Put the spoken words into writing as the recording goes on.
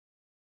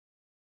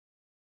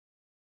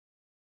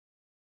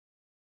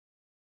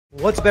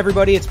What's up,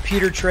 everybody? It's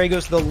Peter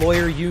Tragos, the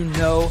lawyer you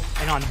know,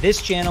 and on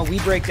this channel, we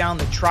break down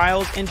the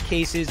trials and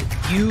cases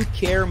you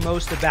care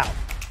most about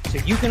so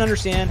you can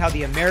understand how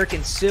the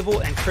American civil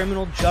and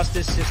criminal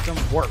justice system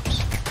works.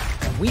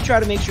 And we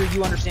try to make sure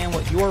you understand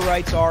what your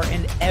rights are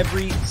in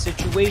every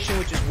situation,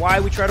 which is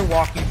why we try to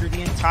walk you through the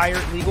entire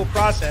legal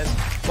process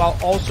while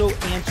also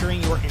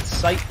answering your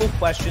insightful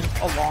questions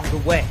along the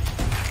way.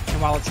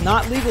 And while it's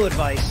not legal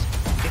advice,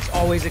 it's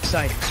always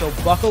exciting. So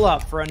buckle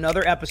up for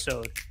another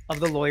episode of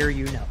The Lawyer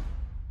You Know.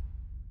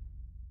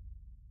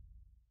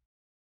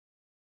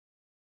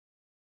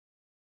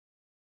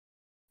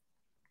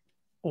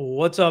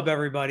 What's up,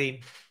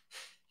 everybody?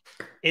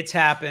 It's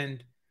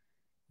happened.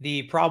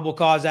 The probable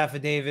cause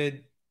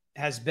affidavit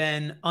has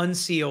been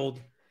unsealed,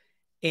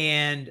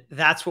 and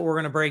that's what we're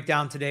going to break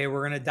down today.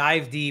 We're going to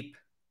dive deep.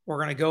 We're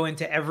going to go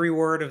into every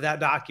word of that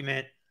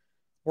document.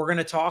 We're going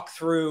to talk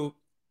through,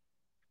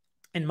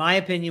 in my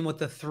opinion, what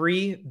the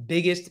three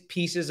biggest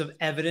pieces of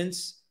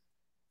evidence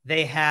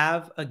they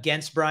have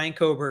against Bryan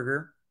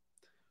Kohberger.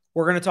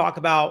 We're going to talk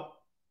about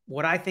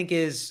what I think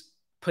is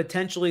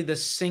potentially the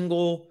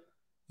single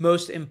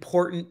most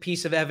important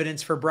piece of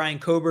evidence for Bryan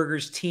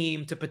Kohberger's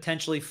team to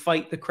potentially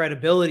fight the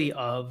credibility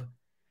of,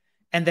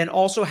 and then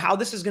also how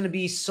this is going to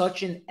be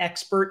such an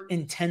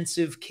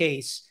expert-intensive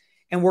case.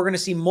 And we're going to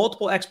see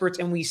multiple experts,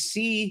 and we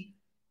see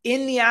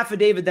in the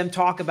affidavit them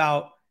talk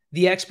about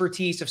the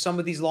expertise of some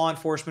of these law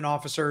enforcement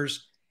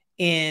officers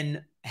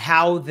in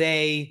how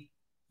they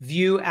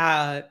view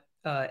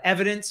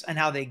evidence and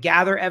how they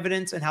gather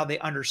evidence and how they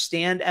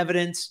understand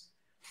evidence.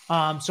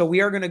 So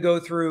we are going to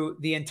go through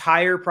the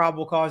entire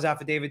probable cause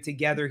affidavit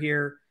together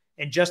here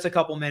in just a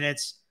couple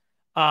minutes.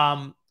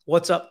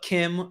 What's up,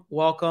 Kim?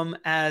 Welcome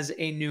as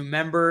a new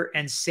member.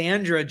 And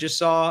Sandra just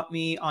saw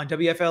me on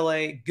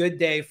WFLA. Good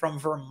day from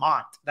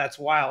Vermont. That's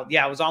wild.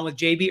 Yeah, I was on with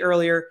JB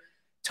earlier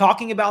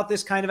talking about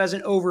this kind of as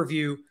an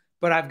overview,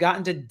 but I've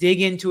gotten to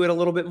dig into it a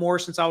little bit more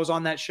since I was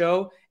on that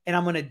show. And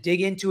I'm going to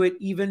dig into it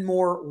even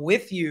more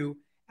with you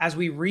as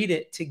we read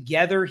it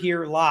together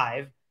here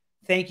live.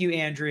 Thank you,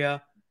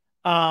 Andrea.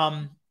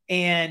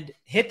 And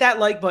hit that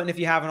like button if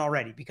you haven't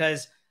already,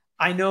 because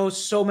I know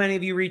so many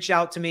of you reached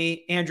out to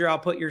me. Andrea, I'll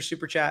put your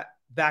super chat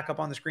back up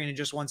on the screen in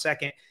just 1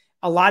 second.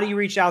 A lot of you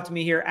reached out to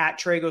me here at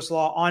Tragos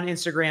Law on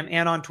Instagram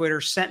and on Twitter,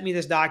 sent me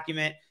this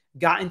document,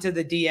 got into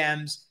the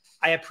DMs.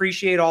 I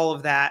appreciate all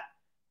of that.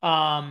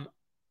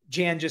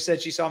 Jan just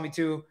said she saw me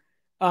too.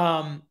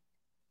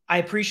 I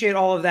appreciate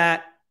all of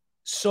that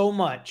so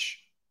much.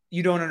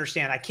 You don't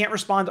understand. I can't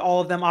respond to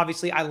all of them.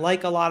 Obviously, I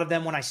like a lot of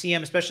them when I see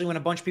them, especially when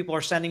a bunch of people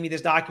are sending me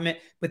this document.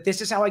 But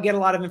this is how I get a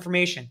lot of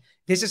information.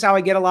 This is how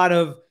I get a lot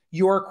of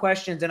your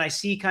questions. And I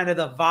see kind of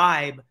the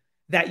vibe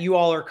that you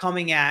all are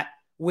coming at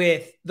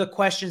with the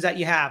questions that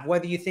you have,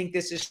 whether you think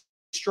this is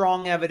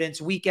strong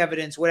evidence, weak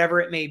evidence,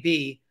 whatever it may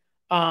be.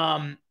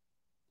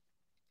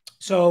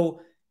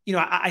 So, you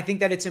know, I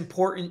think that it's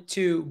important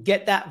to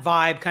get that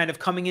vibe kind of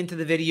coming into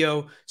the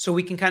video so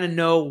we can kind of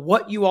know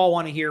what you all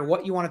want to hear,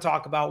 what you want to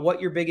talk about, what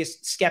your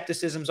biggest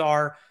skepticisms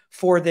are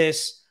for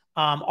this.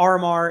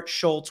 RMR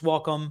Schultz,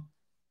 welcome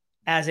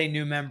as a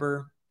new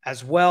member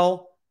as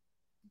well.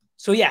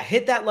 So yeah,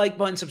 hit that like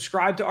button,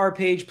 subscribe to our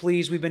page,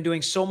 please. We've been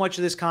doing so much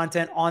of this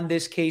content on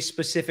this case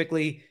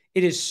specifically.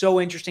 It is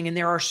so interesting, and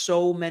there are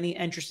so many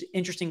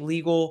interesting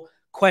legal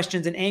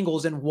questions and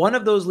angles. And one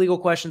of those legal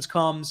questions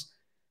comes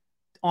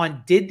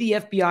on, did the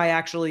FBI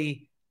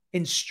actually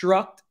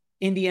instruct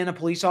Indiana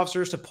police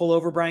officers to pull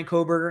over Bryan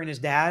Kohberger and his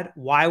dad?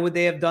 Why would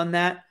they have done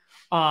that?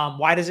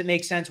 Why does it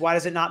make sense? Why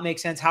does it not make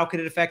sense? How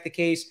could it affect the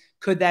case?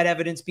 Could that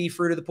evidence be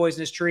fruit of the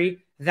poisonous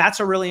tree? That's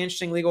a really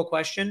interesting legal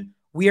question.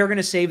 We are going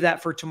to save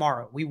that for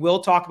tomorrow. We will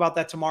talk about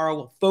that tomorrow.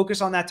 We'll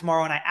focus on that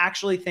tomorrow. And I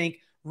actually think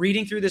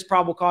reading through this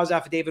probable cause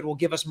affidavit will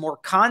give us more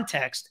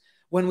context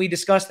when we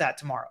discuss that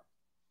tomorrow.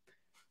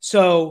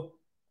 So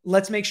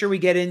let's make sure we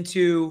get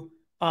into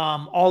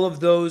all of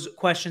those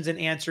questions and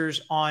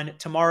answers on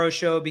tomorrow's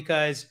show,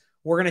 because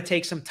we're going to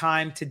take some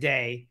time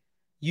today.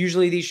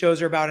 Usually these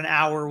shows are about an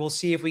hour. We'll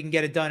see if we can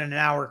get it done in an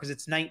hour because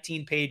it's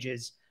 19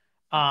 pages.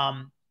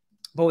 But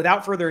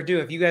without further ado,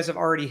 if you guys have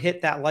already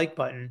hit that like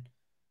button,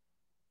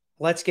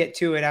 let's get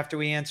to it after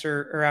we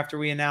answer, or after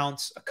we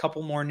announce a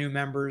couple more new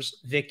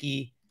members: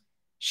 Vicky,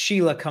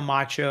 Sheila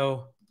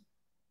Camacho,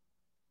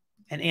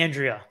 and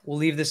Andrea. We'll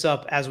leave this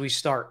up as we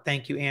start.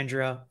 Thank you,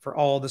 Andrea, for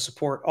all the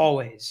support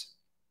always.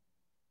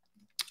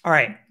 All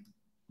right,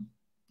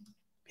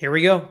 here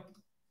we go.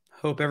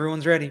 Hope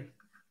everyone's ready.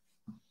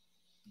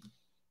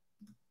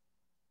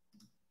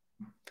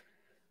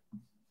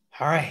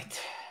 All right,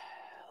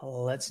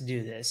 let's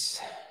do this.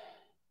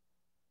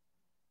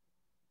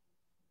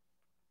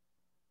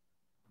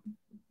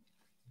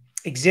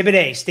 Exhibit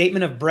A,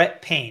 statement of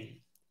Brett Payne.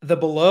 The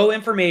below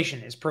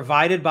information is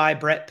provided by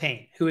Brett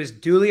Payne, who is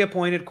duly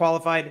appointed,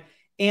 qualified,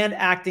 and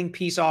acting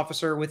peace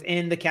officer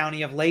within the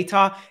county of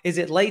Latah. Is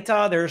it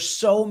Latah? There are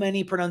so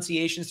many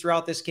pronunciations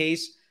throughout this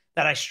case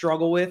that I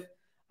struggle with.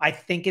 I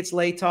think it's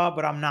Latah,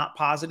 but I'm not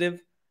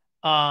positive.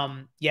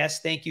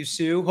 Yes, thank you,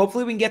 Sue.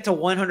 Hopefully we can get to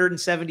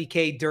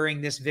 170K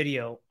during this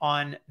video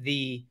on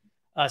the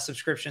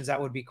subscriptions,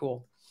 that would be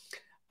cool.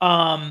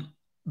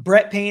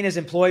 Brett Payne is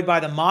employed by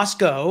the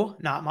Moscow,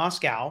 not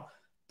Moscow,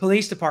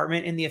 Police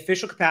Department in the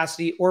official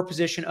capacity or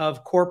position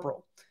of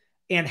corporal,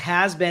 and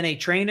has been a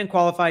trained and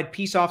qualified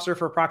peace officer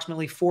for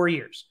approximately 4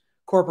 years.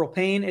 Corporal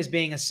Payne is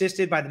being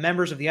assisted by the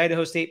members of the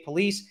Idaho State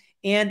Police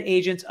and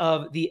agents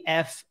of the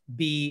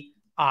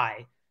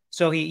FBI.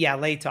 So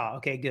Latah.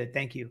 Okay, good.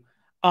 Thank you.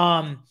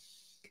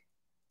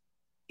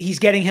 He's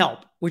getting help,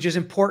 which is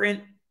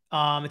important.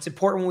 It's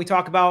important when we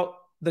talk about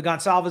the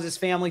Gonsalves'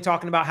 family,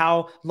 talking about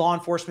how law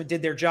enforcement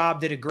did their job,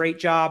 did a great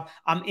job.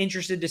 I'm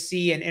interested to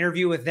see an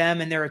interview with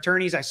them and their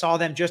attorneys. I saw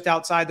them just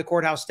outside the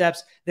courthouse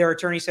steps. Their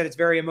attorney said it's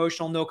very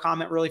emotional. No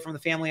comment really from the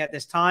family at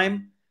this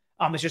time.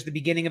 It's just the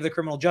beginning of the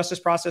criminal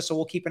justice process. So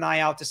we'll keep an eye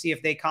out to see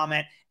if they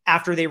comment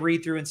after they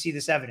read through and see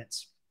this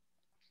evidence.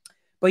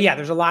 But yeah,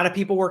 there's a lot of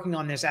people working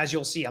on this, as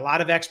you'll see, a lot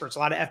of experts, a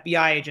lot of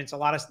FBI agents, a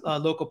lot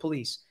of local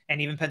police,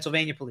 and even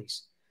Pennsylvania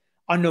police.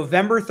 On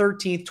November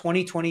 13th,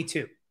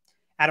 2022,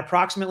 at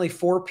approximately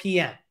 4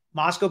 p.m.,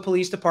 Moscow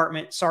Police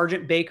Department,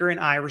 Sergeant Baker and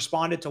I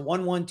responded to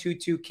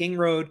 1122 King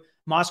Road,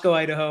 Moscow,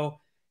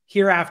 Idaho,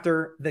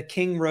 hereafter the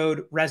King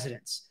Road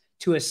residence,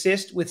 to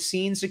assist with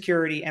scene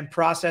security and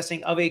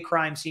processing of a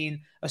crime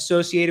scene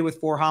associated with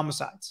 4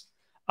 homicides.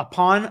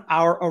 Upon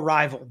our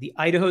arrival, the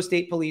Idaho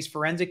State Police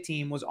forensic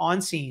team was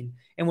on scene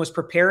and was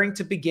preparing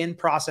to begin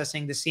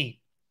processing the scene.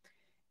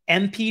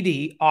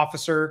 MPD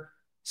Officer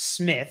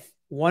Smith,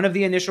 one of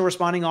the initial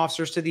responding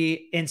officers to the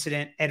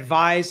incident,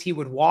 advised he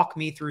would walk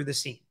me through the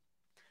scene.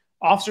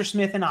 Officer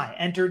Smith and I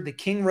entered the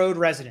King Road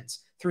residence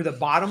through the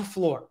bottom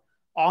floor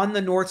on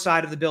the north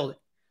side of the building.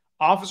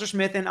 Officer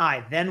Smith and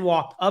I then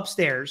walked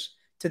upstairs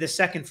to the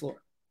second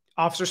floor.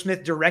 Officer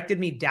Smith directed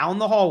me down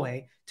the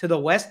hallway to the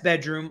west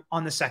bedroom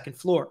on the second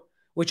floor,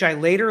 which I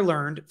later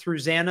learned through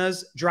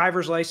Xana's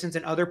driver's license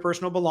and other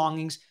personal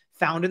belongings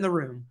found in the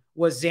room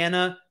was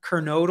Xana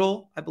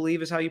Kernodle, I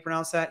believe is how you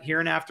pronounce that,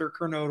 hereinafter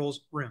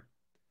Kernodle's room.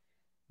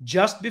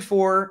 Just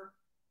before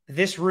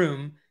this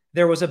room,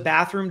 there was a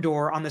bathroom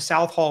door on the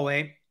south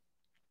hallway.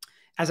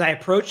 As I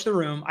approached the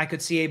room, I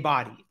could see a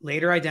body,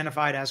 later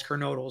identified as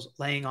Kernodle's,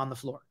 laying on the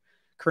floor.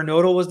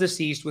 Kernodle was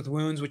deceased with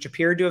wounds which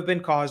appeared to have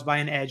been caused by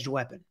an edged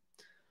weapon.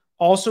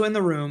 Also in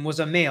the room was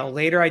a male,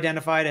 later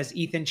identified as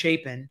Ethan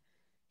Chapin,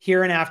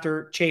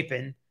 hereinafter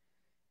Chapin.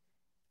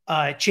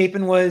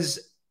 Chapin was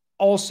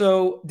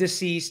also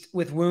deceased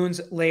with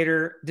wounds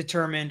later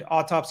determined,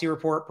 autopsy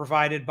report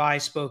provided by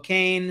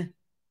Spokane.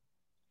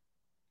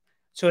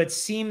 So it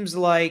seems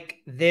like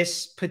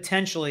this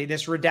potentially,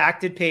 this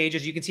redacted page,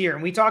 as you can see here,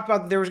 and we talked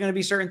about that there was going to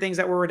be certain things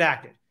that were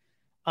redacted.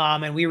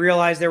 And we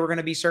realized there were going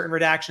to be certain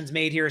redactions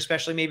made here,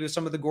 especially maybe with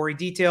some of the gory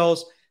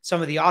details,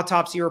 some of the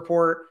autopsy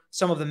report,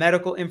 some of the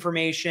medical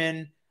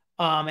information.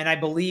 And I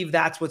believe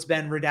that's what's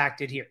been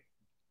redacted here.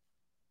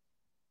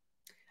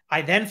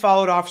 I then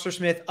followed Officer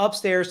Smith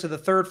upstairs to the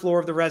third floor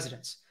of the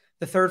residence.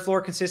 The third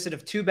floor consisted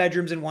of 2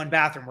 bedrooms and 1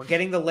 bathroom. We're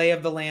getting the lay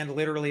of the land,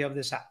 literally, of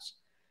this house.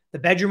 The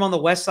bedroom on the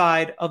west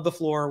side of the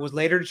floor was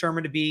later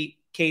determined to be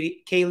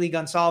Kaylee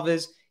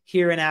Gonsalves,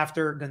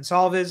 hereinafter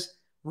Gonsalves'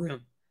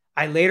 room.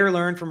 I later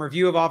learned from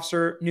review of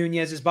Officer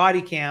Nunez's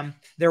body cam,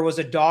 there was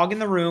a dog in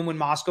the room when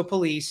Moscow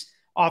police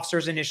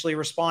officers initially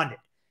responded.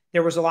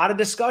 There was a lot of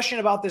discussion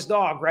about this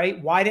dog,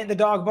 right? Why didn't the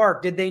dog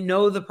bark? Did they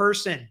know the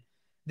person?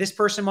 This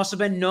person must have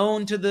been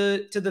known to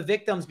the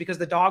victims because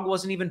the dog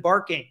wasn't even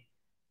barking.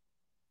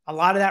 A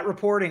lot of that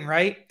reporting,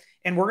 right?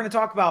 And we're going to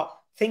talk about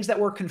things that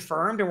were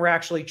confirmed and were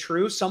actually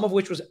true, some of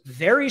which was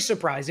very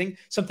surprising.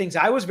 Some things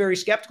I was very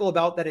skeptical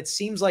about that it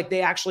seems like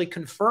they actually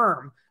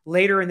confirm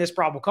later in this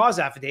probable cause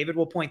affidavit.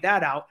 We'll point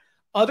that out.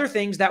 Other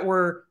things that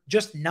were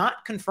just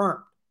not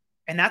confirmed.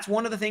 And that's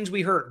one of the things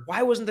we heard.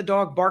 Why wasn't the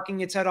dog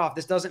barking its head off?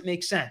 This doesn't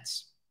make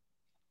sense.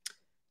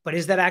 But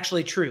is that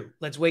actually true?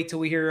 Let's wait till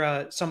we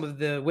hear some of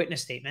the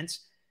witness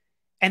statements.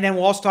 And then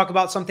we'll also talk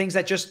about some things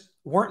that just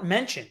weren't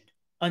mentioned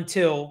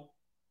until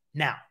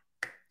now.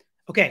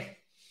 Okay.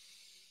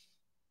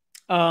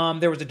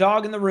 There was a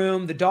dog in the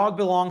room. The dog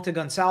belonged to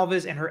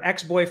Gonsalves and her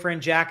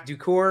ex-boyfriend, Jack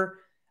Ducour.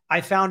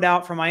 I found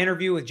out from my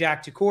interview with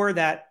Jack Ducour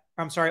that,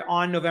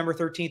 on November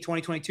 13th,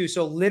 2022.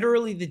 So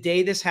literally the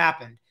day this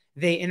happened,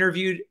 they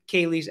interviewed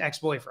Kaylee's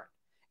ex-boyfriend.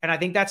 And I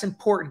think that's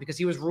important because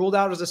he was ruled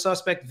out as a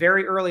suspect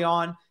very early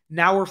on.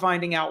 Now we're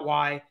finding out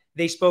why.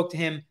 They spoke to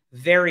him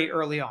very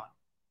early on.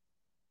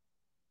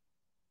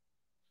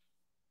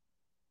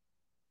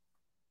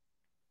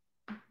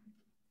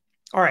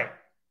 All right.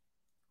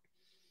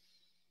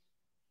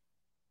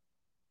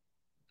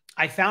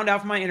 I found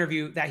out from my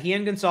interview that he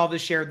and Gonsalves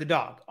shared the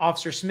dog.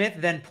 Officer Smith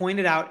then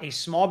pointed out a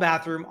small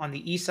bathroom on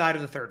the east side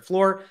of the third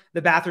floor.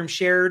 The bathroom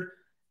shared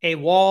a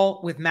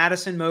wall with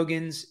Madison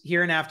Mogan's,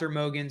 hereinafter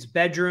Mogan's,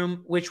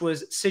 bedroom, which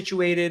was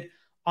situated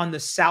on the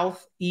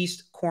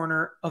southeast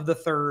corner of the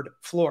third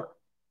floor.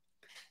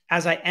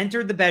 As I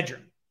entered the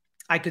bedroom,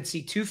 I could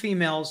see 2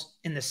 females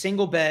in the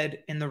single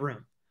bed in the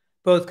room.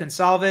 Both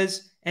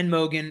Gonsalves and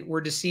Mogan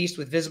were deceased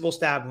with visible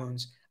stab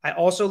wounds. I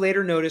also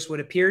later noticed what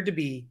appeared to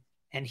be,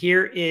 and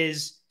here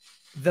is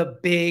the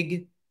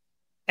big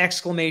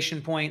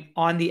exclamation point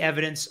on the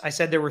evidence. I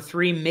said there were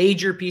 3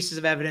 major pieces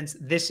of evidence.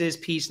 This is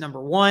piece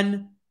number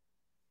 1.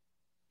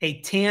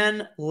 A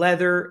tan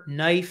leather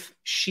knife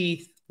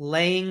sheath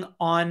laying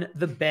on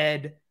the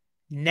bed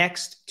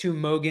next to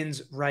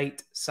Mogen's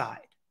right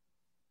side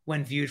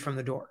when viewed from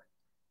the door.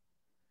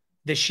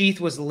 The sheath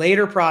was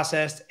later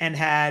processed and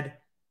had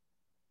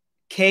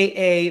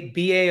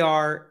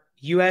KABAR,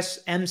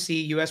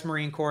 USMC, U.S.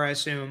 Marine Corps, I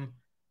assume,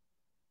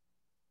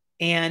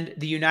 and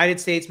the United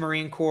States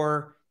Marine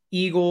Corps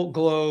Eagle,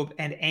 Globe,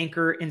 and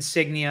Anchor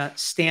insignia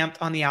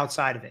stamped on the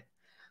outside of it.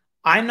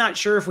 I'm not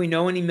sure if we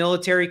know any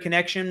military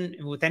connection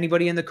with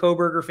anybody in the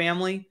Kohberger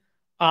family,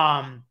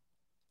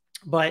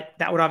 but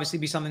that would obviously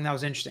be something that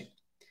was interesting.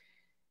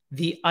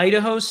 The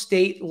Idaho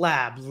State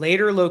Lab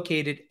later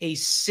located a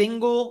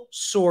single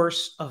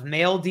source of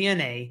male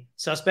DNA,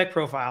 suspect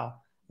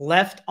profile,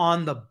 left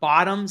on the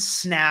bottom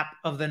snap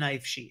of the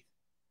knife sheath.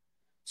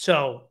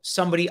 So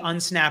somebody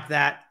unsnapped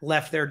that,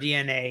 left their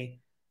DNA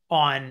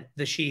on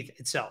the sheath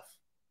itself.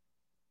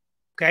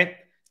 Okay.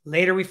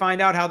 Later, we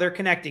find out how they're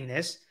connecting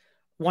this.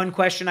 One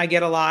question I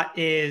get a lot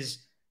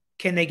is,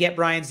 can they get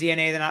Bryan's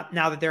DNA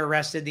now that they're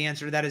arrested? The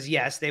answer to that is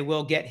yes, they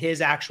will get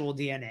his actual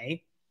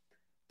DNA.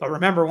 But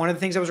remember, one of the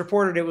things that was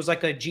reported, it was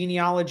like a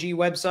genealogy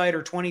website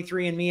or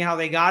 23andMe, how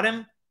they got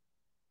him.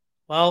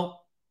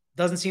 Well,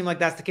 doesn't seem like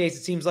that's the case.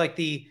 It seems like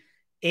the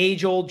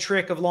age-old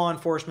trick of law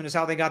enforcement is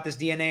how they got this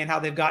DNA and how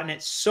they've gotten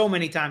it so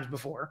many times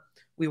before.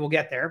 We will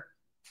get there.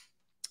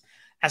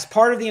 As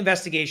part of the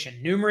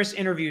investigation, numerous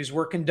interviews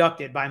were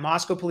conducted by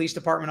Moscow Police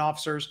Department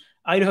officers,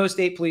 Idaho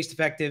State Police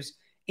detectives,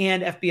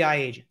 and FBI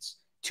agents.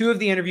 2 of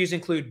the interviews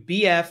include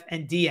BF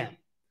and DM.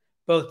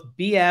 Both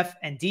BF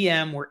and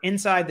DM were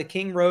inside the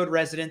King Road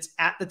residence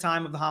at the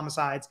time of the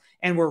homicides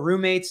and were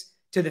roommates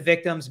to the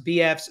victims.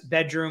 BF's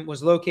bedroom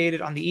was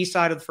located on the east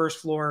side of the first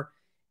floor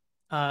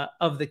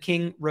of the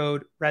King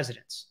Road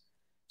residence.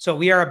 So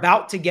we are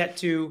about to get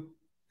to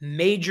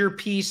major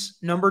piece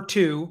number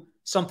 2,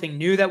 something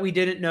new that we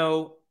didn't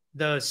know,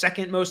 the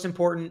second most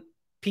important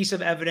piece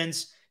of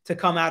evidence to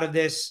come out of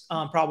this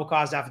probable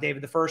cause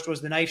affidavit. The first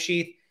was the knife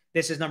sheath.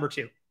 This is number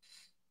 2.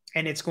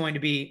 And it's going to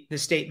be the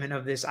statement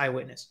of this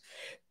eyewitness.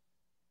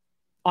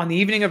 On the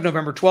evening of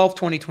November 12th,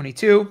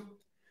 2022,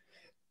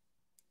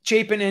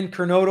 Chapin and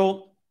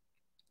Kernodle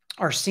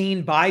are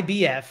seen by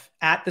BF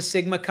at the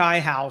Sigma Chi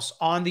house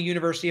on the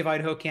University of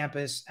Idaho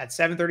campus at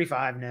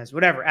 7:35 and as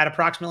whatever, at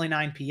approximately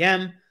 9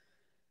 p.m.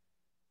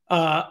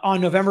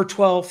 On November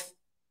 12th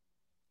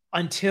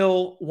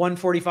until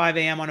 1:45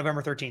 a.m. on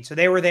November 13th. So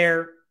they were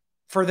there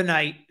for the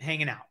night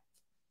hanging out.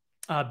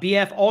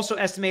 BF also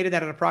estimated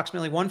that at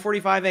approximately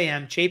 1:45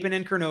 a.m., Chapin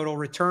and Kernodle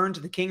returned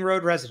to the King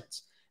Road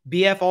residence.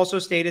 BF also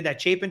stated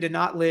that Chapin did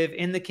not live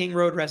in the King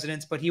Road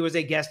residence, but he was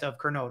a guest of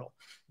Kernodle.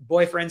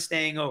 Boyfriend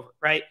staying over,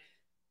 right?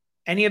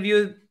 Any of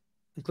you,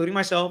 including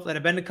myself, that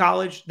have been to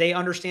college, they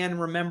understand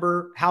and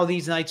remember how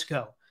these nights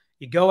go.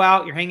 You go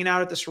out, you're hanging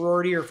out at the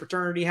sorority or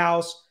fraternity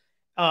house.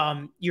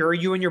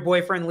 You and your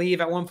boyfriend leave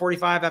at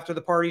 1:45 after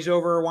the party's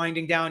over or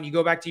winding down. You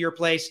go back to your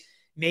place.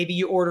 Maybe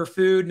you order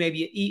food, maybe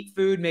you eat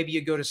food, maybe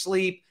you go to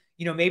sleep.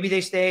 Maybe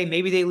they stay,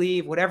 maybe they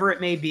leave, whatever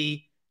it may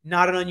be.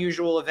 Not an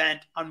unusual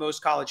event on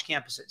most college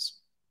campuses.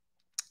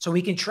 So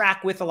we can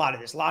track with a lot of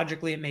this.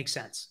 Logically, it makes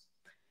sense.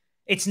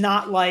 It's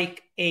not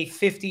like a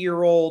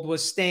 50-year-old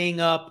was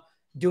staying up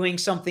doing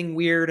something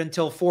weird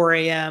until 4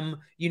 a.m.,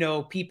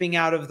 peeping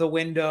out of the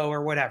window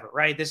or whatever,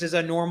 right? This is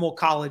a normal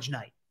college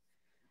night.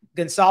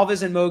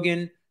 Gonsalves and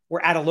Mogen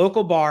were at a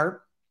local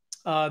bar,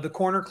 the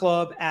Corner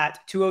Club at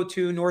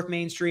 202 North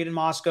Main Street in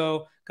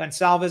Moscow.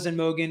 Gonsalves and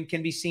Mogen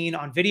can be seen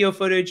on video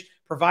footage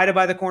provided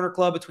by the Corner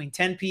Club between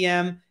 10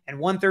 p.m. and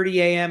 1:30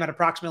 a.m. At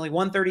approximately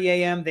 1:30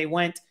 a.m., they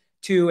went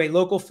to a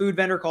local food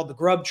vendor called the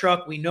Grub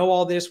Truck. We know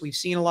all this. We've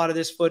seen a lot of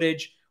this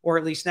footage, or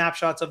at least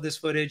snapshots of this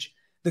footage.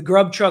 The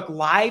Grub Truck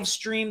live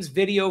streams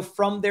video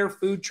from their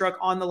food truck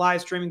on the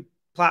live streaming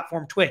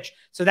platform Twitch.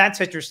 So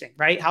that's interesting,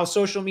 right? How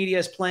social media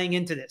is playing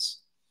into this.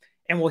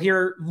 And we'll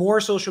hear more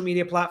social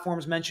media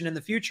platforms mentioned in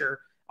the future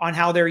on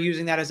how they're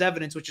using that as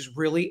evidence, which is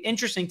really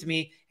interesting to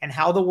me, and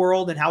how the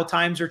world and how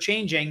times are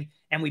changing.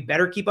 And we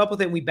better keep up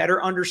with it. We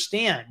better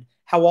understand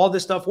how all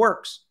this stuff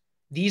works.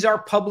 These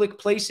are public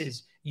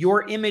places.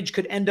 Your image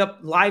could end up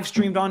live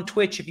streamed on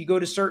Twitch if you go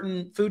to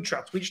certain food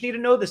trucks. We just need to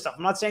know this stuff.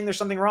 I'm not saying there's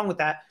something wrong with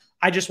that.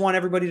 I just want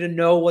everybody to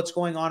know what's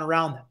going on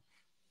around them.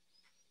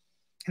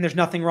 And there's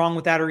nothing wrong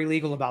with that or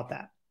illegal about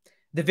that.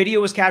 The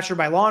video was captured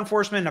by law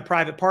enforcement, and a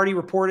private party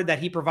reported that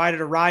he provided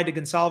a ride to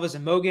Gonsalves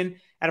and Mogen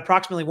at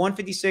approximately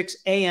 1:56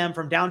 a.m.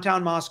 from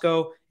downtown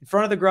Moscow in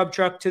front of the Grub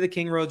Truck to the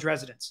King Road's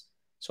residence.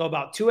 So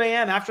about 2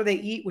 a.m. after they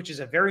eat, which is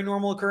a very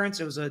normal occurrence.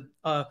 It was a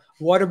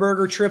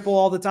Whataburger triple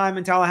all the time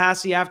in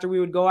Tallahassee after we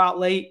would go out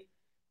late,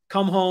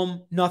 come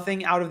home,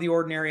 nothing out of the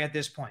ordinary at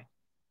this point.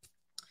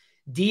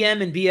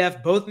 DM and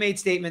BF both made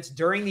statements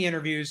during the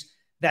interviews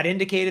that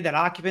indicated that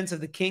occupants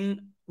of the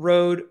King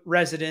Road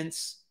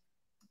residence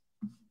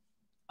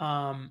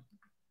hold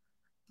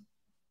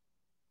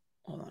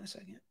on a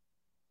second.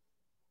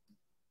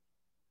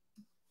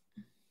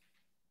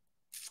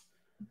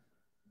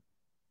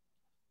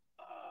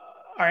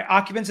 All right,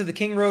 occupants of the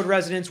King Road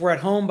residence were at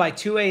home by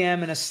 2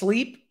 a.m. and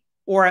asleep,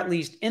 or at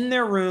least in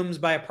their rooms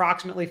by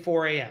approximately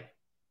 4 a.m.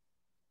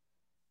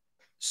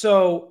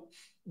 So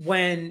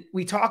when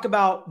we talk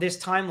about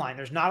this timeline,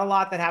 there's not a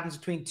lot that happens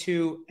between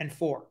 2 and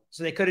 4.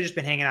 So they could have just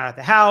been hanging out at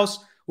the house.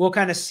 We'll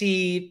kind of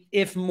see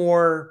if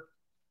more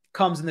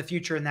comes in the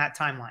future in that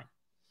timeline.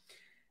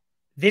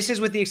 This is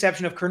with the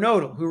exception of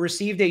Kernodle, who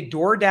received a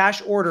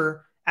DoorDash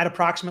order at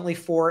approximately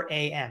 4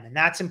 a.m. And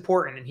that's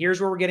important. And here's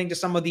where we're getting to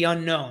some of the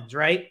unknowns,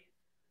 right?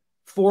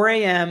 4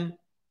 a.m.,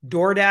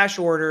 DoorDash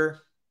order.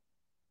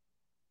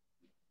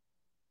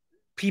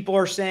 People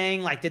are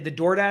saying, like, did the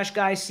DoorDash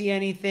guy see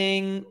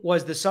anything?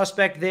 Was the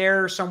suspect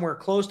there somewhere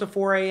close to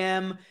 4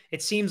 a.m.?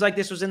 It seems like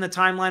this was in the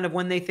timeline of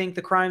when they think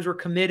the crimes were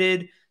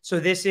committed. So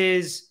this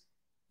is,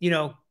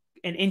 an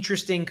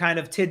interesting kind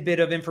of tidbit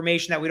of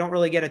information that we don't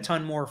really get a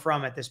ton more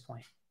from at this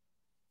point.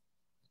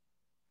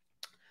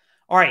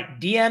 All right,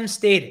 DM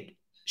stated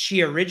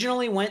she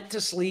originally went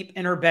to sleep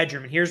in her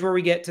bedroom. And here's where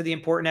we get to the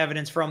important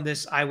evidence from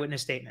this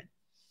eyewitness statement.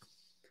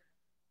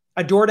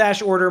 A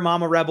DoorDash order,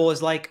 Mama Rebel,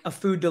 is like a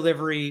food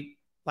delivery.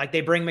 Like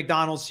they bring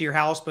McDonald's to your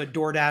house, but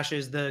DoorDash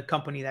is the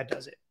company that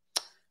does it.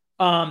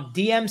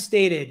 DM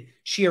stated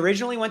she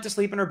originally went to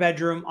sleep in her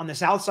bedroom on the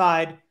south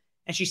side,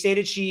 and she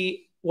stated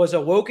she was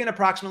awoken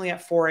approximately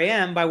at 4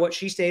 a.m. by what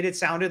she stated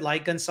sounded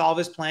like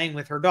Gonsalves playing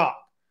with her dog.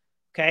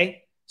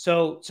 Okay,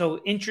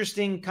 so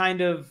interesting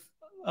kind of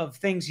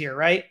things here,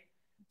 right?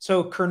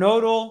 So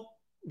Kernodle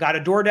got a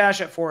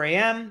DoorDash at 4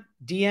 a.m.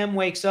 DM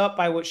wakes up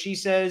by what she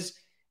says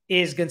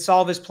is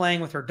Gonsalves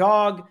playing with her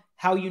dog.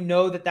 How you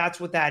know that that's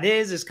what that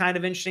is kind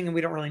of interesting, and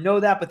we don't really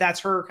know that, but that's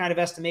her kind of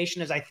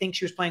estimation, is I think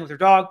she was playing with her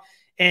dog.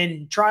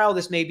 In trial,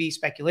 this may be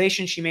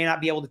speculation. She may not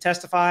be able to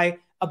testify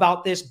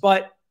about this,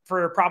 but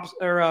for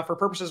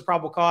purposes of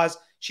probable cause,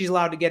 she's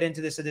allowed to get into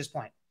this at this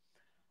point.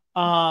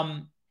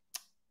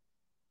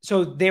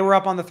 So they were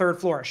up on the third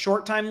floor. A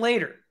short time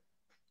later,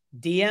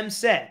 DM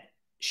said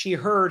she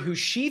heard who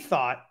she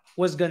thought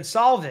was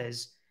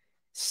Gonsalves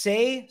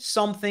say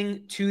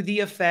something to the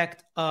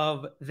effect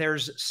of,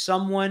 "There's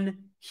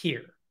someone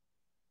here."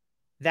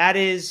 That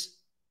is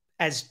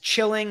as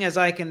chilling as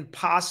I can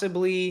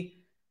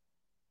possibly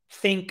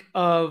think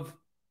of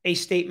a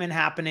statement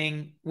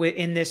happening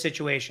in this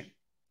situation.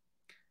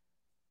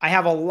 I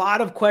have a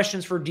lot of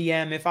questions for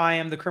DM if I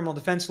am the criminal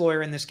defense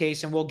lawyer in this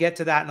case, and we'll get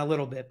to that in a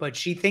little bit. But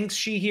she thinks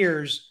she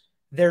hears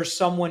 "there's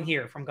someone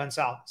here" from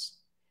Gonsalves.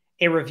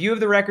 A review of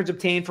the records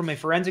obtained from a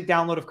forensic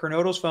download of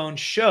Kernodle's phone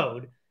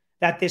showed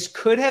that this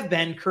could have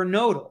been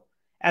Kernodle,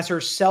 as her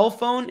cell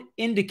phone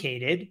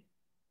indicated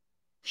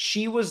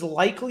she was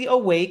likely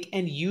awake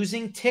and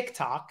using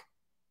TikTok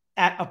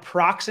at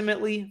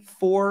approximately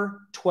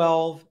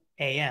 4:12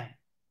 a.m.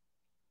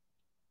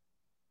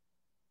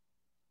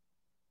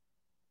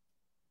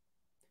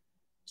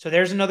 So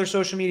there's another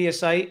social media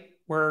site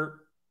where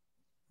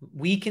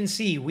we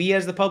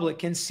as the public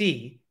can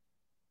see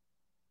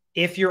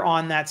if you're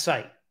on that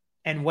site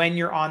and when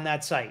you're on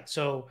that site.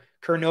 So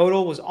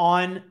Kernodle was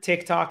on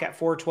TikTok at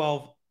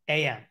 4:12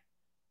 a.m.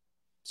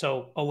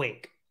 So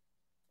awake.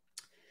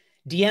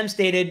 DM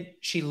stated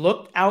she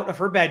looked out of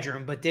her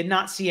bedroom but did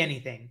not see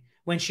anything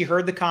when she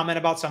heard the comment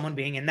about someone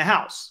being in the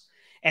house.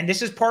 And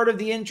this is part of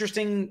the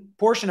interesting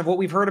portion of what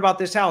we've heard about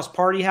this house.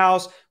 Party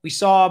house. We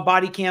saw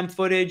body cam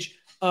footage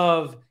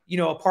of,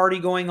 a party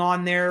going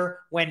on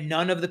there when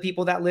none of the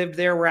people that lived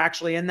there were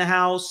actually in the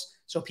house.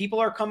 So people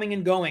are coming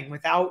and going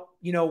without,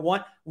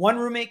 one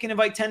roommate can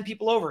invite 10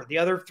 people over. The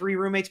other 3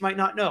 roommates might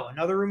not know.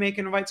 Another roommate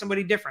can invite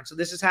somebody different. So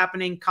this is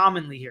happening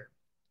commonly here.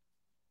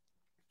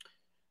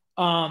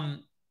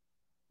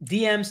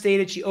 DM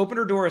stated she opened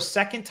her door a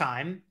second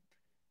time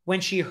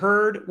when she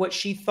heard what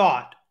she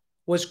thought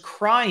was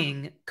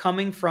crying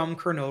coming from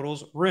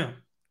Kernodle's room.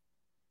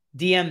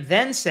 DM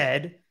then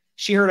said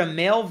she heard a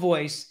male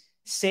voice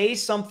say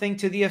something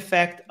to the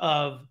effect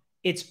of,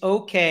 "It's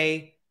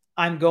okay,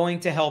 I'm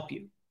going to help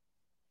you."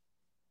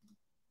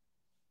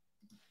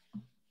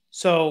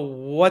 So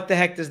what the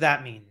heck does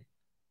that mean?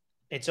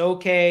 It's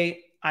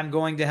okay, I'm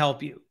going to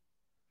help you.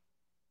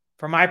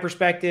 From my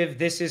perspective,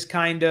 this is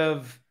kind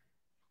of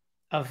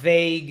a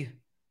vague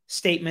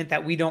statement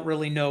that we don't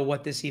really know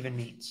what this even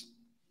means.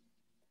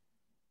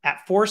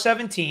 At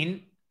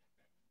 4:17,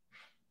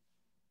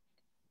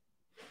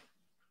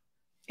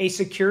 a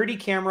security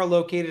camera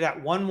located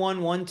at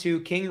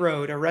 1112 King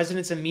Road, a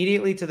residence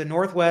immediately to the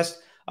northwest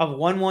of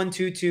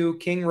 1122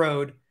 King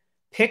Road,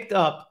 picked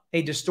up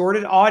a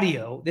distorted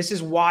audio. This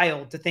is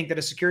wild to think that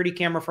a security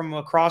camera from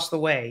across the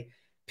way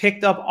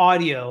picked up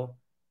audio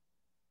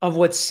of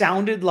what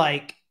sounded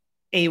like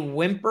a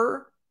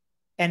whimper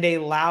and a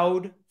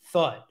loud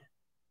thud.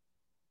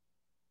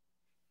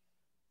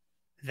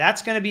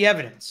 That's going to be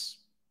evidence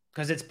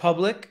because it's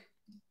public.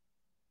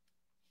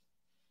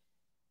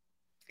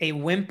 A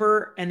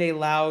whimper and a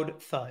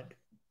loud thud.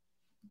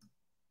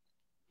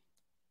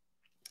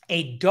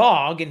 A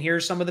dog, and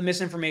here's some of the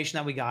misinformation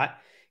that we got,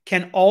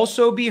 can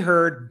also be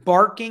heard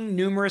barking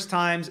numerous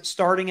times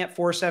starting at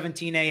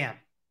 4:17 a.m.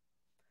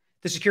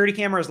 The security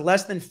camera is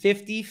less than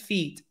 50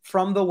 feet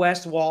from the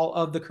west wall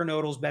of the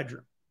Kernodle's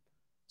bedroom.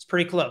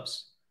 pretty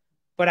close.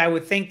 But I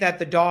would think that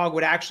the dog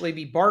would actually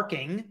be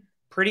barking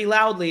pretty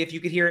loudly if you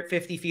could hear it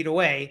 50 feet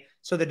away.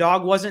 So the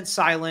dog wasn't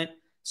silent.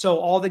 So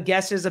all the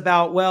guesses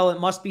about, well, it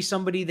must be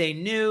somebody they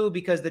knew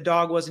because the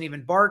dog wasn't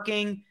even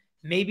barking.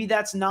 Maybe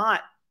that's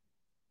not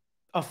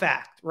a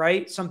fact,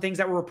 right? Some things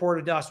that were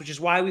reported to us, which is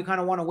why we kind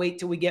of want to wait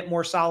till we get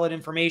more solid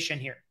information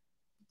here.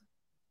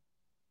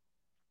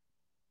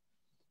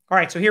 All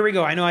right, so here we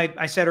go. I know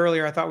I said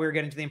earlier I thought we were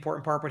getting to the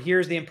important part, but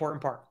here's the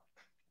important part.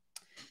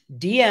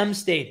 DM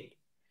stated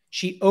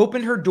she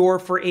opened her door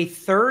for a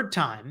third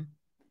time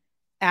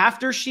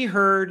after she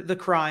heard the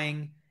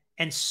crying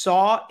and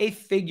saw a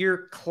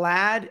figure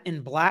clad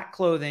in black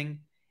clothing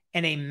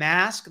and a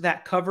mask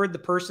that covered the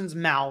person's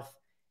mouth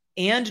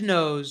and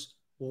nose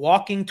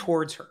walking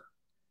towards her.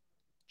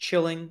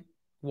 Chilling,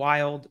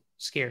 wild,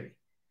 scary.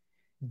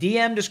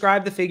 DM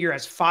described the figure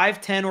as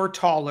 5'10" or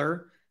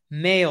taller,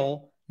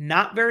 male,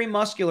 not very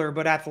muscular,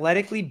 but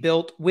athletically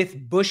built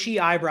with bushy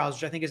eyebrows,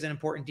 which I think is an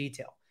important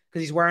detail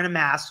because he's wearing a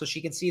mask so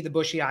she can see the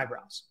bushy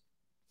eyebrows.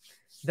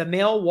 The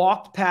male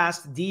walked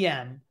past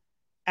DM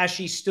as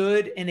she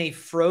stood in a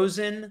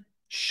frozen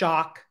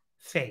shock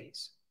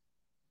phase.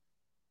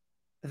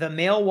 The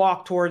male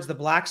walked towards the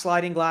black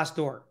sliding glass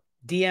door.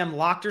 DM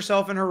locked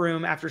herself in her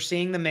room after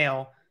seeing the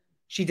male.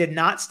 She did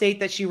not state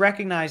that she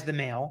recognized the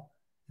male.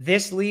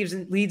 This leads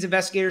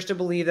investigators to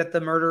believe that the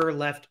murderer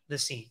left the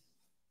scene.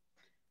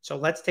 So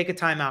let's take a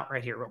timeout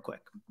right here real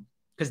quick,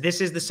 because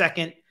this is the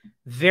second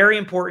very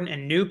important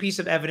and new piece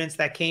of evidence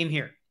that came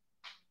here.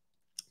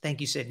 Thank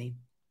you, Sydney,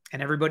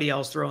 and everybody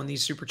else throwing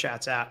these super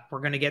chats at.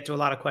 We're going to get to a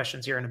lot of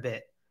questions here in a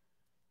bit.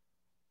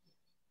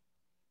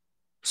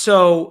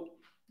 So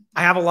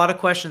I have a lot of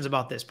questions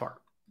about this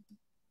part.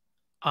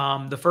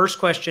 The first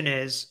question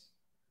is,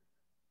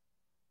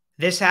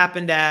 this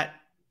happened at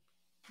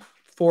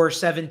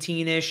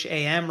 4:17-ish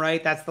a.m.,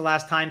 right? That's the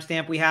last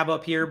timestamp we have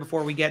up here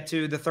before we get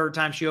to the third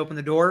time she opened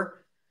the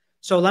door.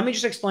 So let me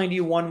just explain to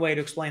you one way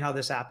to explain how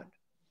this happened.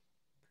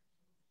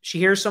 She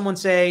hears someone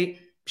say,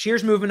 she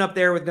hears movement up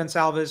there with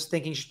Gonsalves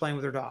thinking she's playing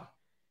with her dog.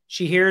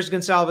 She hears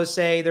Gonsalves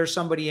say, there's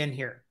somebody in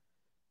here.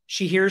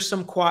 She hears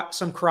some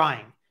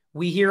crying.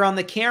 We hear on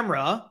the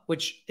camera,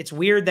 which it's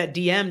weird that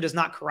DM does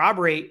not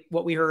corroborate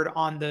what we heard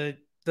on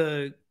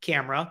the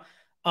camera,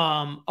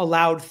 a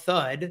loud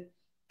thud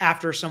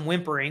after some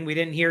whimpering. We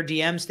didn't hear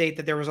DM state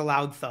that there was a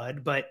loud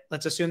thud, but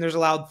let's assume there's a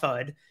loud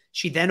thud.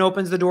 She then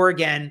opens the door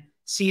again,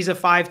 sees a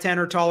 5'10"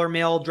 or taller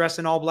male dressed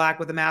in all black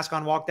with a mask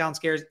on, walk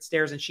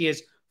downstairs, and she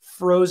is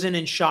frozen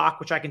in shock,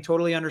 which I can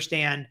totally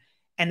understand.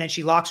 And then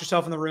she locks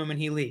herself in the room and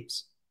he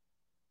leaves.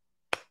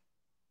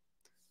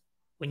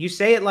 When you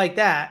say it like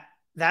that,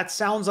 that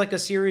sounds like a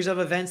series of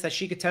events that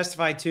she could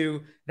testify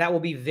to that will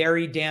be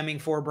very damning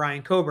for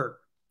Bryan Kohberger,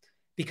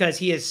 because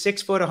he is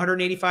 6 foot,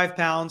 185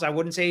 pounds. I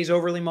wouldn't say he's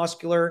overly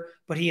muscular,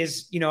 but he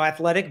is,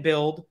 athletic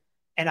build.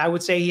 And I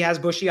would say he has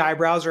bushy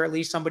eyebrows, or at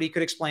least somebody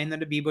could explain them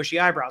to be bushy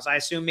eyebrows. I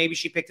assume maybe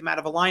she picked him out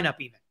of a lineup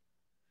even.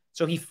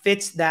 So he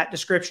fits that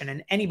description.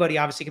 And anybody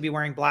obviously could be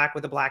wearing black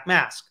with a black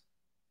mask.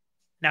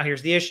 Now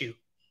here's the issue.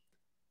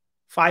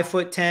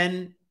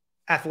 5'10",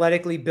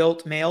 athletically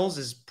built males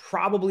is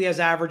probably as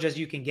average as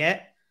you can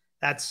get.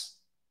 That's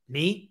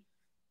me.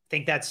 I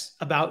think that's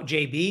about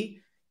JB.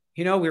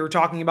 We were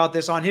talking about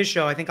this on his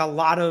show. I think a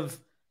lot of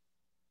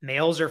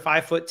males are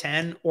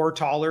 5'10" or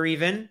taller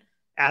even,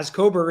 as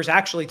Kohberger is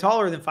actually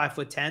taller than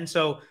 5'10".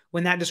 So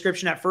when that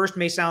description at first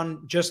may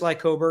sound just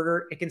like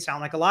Kohberger, it can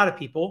sound like a lot of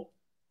people.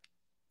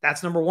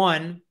 That's number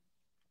one.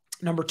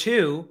 Number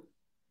two,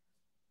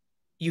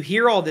 you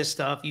hear all this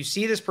stuff. You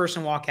see this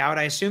person walk out.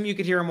 I assume you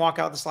could hear him walk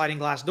out the sliding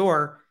glass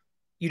door.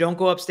 You don't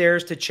go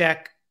upstairs to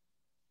check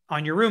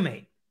on your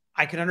roommate.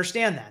 I can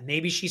understand that.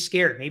 Maybe she's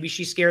scared. Maybe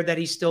she's scared that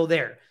he's still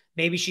there.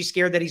 Maybe she's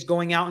scared that he's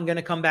going out and going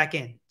to come back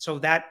in. So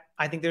that,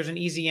 I think there's an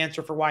easy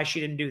answer for why she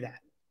didn't do that.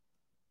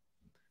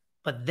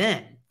 But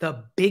then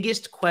the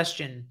biggest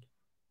question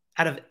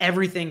out of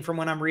everything from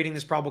when I'm reading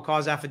this probable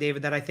cause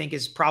affidavit that I think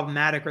is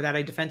problematic, or that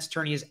a defense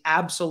attorney is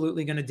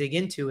absolutely going to dig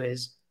into,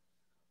 is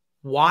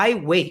why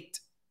wait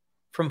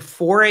from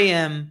 4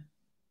 a.m.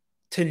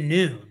 to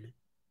noon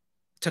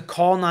to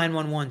call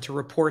 911 to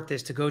report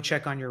this, to go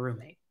check on your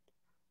roommate?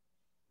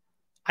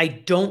 I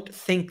don't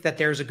think that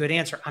there's a good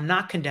answer. I'm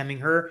not condemning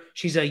her.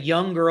 She's a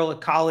young girl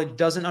at college,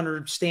 doesn't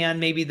understand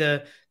maybe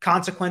the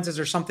consequences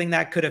or something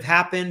that could have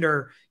happened,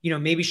 or,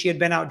 maybe she had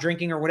been out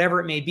drinking or whatever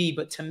it may be.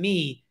 But to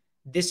me,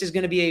 this is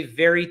going to be a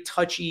very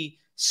touchy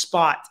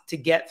spot to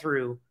get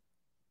through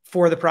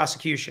for the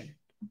prosecution.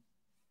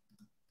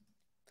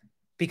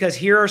 Because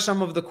here are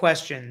some of the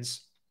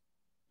questions.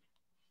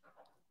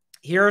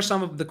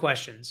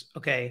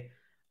 Okay.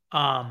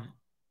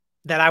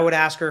 That I would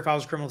ask her if I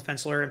was a criminal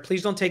defense lawyer. And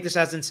please don't take this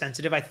as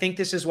insensitive. I think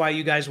this is why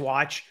you guys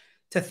watch,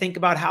 to think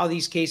about how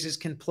these cases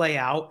can play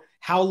out,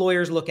 how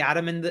lawyers look at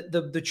them. And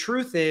the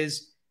truth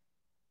is,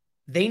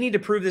 they need to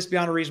prove this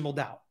beyond a reasonable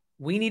doubt.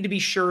 We need to be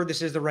sure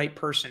this is the right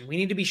person. We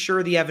need to be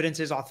sure the evidence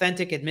is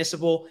authentic,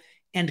 admissible,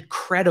 and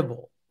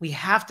credible. We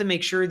have to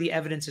make sure the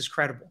evidence is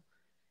credible.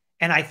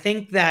 And I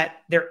think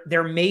that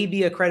there may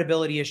be a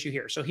credibility issue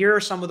here. So here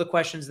are some of the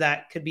questions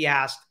that could be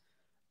asked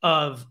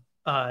of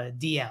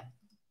DM.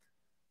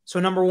 So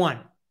number one,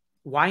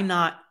 why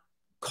not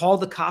call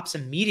the cops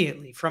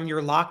immediately from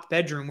your locked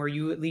bedroom where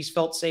you at least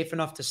felt safe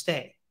enough to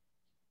stay?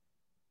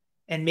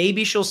 And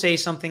maybe she'll say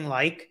something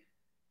like,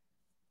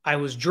 I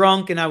was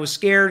drunk and I was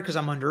scared because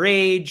I'm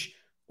underage,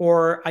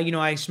 or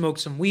I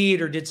smoked some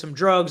weed or did some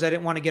drugs. I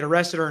didn't want to get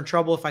arrested or in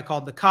trouble if I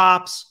called the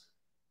cops.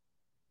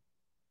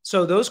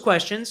 So those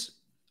questions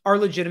are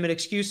legitimate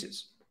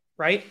excuses,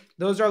 right?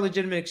 Those are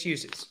legitimate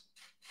excuses.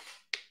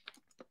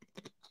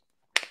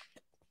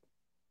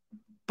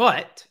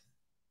 But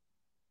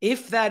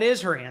if that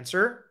is her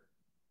answer,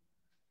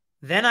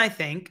 then I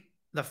think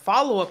the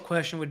follow-up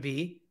question would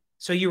be,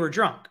 so you were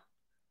drunk,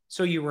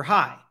 so you were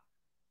high,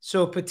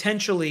 so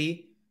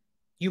potentially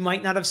you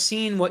might not have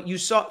seen what you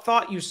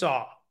thought you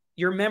saw.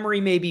 Your memory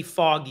may be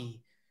foggy.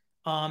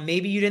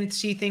 Maybe you didn't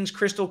see things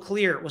crystal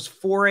clear. It was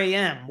 4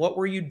 a.m. What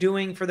were you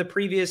doing for the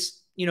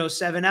previous,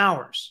 7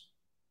 hours?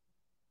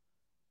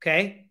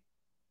 Okay.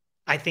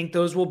 I think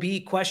those will be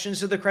questions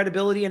to the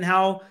credibility and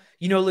how,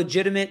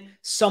 legitimate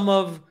some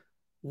of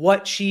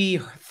what she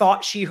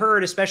thought she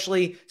heard,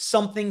 especially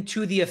something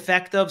to the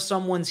effect of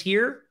someone's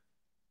here,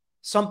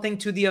 something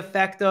to the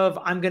effect of,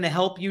 I'm going to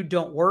help you,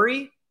 don't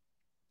worry.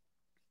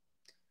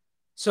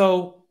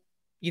 So,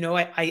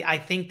 I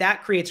think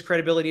that creates a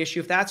credibility issue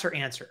if that's her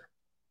answer.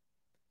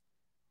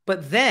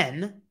 But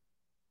then,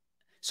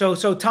 so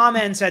Tom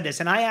N said this,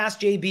 and I asked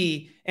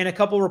JB and a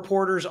couple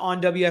reporters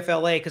on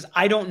WFLA because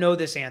I don't know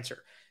this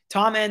answer.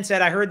 Tom N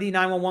said, I heard the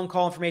 911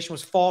 call information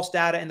was false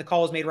data and the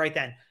call was made right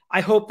then.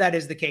 I hope that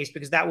is the case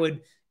because that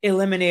would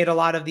eliminate a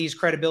lot of these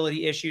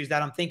credibility issues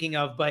that I'm thinking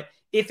of. But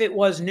if it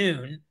was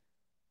noon,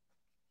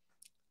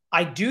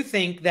 I do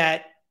think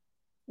that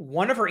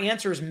one of her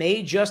answers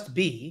may just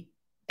be,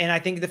 and I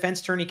think the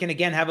defense attorney can,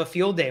 again, have a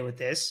field day with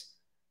this.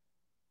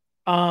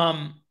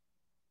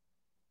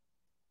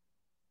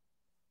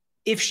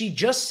 If she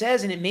just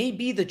says, and it may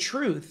be the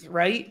truth,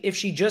 right? If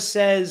she just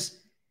says,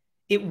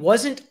 it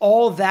wasn't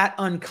all that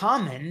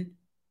uncommon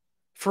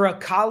for a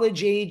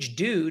college-age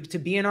dude to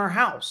be in our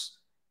house,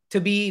 to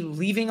be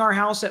leaving our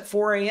house at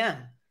 4 a.m.,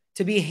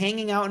 to be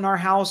hanging out in our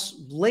house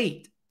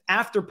late,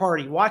 after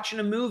party, watching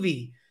a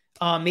movie.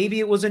 Maybe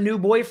it was a new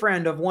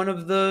boyfriend of one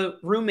of the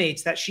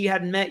roommates that she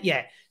hadn't met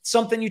yet.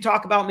 Something you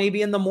talk about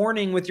maybe in the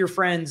morning with your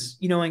friends,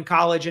 in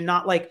college, and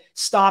not like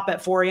stop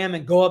at 4 a.m.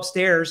 and go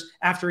upstairs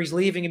after he's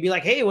leaving and be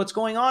like, hey, what's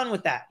going on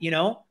with that?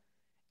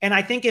 And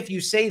I think if you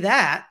say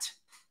that,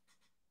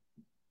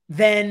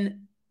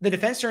 then the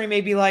defense attorney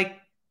may be like,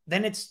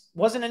 then it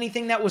wasn't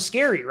anything that was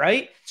scary,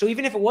 right? So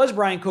even if it was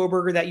Bryan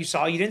Kohberger that you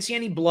saw, you didn't see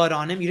any blood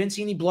on him. You didn't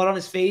see any blood on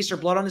his face or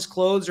blood on his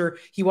clothes, or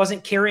he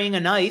wasn't carrying a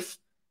knife,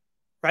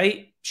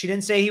 right? She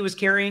didn't say he was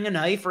carrying a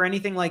knife or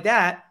anything like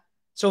that.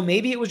 So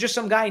maybe it was just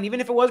some guy. And even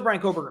if it was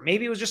Bryan Kohberger,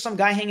 maybe it was just some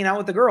guy hanging out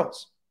with the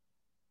girls.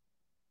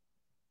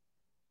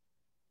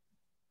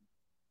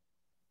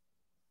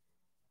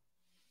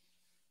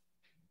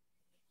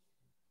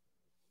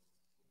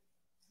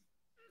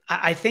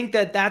 I think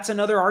that that's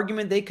another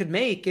argument they could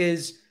make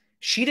is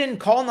she didn't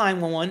call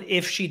 911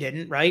 if she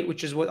didn't, right?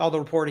 Which is what all the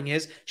reporting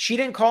is. She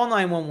didn't call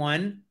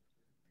 911.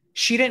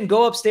 She didn't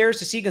go upstairs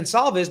to see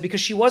Gonsalves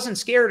because she wasn't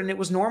scared and it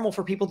was normal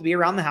for people to be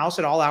around the house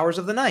at all hours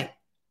of the night.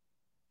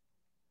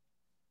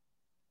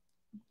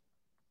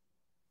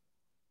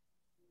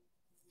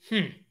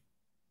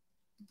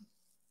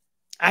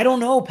 I don't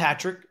know,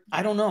 Patrick.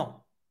 I don't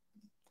know.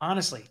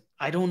 Honestly,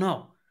 I don't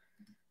know.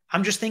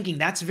 I'm just thinking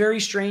that's very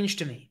strange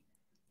to me.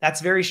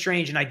 That's very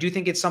strange. And I do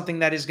think it's something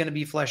that is going to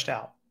be fleshed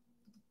out.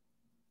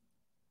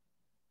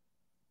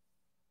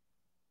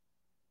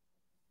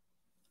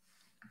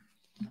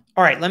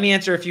 All right, let me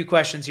answer a few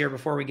questions here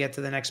before we get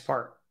to the next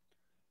part.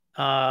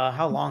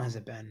 How long has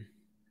it been?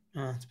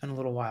 It's been a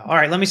little while. All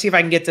right, let me see if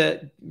I can get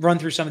to run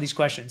through some of these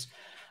questions.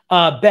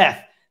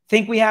 Beth,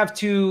 think we have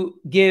to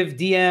give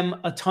DM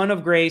a ton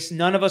of grace.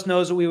 None of us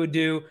knows what we would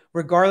do,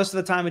 regardless of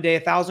the time of day.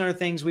 1,000 other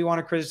things we want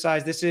to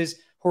criticize. This is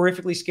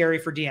horrifically scary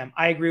for DM.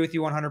 I agree with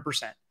you 100%.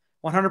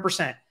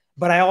 100%.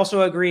 But I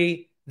also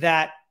agree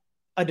that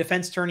a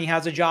defense attorney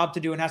has a job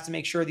to do and has to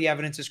make sure the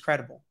evidence is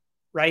credible,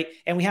 right?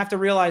 And we have to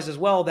realize as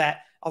well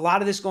that a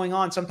lot of this going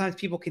on, sometimes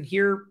people can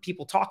hear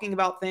people talking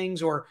about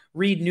things or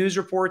read news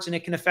reports, and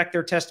it can affect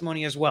their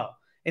testimony as well.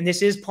 And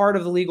this is part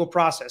of the legal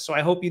process. So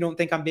I hope you don't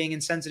think I'm being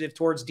insensitive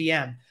towards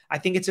DM. I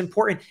think it's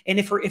important. And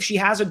if she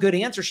has a good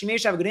answer, she may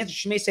just have a good answer.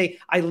 She may say,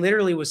 I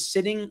literally was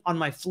sitting on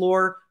my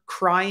floor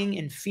crying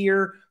in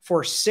fear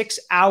for 6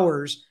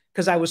 hours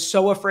because I was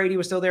so afraid he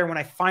was still there. When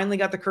I finally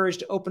got the courage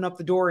to open up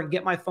the door and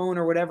get my phone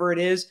or whatever it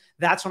is,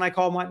 that's when I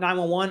called my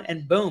 911,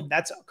 and boom,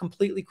 that's a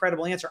completely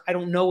credible answer. I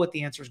don't know what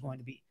the answer is going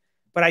to be,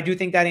 but I do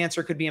think that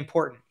answer could be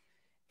important.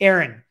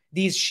 Aaron,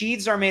 these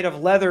sheaths are made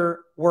of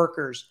leather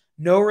workers,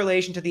 no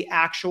relation to the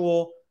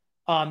actual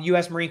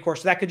U.S. Marine Corps.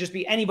 So that could just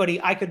be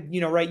anybody. I could,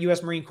 write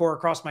U.S. Marine Corps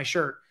across my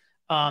shirt.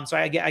 So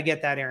I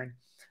get that, Aaron.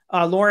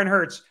 Lauren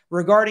Hertz,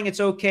 regarding it's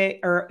okay,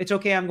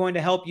 I'm going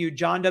to help you.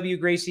 John W.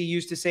 Gracie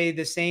used to say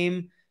the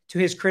same to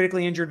his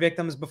critically injured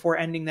victims before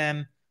ending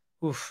them.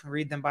 Oof,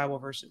 read them Bible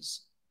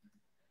verses.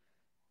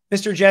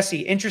 Mr.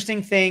 Jesse,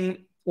 interesting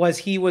thing was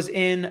he was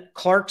in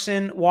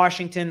Clarkson,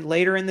 Washington,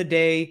 later in the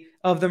day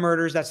of the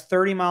murders. That's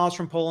 30 miles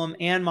from Pullman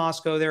and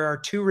Moscow. There are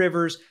 2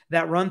 rivers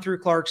that run through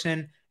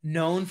Clarkson,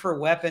 known for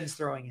weapons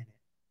throwing in it.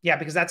 Yeah,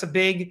 because that's a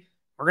big,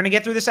 we're going to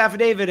get through this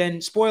affidavit,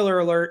 and spoiler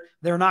alert,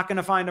 they're not going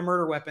to find a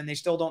murder weapon. They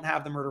still don't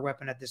have the murder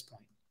weapon at this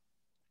point.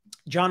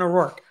 John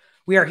O'Rourke,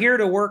 we are here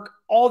to work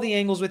all the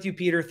angles with you,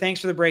 Peter.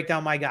 Thanks for the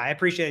breakdown, my guy. I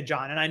appreciate it,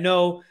 John. And I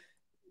know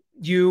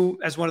you,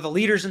 as one of the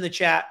leaders in the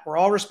chat, we're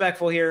all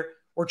respectful here.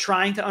 We're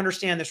trying to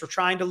understand this. We're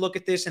trying to look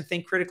at this and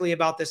think critically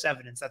about this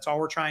evidence. That's all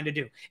we're trying to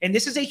do. And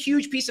this is a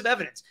huge piece of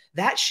evidence.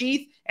 That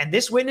sheath and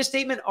this witness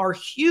statement are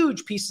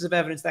huge pieces of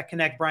evidence that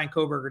connect Bryan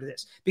Kohberger to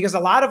this. Because a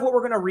lot of what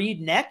we're going to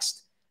read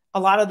next, a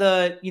lot of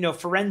the,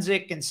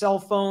 forensic and cell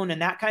phone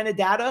and that kind of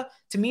data,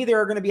 to me, there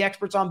are going to be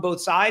experts on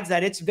both sides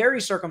that it's very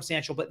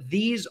circumstantial. But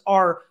those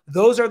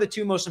are the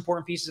 2 most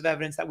important pieces of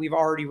evidence that we've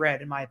already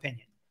read, in my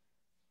opinion.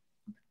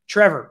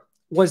 Trevor,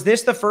 was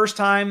this the first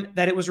time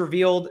that it was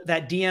revealed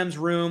that DM's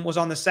room was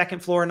on the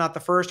 2nd floor, not the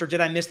 1st, or did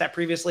I miss that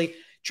previously?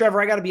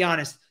 Trevor, I got to be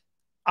honest.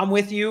 I'm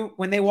with you.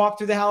 When they walk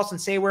through the house and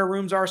say where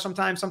rooms are,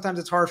 sometimes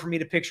it's hard for me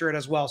to picture it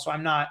as well. So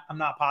I'm not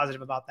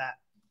positive about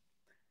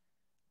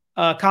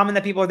that. Comment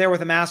that people are there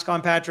with a mask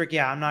on, Patrick.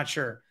 Yeah, I'm not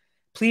sure.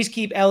 Please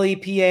keep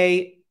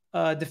LEPA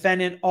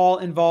defendant all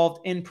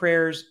involved in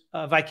prayers,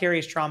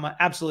 vicarious trauma.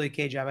 Absolutely,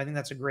 K-Jab. I think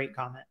that's a great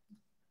comment.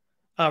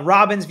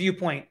 Robin's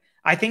viewpoint.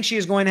 I think she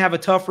is going to have a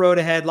tough road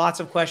ahead. Lots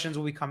of questions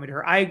will be coming to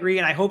her. I agree,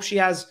 and I hope she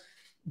has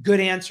good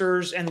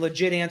answers and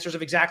legit answers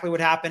of exactly what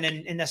happened,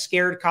 and a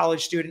scared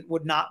college student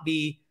would not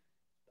be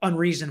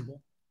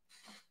unreasonable.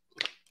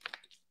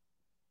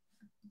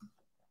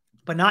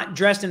 But not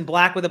dressed in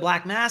black with a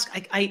black mask.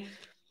 I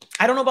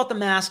don't know about the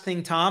mask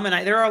thing, Tom,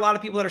 and there are a lot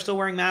of people that are still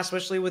wearing masks,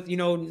 especially with,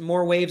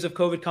 more waves of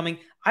COVID coming.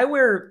 I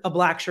wear a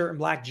black shirt and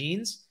black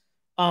jeans.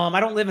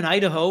 I don't live in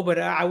Idaho, but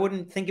I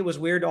wouldn't think it was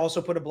weird to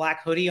also put a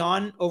black hoodie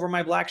on over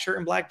my black shirt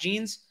and black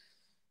jeans.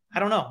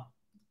 I don't know.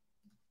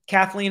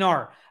 Kathleen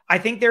R. I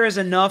think there is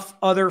enough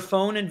other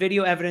phone and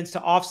video evidence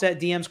to offset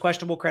DM's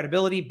questionable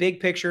credibility. Big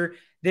picture,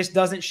 this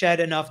doesn't shed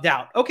enough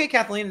doubt. Okay,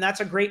 Kathleen,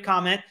 that's a great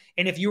comment.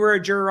 And if you were a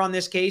juror on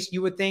this case,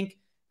 you would think,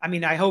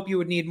 I hope you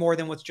would need more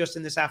than what's just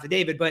in this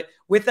affidavit. But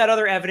with that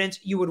other evidence,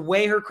 you would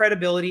weigh her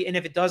credibility. And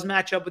if it does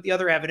match up with the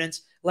other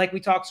evidence, like we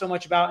talked so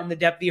much about in the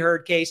Depp v.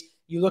 Heard case,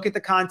 you look at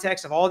the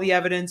context of all the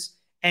evidence,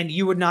 and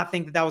you would not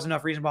think that that was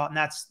enough reason about it,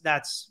 and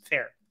that's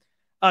fair.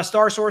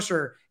 Star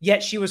Sorcerer,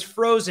 yet she was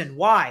frozen.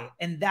 Why?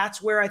 And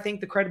that's where I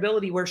think the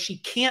credibility, where she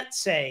can't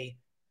say,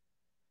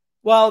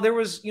 well, there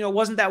was,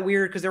 wasn't that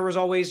weird because there was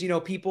always,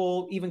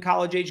 people, even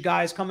college-age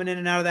guys coming in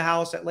and out of the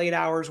house at late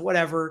hours,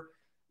 whatever.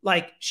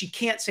 Like, she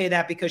can't say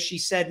that because she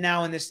said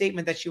now in this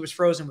statement that she was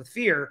frozen with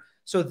fear.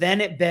 So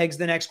then it begs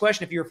the next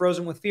question. If you're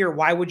frozen with fear,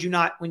 why would you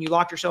not, when you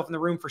locked yourself in the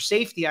room for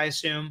safety, I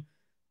assume,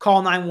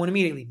 call 911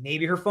 immediately?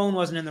 Maybe her phone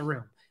wasn't in the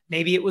room.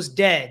 Maybe it was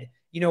dead,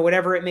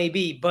 whatever it may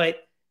be. But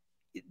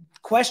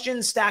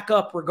questions stack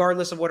up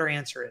regardless of what her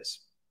answer is.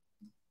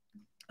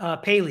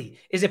 Paley,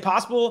 is it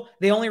possible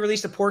they only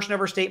released a portion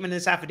of her statement in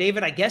this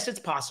affidavit? I guess it's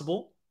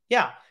possible.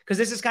 Yeah, because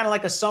this is kind of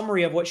like a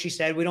summary of what she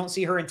said. We don't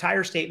see her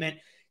entire statement.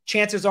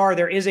 Chances are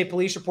there is a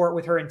police report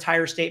with her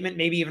entire statement,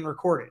 maybe even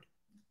recorded.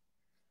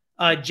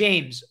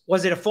 James,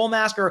 was it a full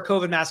mask or a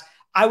COVID mask?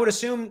 I would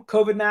assume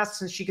COVID mask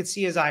since she could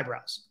see his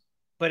eyebrows.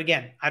 But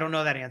again, I don't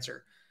know that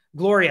answer.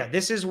 Gloria,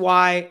 this is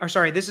why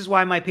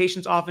my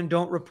patients often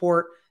don't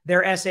report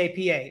their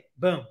SAPA.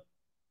 Boom.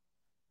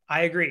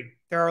 I agree.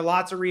 There are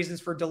lots of reasons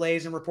for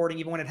delays in reporting,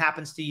 even when it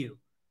happens to you.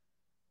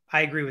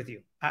 I agree with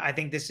you. I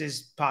think this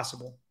is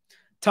possible.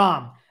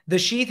 Tom, the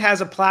sheath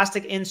has a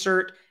plastic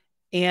insert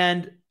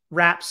and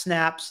wrap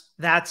snaps.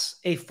 That's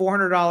a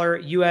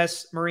 $400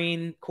 U.S.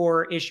 Marine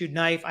Corps issued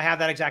knife. I have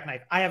that exact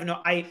knife.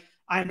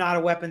 I'm not a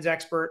weapons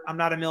expert. I'm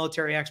not a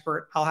military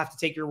expert. I'll have to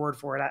take your word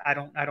for it. I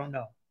don't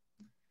know.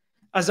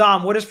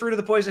 Azam, what does fruit of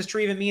the poisonous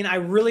tree even mean? I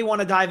really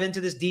want to dive into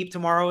this deep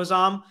tomorrow,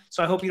 Azam.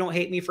 So I hope you don't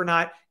hate me for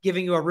not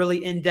giving you a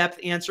really in-depth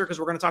answer, because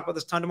we're going to talk about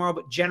this a ton tomorrow.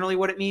 But generally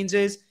what it means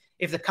is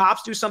if the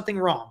cops do something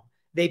wrong,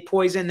 they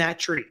poison that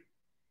tree.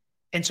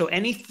 And so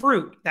any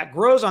fruit that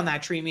grows on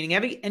that tree, meaning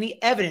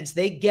any evidence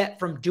they get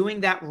from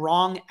doing that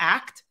wrong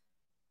act,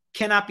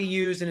 cannot be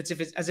used. And it's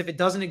as if it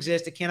doesn't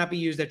exist. It cannot be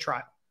used at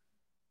trial.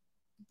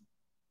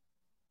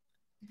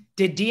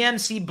 Did DM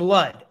see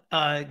blood?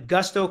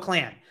 Gusto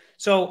Clan.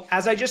 So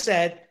as I just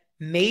said,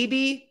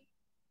 maybe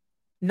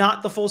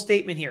not the full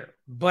statement here,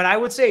 but I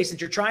would say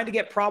since you're trying to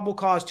get probable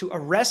cause to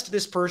arrest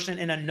this person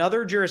in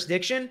another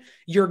jurisdiction,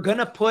 you're going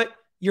to put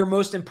your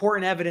most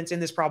important evidence in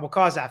this probable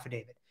cause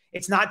affidavit.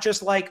 It's not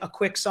just like a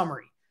quick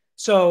summary.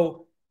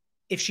 So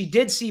if she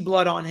did see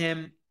blood on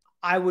him,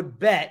 I would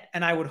bet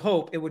and I would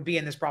hope it would be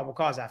in this probable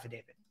cause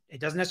affidavit. It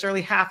doesn't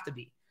necessarily have to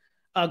be.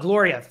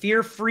 Gloria,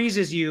 fear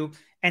freezes you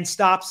and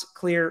stops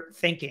clear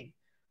thinking.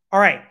 All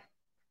right.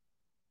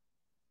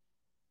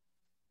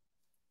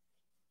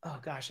 Oh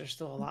gosh, there's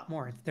still a lot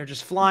more. They're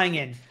just flying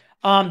in.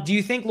 Do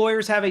you think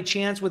lawyers have a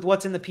chance with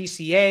what's in the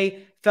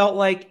PCA? Felt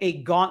like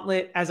a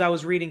gauntlet as I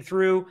was reading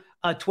through.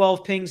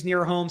 12 pings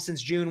near home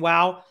since June.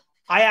 Wow.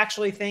 I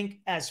actually think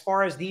as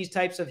far as these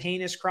types of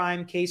heinous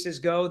crime cases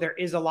go, there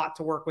is a lot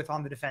to work with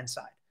on the defense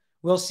side.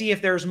 We'll see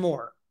if there's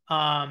more,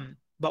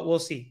 but we'll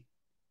see.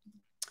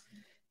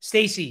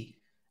 Stacy,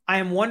 I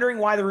am wondering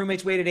why the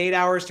roommates waited 8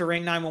 hours to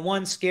ring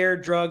 911,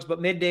 scared, drugs,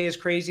 but midday is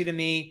crazy to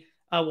me.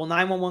 Will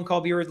 911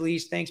 call be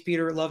released? Thanks,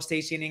 Peter. Love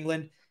Stacy in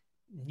England.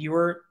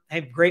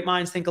 Hey, great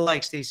minds think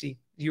alike, Stacy.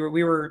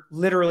 We were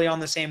literally on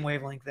the same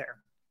wavelength there.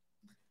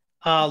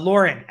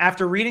 Lauren,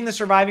 after reading the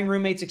surviving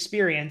roommate's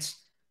experience,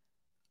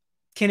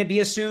 can it be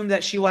assumed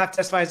that she will have to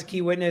testify as a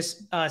key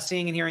witness,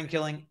 seeing and hearing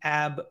killing?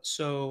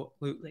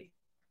 Absolutely.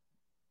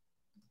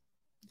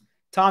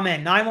 Tom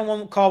N.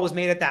 911 call was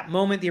made at that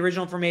moment. The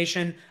original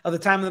information of the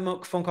time of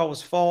the phone call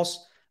was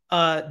false.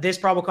 This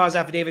probable cause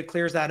affidavit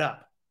clears that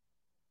up.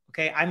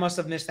 Okay, I must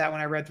have missed that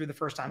when I read through the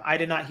first time. I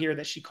did not hear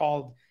that she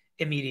called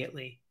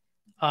immediately,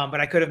 but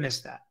I could have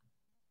missed that.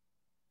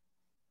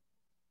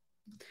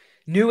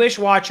 Newish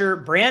watcher,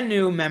 brand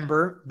new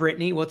member,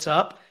 Brittany, what's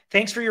up?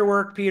 Thanks for your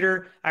work,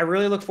 Peter. I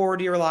really look forward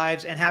to your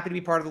lives and happy to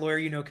be part of the Lawyer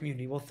You Know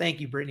community. Well, thank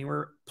you, Brittany.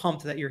 We're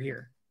pumped that you're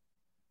here.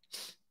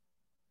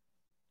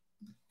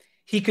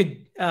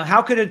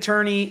 How could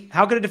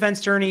a defense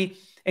attorney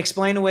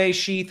explain away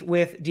sheath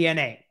with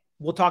DNA?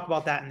 We'll talk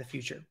about that in the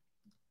future.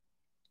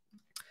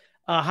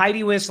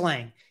 Heidi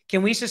Whistling,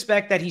 can we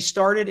suspect that he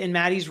started in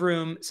Maddie's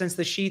room since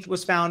the sheath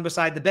was found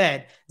beside the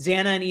bed?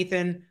 Xana and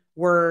Ethan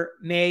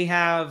may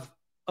have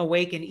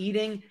awake and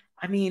eating.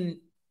 I mean,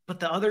 but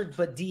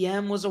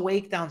DM was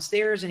awake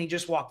downstairs and he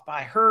just walked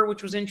by her,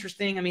 which was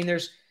interesting. I mean,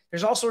 there's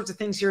all sorts of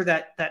things here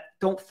that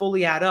don't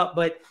fully add up,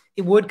 but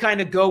it would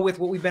kind of go with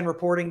what we've been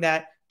reporting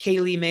that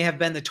Kaylee may have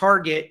been the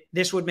target.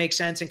 This would make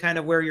sense and kind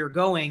of where you're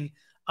going.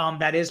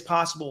 That is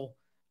possible.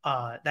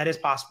 That is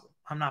possible.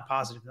 I'm not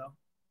positive though.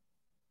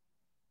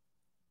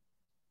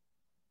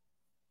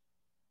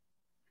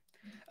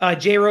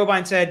 Jay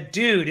Robine said,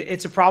 dude,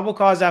 it's a probable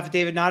cause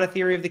affidavit, not a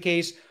theory of the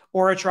case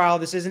or a trial.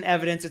 This isn't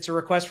evidence. It's a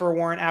request for a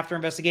warrant after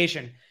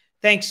investigation.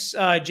 Thanks,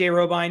 Jay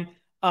Robine.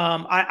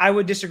 I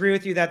would disagree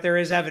with you that there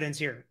is evidence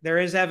here. There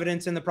is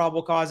evidence in the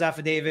probable cause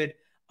affidavit.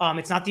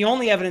 It's not the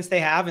only evidence they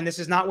have, and this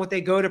is not what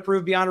they go to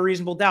prove beyond a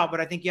reasonable doubt, but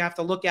I think you have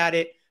to look at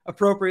it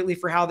appropriately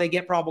for how they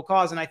get probable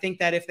cause. And I think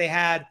that if they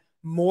had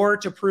more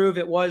to prove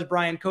it was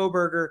Bryan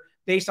Kohberger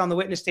based on the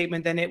witness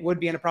statement, then it would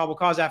be in a probable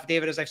cause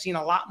affidavit, as I've seen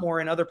a lot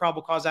more in other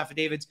probable cause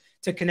affidavits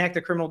to connect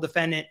a criminal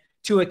defendant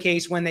to a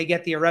case when they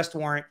get the arrest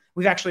warrant.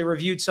 We've actually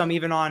reviewed some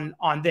even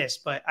on this,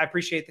 but I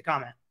appreciate the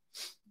comment.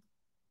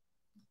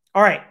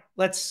 All right,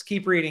 let's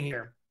keep reading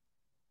here.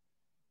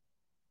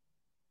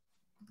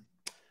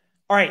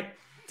 All right,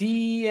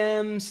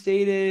 DM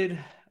stated,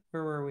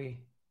 where were we?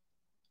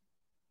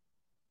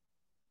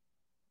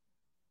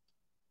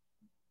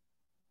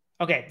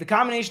 Okay, the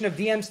combination of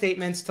DM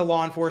statements to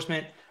law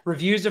enforcement,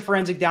 reviews of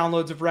forensic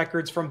downloads of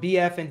records from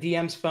BF and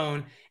DM's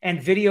phone,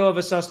 and video of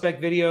a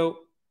suspect video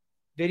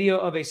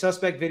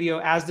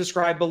as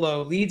described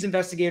below leads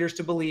investigators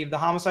to believe the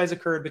homicides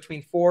occurred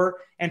between 4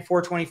 and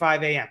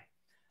 4:25 a.m.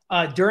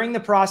 During the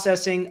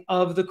processing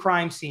of the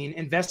crime scene,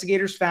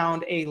 investigators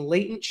found a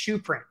latent shoe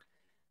print.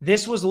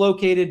 This was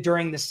located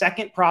during the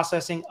second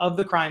processing of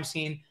the crime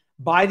scene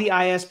by the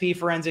ISP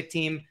forensic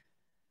team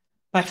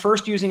by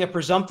first using a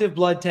presumptive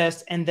blood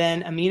test and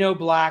then amino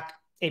black,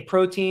 a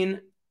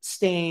protein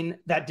stain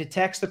that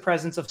detects the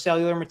presence of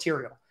cellular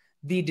material.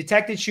 The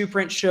detected shoe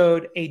print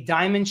showed a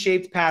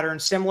diamond-shaped pattern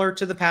similar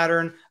to the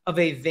pattern of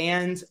a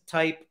Vans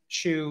type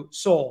shoe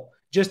sole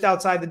just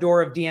outside the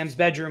door of DM's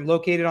bedroom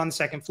located on the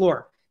second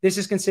floor. This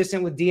is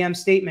consistent with DM's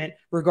statement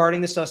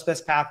regarding the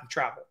suspect's path of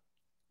travel.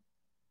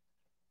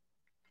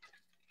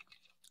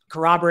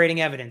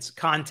 Corroborating evidence,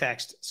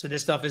 context. So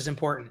this stuff is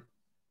important.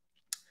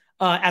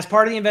 As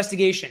part of the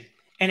investigation,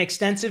 an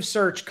extensive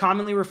search,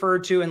 commonly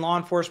referred to in law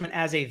enforcement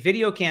as a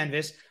video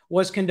canvas,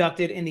 was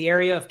conducted in the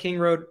area of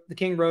the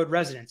King Road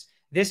residence.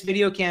 This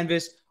video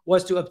canvas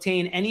was to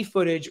obtain any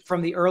footage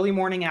from the early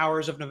morning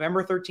hours of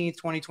November 13th,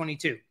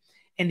 2022,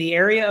 in the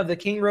area of the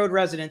King Road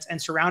residence and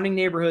surrounding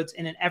neighborhoods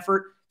in an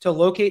effort to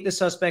locate the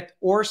suspect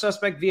or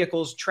suspect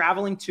vehicles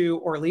traveling to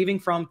or leaving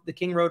from the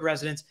King Road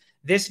residence.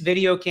 This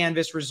video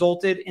canvas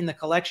resulted in the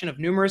collection of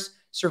numerous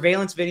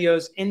surveillance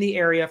videos in the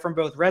area from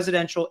both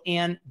residential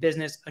and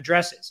business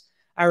addresses.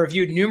 I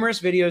reviewed numerous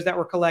videos that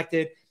were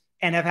collected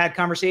and have had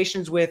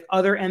conversations with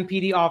other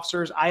MPD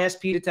officers,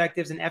 ISP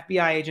detectives, and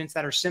FBI agents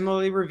that are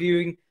similarly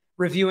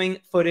reviewing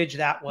footage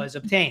that was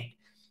obtained.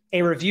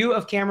 A review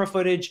of camera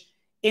footage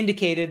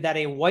indicated that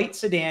a white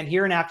sedan,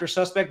 hereinafter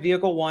suspect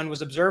vehicle 1,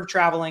 was observed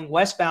traveling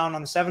westbound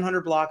on the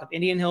 700 block of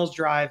Indian Hills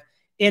Drive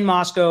in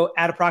Moscow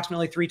at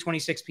approximately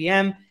 3:26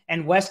 p.m.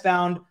 and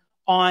westbound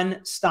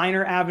on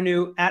Steiner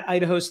Avenue at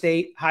Idaho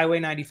State Highway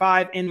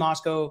 95 in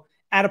Moscow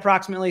at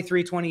approximately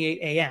 3:28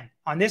 a.m.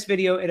 On this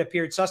video, it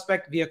appeared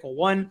suspect vehicle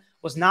 1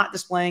 was not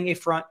displaying a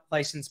front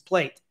license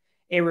plate.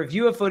 A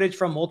review of footage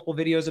from multiple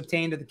videos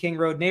obtained at the King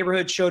Road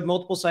neighborhood showed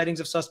multiple sightings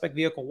of suspect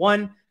vehicle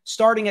 1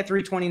 starting at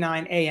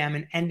 3:29 a.m.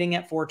 and ending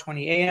at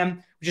 4:20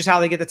 a.m., which is how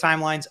they get the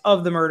timelines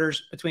of the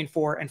murders between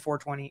 4 and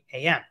 4:20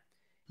 a.m.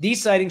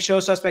 These sightings show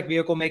suspect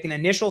vehicle make an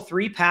initial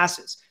 3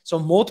 passes. So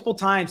multiple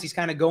times he's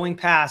kind of going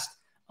past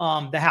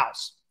the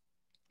house.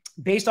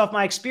 Based off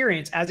my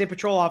experience as a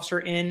patrol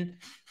officer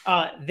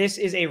this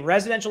is a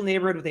residential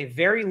neighborhood with a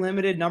very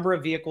limited number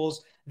of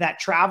vehicles that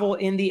travel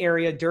in the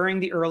area during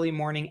the early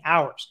morning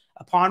hours.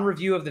 Upon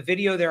review of the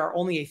video, there are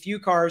only a few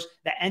cars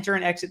that enter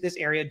and exit this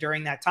area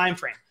during that time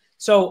frame.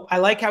 So I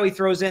like how he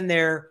throws in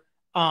there,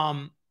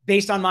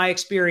 based on my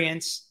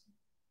experience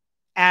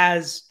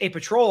as a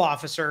patrol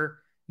officer,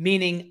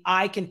 meaning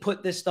I can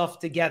put this stuff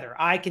together.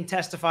 I can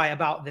testify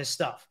about this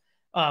stuff,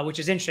 which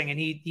is interesting. And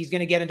he's going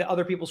to get into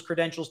other people's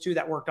credentials too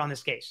that worked on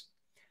this case.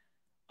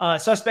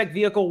 Suspect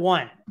vehicle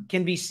 1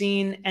 can be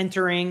seen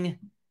entering.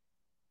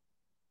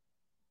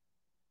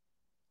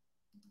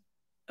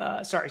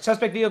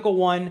 Suspect vehicle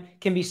 1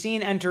 can be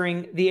seen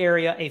entering the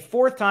area a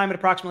 4th time at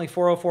approximately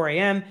 4:04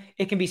 a.m.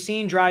 It can be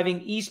seen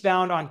driving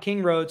eastbound on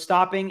King Road,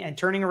 stopping and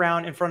turning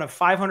around in front of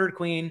 500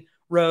 Queen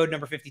Road,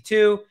 number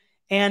 52,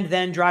 and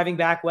then driving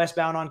back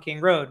westbound on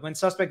King Road. When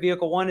suspect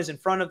vehicle 1 is in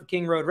front of the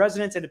King Road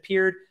residence, it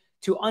appeared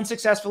to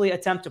unsuccessfully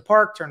attempt to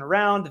park, turn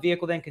around. The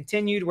vehicle then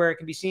continued where it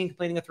can be seen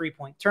completing a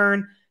 3-point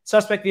turn.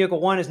 Suspect vehicle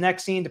 1 is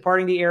next seen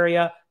departing the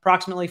area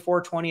approximately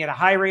 4:20 at a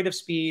high rate of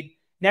speed.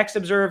 Next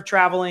observed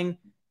traveling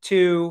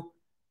to,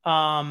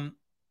 oh,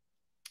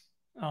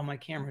 my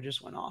camera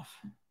just went off.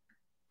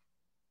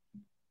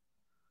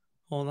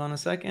 Hold on a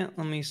second.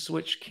 Let me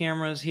switch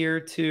cameras here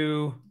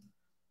to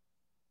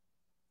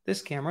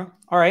this camera.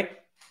 All right.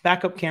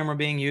 Backup camera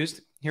being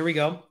used. Here we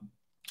go.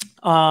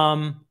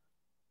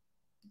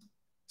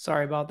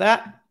 Sorry about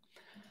that.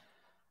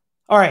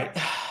 All right.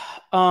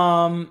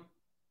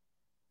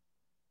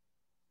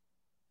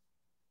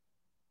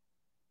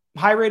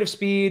 High rate of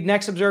speed,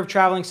 next observed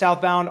traveling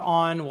southbound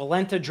on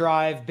Walenta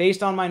Drive.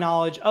 Based on my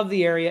knowledge of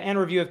the area and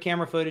review of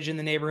camera footage in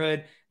the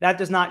neighborhood, that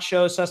does not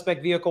show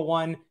suspect vehicle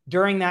 1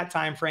 during that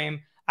time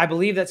frame. I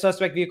believe that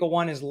suspect vehicle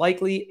 1 is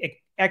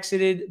likely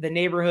exited the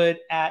neighborhood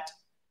at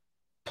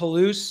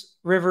Palouse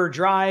River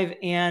Drive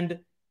and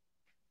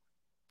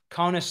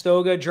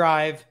Conestoga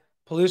Drive,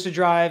 Palouse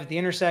Drive, the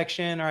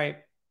intersection. All right.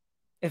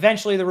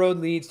 Eventually, the road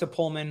leads to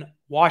Pullman,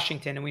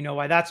 Washington, and we know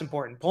why that's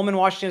important. Pullman,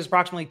 Washington is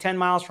approximately 10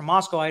 miles from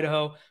Moscow,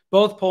 Idaho.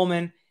 Both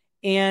Pullman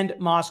and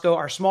Moscow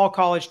are small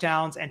college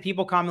towns, and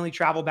people commonly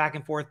travel back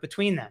and forth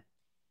between them.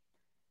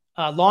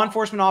 Law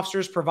enforcement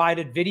officers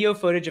provided video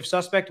footage of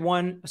suspect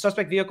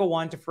vehicle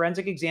 1 to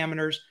forensic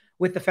examiners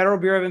with the Federal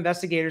Bureau of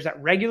Investigators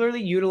that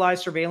regularly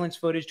utilize surveillance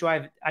footage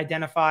to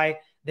identify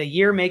the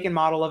year, make, and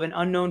model of an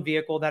unknown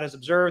vehicle that is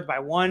observed by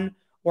one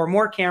or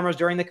more cameras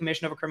during the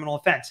commission of a criminal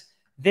offense.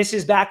 This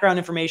is background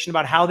information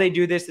about how they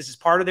do this. This is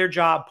part of their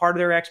job, part of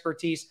their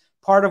expertise,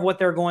 part of what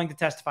they're going to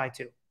testify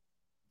to.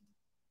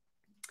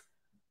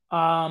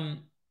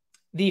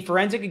 The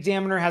forensic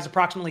examiner has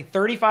approximately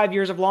 35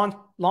 years of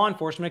law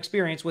enforcement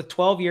experience with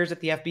 12 years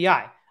at the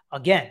FBI.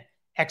 Again,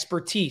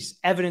 expertise,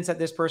 evidence that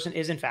this person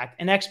is in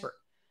fact an expert.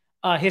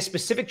 His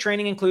specific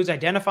training includes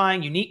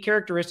identifying unique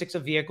characteristics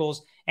of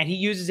vehicles, and he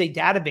uses a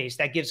database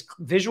that gives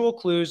visual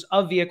clues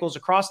of vehicles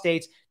across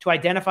states to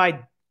identify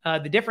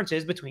the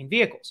differences between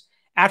vehicles.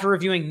 After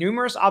reviewing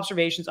numerous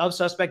observations of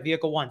suspect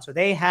vehicle 1, so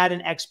they had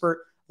an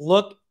expert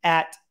look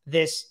at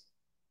this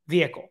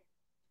vehicle.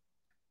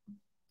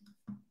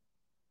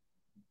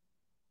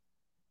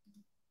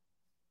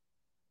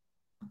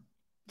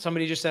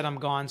 Somebody just said I'm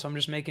gone, so I'm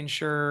just making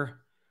sure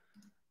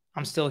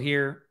I'm still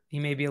here. He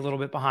may be a little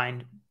bit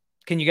behind.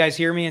 Can you guys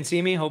hear me and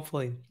see me?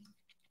 Hopefully.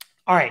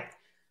 All right.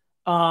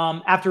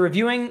 After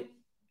reviewing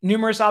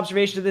numerous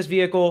observations of this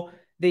vehicle,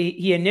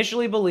 he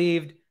initially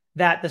believed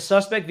that the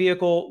suspect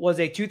vehicle was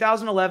a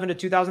 2011 to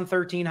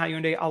 2013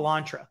 Hyundai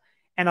Elantra.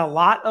 And a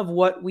lot of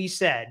what we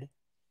said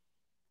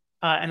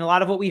and a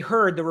lot of what we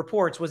heard, the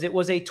reports, was it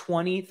was a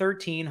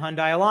 2013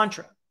 Hyundai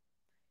Elantra.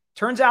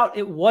 Turns out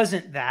it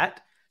wasn't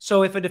that.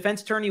 So if a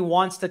defense attorney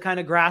wants to kind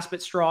of grasp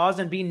at straws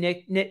and be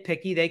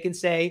nitpicky, they can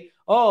say,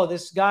 oh,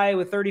 this guy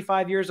with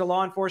 35 years of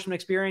law enforcement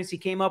experience, he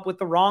came up with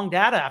the wrong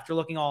data after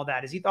looking all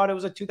that. He thought it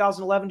was a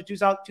 2011 to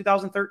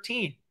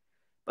 2013.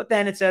 But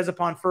then it says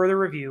upon further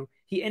review,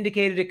 he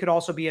indicated it could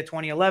also be a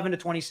 2011 to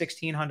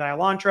 2016 Hyundai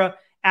Elantra.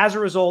 As a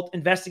result,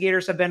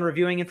 investigators have been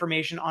reviewing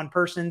information on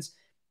persons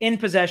in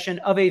possession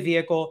of a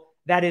vehicle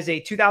that is a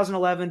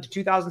 2011 to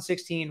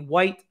 2016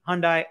 white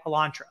Hyundai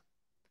Elantra.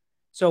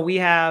 So we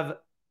have,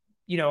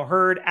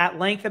 heard at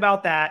length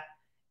about that.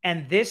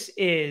 And this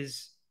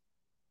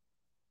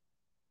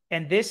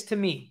to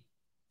me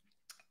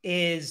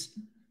is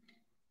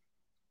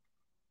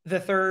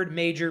the third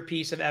major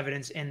piece of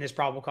evidence in this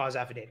probable cause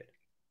affidavit.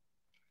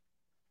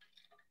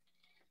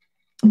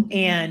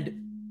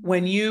 And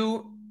when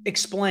you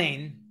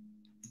explain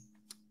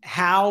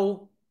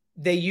how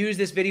they use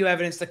this video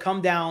evidence to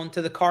come down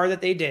to the car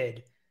that they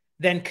did,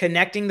 then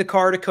connecting the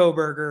car to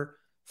Kohberger,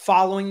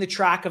 following the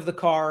track of the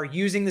car,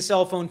 using the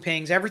cell phone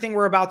pings, everything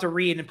we're about to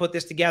read and put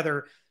this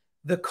together,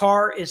 The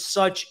car is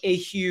such a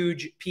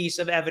huge piece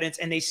of evidence,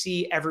 and they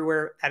see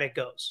everywhere that it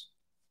goes.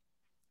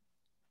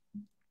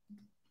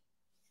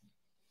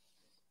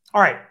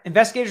 All right.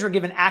 Investigators were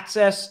given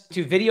access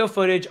to video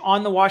footage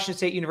on the Washington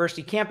State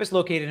University campus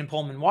located in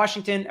Pullman,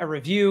 Washington. A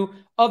review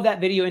of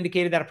that video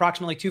indicated that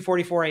approximately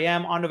 2:44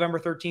 a.m. on November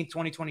 13th,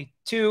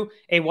 2022,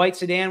 a white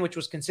sedan, which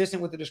was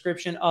consistent with the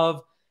description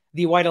of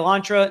the white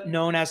Elantra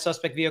known as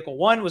Suspect Vehicle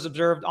 1, was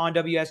observed on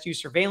WSU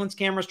surveillance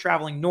cameras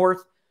traveling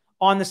north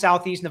on the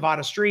Southeast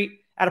Nevada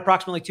Street. At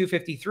approximately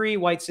 2:53,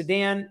 white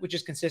sedan, which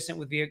is consistent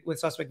with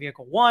Suspect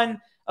Vehicle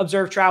 1,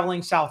 observed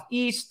traveling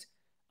southeast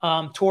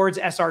towards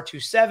SR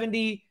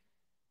 270.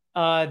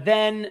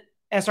 Then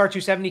SR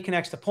 270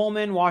 connects to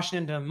Pullman,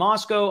 Washington to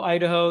Moscow,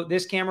 Idaho.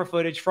 This camera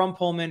footage from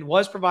Pullman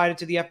was provided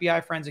to the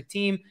FBI forensic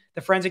team.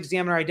 The forensic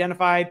examiner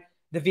identified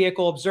the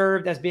vehicle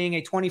observed as being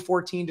a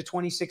 2014 to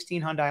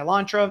 2016 Hyundai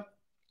Elantra.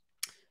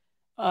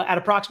 At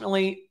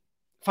approximately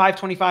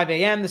 5:25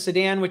 a.m., the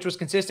sedan, which was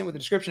consistent with the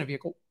description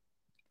of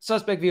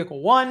Suspect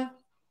Vehicle 1,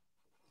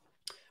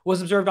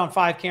 was observed on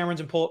five cameras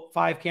in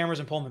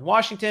Pullman,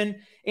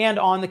 Washington, and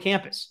on the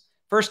campus.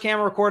 First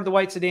camera recorded the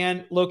white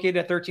sedan located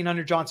at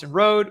 1300 Johnson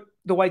Road.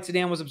 The white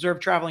sedan was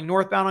observed traveling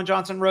northbound on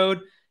Johnson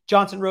Road.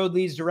 Johnson Road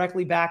leads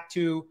directly back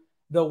to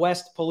the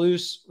West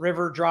Palouse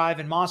River Drive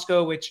in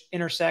Moscow, which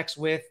intersects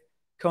with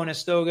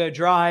Conestoga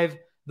Drive.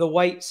 The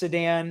white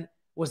sedan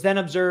was then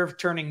observed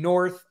turning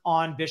north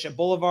on Bishop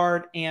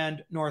Boulevard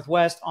and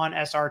northwest on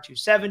SR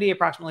 270,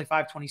 approximately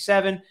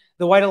 5:27.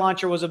 The white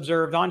Elantra was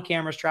observed on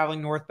cameras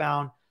traveling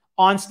northbound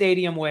on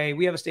Stadium Way.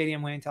 We have a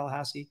Stadium Way in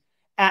Tallahassee,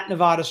 at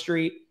Nevada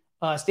Street,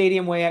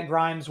 Stadium Way at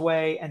Grimes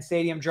Way, and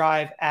Stadium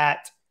Drive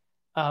at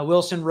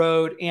Wilson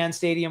Road, and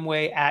Stadium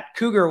Way at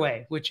Cougar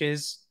Way, which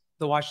is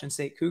the Washington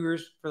State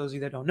Cougars, for those of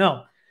you that don't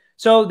know.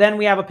 So then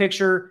we have a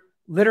picture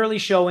literally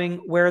showing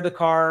where the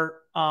car,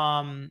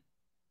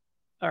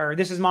 or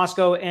this is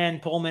Moscow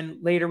and Pullman.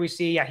 Later we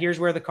see, yeah, here's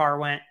where the car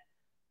went.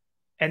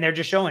 And they're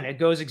just showing it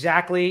goes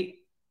exactly.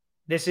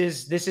 This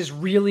is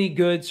really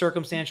good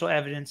circumstantial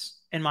evidence,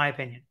 in my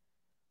opinion.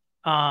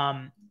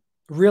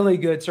 Really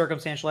good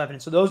circumstantial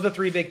evidence. So those are the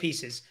three big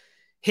pieces.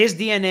 His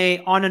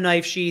DNA on a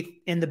knife sheath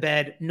in the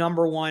bed,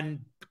 number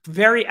one,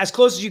 very as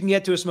close as you can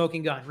get to a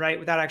smoking gun, right?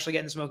 Without actually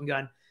getting the smoking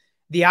gun.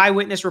 The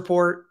eyewitness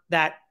report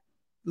that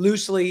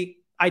loosely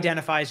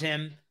identifies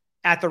him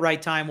at the right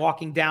time,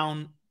 walking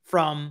down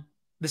from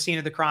the scene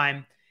of the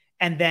crime,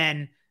 and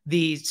then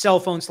the cell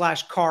phone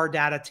 / car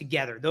data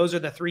together. Those are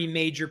the three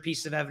major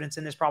pieces of evidence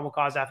in this probable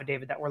cause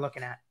affidavit that we're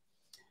looking at.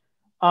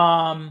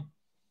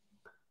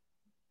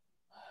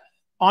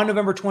 On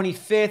November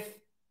 25th,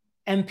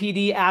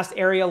 MPD asked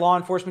area law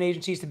enforcement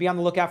agencies to be on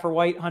the lookout for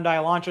white Hyundai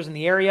Elantras in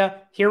the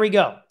area. Here we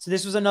go. So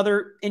this was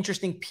another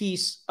interesting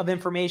piece of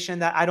information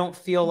that I don't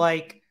feel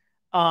like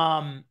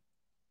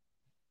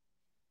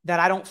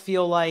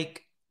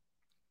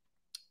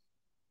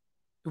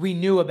we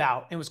knew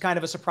about. It was kind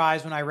of a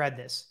surprise when I read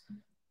this.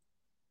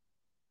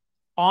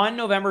 On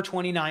November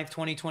 29th,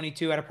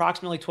 2022, at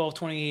approximately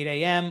 12:28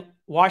 a.m.,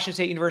 Washington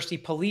State University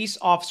police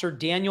officer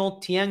Daniel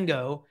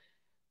Tiengo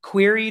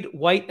queried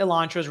white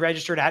Elantras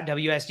registered at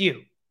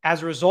WSU.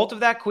 As a result of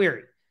that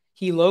query,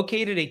 he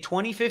located a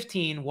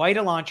 2015 white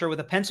Elantra with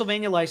a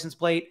Pennsylvania license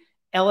plate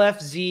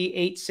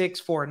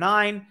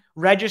LFZ8649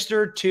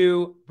 registered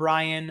to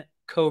Bryan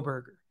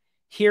Kohberger,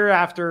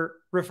 hereafter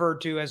referred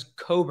to as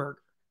Kohberger.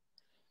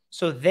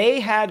 So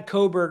they had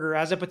Kohberger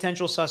as a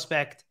potential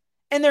suspect,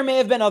 and there may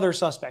have been other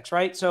suspects,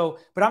 right? So,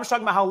 but I'm just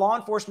talking about how law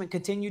enforcement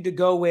continued to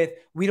go with,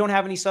 we don't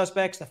have any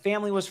suspects. The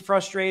family was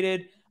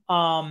frustrated.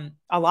 A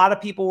lot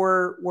of people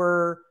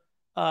were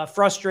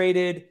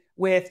frustrated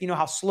with,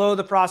 how slow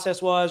the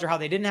process was, or how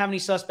they didn't have any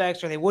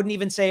suspects, or they wouldn't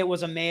even say it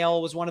was a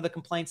male, was one of the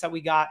complaints that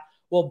we got.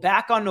 Well,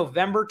 back on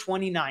November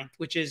 29th,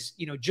 which is,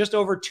 just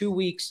over 2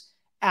 weeks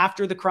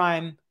after the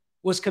crime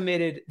was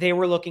committed, they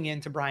were looking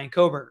into Bryan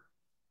Kohberger.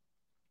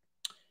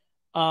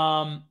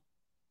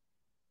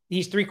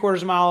 He's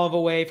 3/4 mile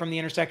away from the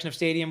intersection of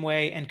Stadium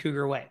Way and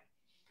Cougar Way.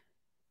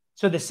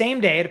 So the same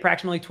day at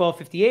approximately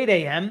 12:58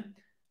 a.m.,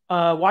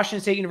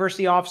 Washington State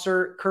University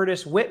officer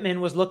Curtis Whitman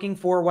was looking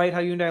for white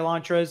Hyundai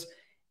Elantras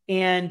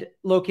and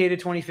located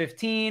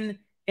 2015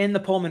 in the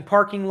Pullman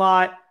parking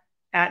lot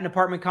at an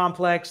apartment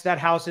complex that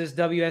houses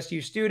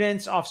WSU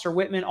students. Officer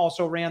Whitman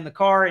also ran the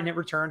car, and it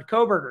returned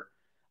Kohberger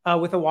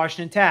with a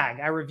Washington tag.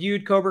 I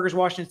reviewed Kohberger's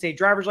Washington State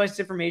driver's license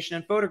information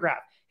and photograph.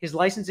 His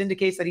license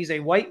indicates that he's a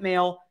white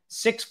male,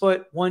 6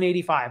 foot,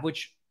 185,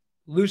 which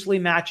loosely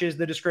matches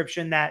the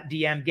description that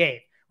DM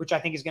gave, which I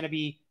think is going to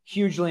be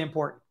hugely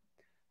important.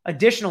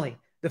 Additionally,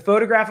 the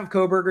photograph of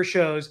Kohberger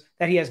shows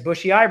that he has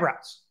bushy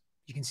eyebrows.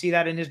 You can see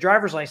that in his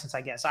driver's license,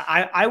 I guess.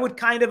 I would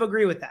kind of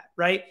agree with that,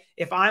 right?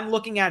 If I'm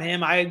looking at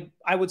him, I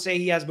would say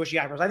he has bushy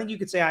eyebrows. I think you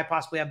could say I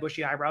possibly have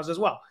bushy eyebrows as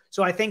well.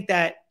 So I think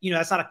that,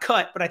 that's not a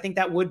cut, but I think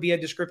that would be a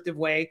descriptive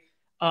way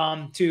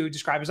to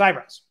describe his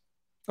eyebrows,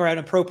 or an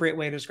appropriate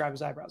way to describe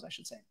his eyebrows, I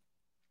should say.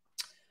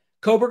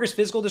 Kohberger's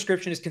physical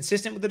description is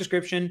consistent with the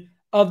description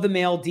of the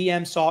male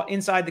DM saw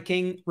inside the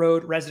King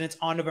Road residence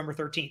on November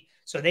 13th.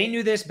 So they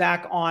knew this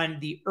back on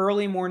the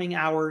early morning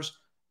hours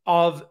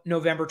of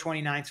November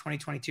 29th,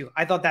 2022.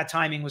 I thought that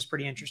timing was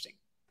pretty interesting.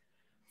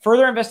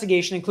 Further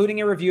investigation,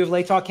 including a review of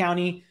Latah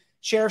County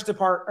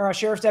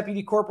Sheriff's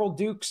Deputy Corporal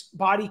Duke's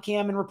body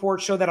cam and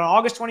reports, show that on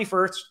August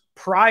 21st,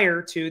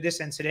 prior to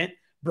this incident,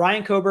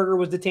 Bryan Kohberger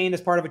was detained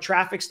as part of a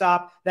traffic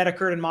stop that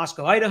occurred in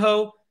Moscow,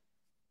 Idaho.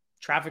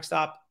 Traffic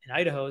stop in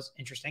Idaho is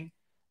interesting.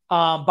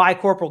 By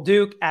Corporal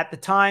Duke. At the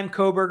time,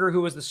 Kohberger,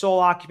 who was the sole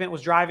occupant,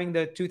 was driving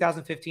the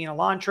 2015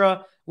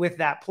 Elantra with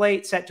that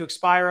plate set to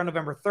expire on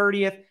November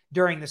 30th.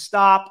 During the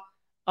stop,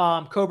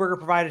 Kohberger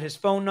provided his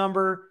phone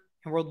number,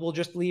 and we'll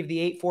just leave the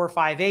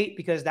 8458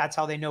 because that's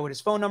how they know what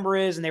his phone number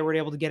is, and they were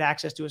able to get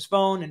access to his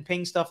phone and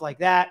ping stuff like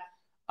that,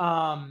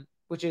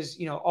 which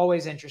is,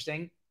 always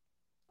interesting.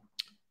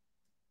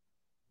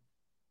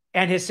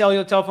 And his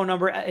cellular telephone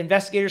number.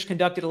 Investigators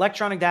conducted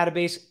electronic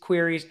database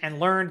queries and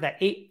learned that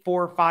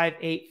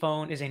 8458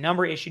 phone is a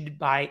number issued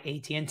by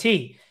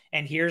AT&T.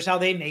 And here's how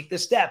they make the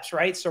steps,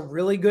 right? So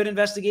really good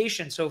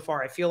investigation so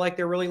far. I feel like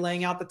they're really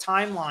laying out the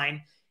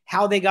timeline,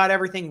 how they got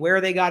everything,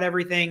 where they got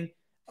everything.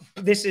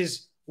 This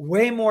is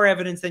way more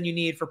evidence than you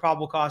need for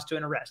probable cause to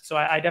an arrest. So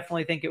I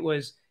definitely think it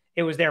was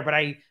there. But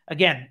I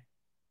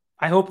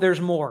hope there's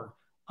more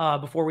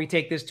before we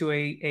take this to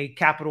a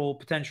capital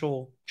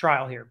potential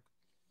trial here.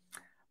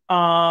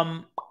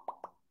 On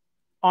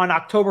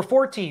October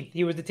 14th,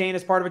 he was detained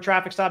as part of a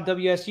traffic stop,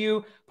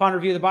 WSU. Upon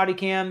review of the body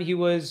cam, he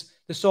was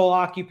the sole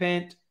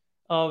occupant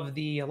of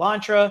the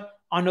Elantra.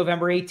 On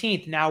November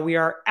 18th, now we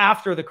are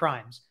after the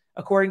crimes.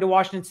 According to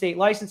Washington State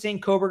licensing,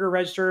 Kohberger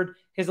registered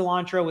his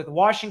Elantra with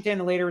Washington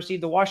and later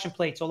received the Washington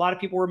plate. So a lot of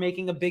people were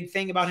making a big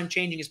thing about him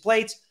changing his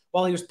plates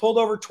while he was pulled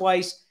over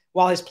twice,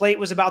 while his plate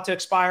was about to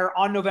expire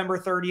on November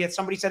 30th.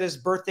 Somebody said his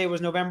birthday was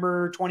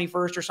November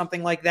 21st or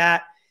something like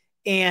that.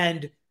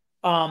 And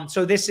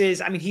so this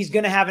is, he's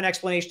going to have an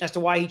explanation as to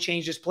why he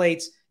changed his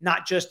plates,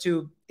 not just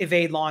to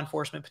evade law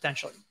enforcement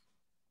potentially.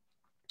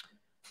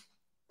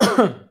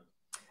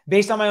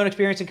 Based on my own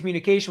experience in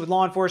communication with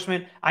law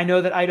enforcement, I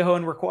know that Idaho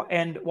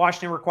and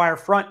Washington require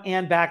front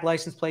and back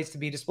license plates to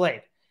be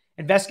displayed.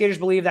 Investigators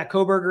believe that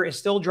Kohberger is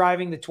still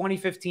driving the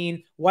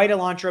 2015 white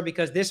Elantra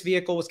because this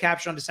vehicle was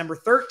captured on December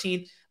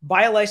 13th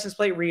by a license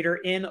plate reader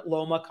in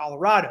Loma,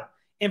 Colorado.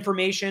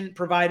 Information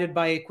provided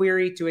by a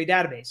query to a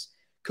database.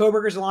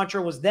 Kohberger's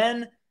Elantra was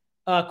then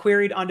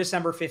queried on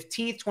December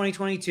 15th,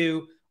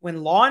 2022,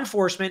 when law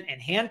enforcement in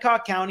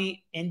Hancock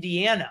County,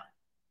 Indiana.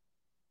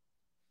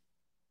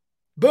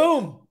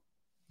 Boom!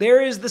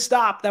 There is the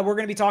stop that we're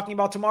going to be talking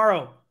about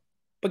tomorrow.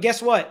 But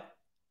guess what?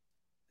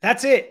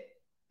 That's it.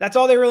 That's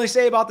all they really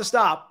say about the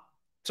stop.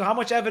 So how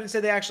much evidence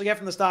did they actually get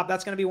from the stop?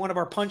 That's going to be one of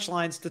our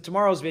punchlines to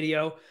tomorrow's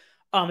video.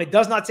 It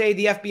does not say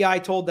the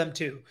FBI told them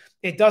to.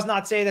 It does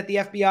not say that the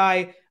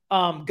FBI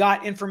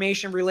got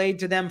information relayed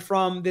to them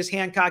from this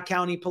Hancock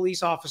County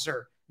police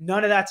officer.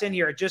 None of that's in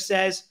here. It just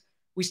says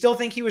we still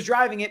think he was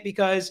driving it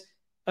because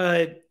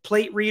a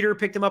plate reader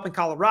picked him up in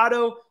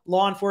Colorado.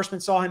 Law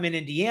enforcement saw him in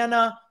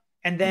Indiana.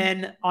 And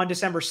then on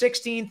December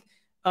 16th,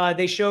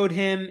 they showed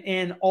him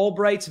in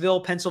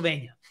Albrightsville,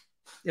 Pennsylvania.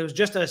 It was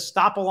just a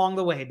stop along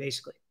the way,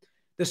 basically.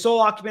 The sole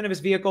occupant of his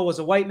vehicle was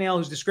a white male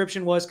whose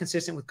description was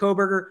consistent with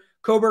Kohberger.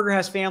 Kohberger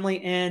has family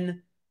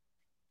in,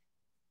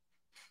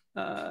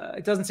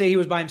 it doesn't say he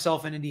was by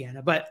himself in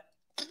Indiana, but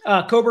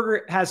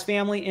Kohberger has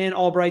family in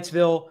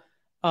Albrightsville,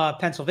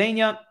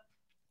 Pennsylvania.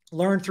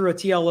 Learned through a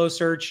TLO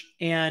search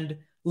and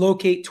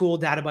locate tool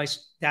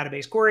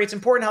database query. It's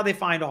important how they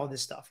find all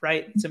this stuff,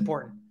 right? It's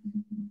important.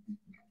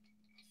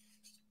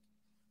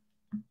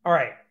 All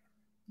right.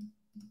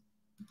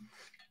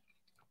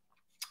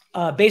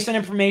 Based on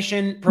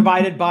information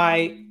provided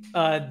by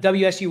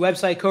WSU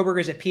website, Kohberger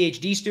is a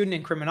PhD student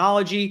in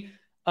criminology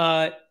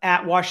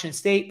at Washington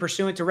State.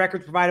 Pursuant to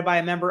records provided by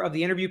a member of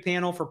the interview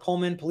panel for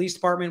Pullman Police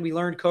Department, we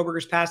learned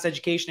Kohberger's past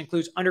education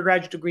includes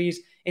undergraduate degrees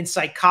in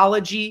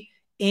psychology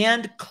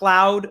and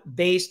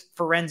cloud-based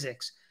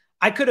forensics.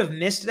 I could have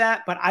missed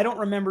that, but I don't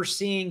remember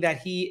seeing that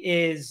he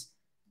is,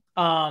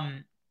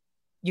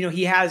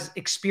 he has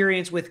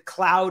experience with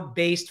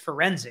cloud-based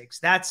forensics.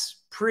 That's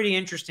pretty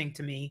interesting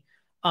to me.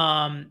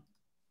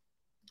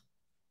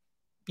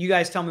 You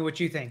guys tell me what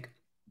you think.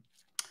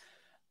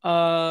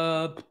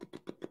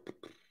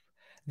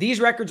 These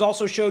records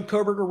also showed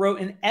Kohberger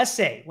wrote an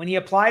essay when he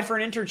applied for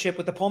an internship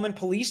with the Pullman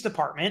Police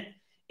Department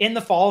in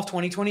the fall of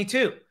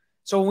 2022.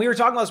 So when we were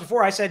talking about this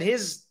before, I said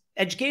his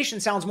education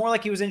sounds more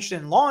like he was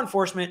interested in law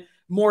enforcement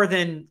more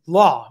than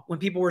law. When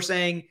people were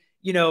saying,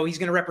 he's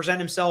going to represent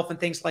himself and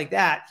things like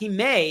that, he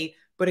may,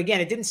 but again,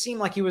 it didn't seem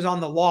like he was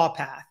on the law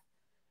path.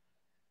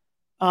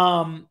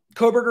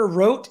 Kohberger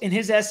wrote in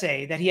his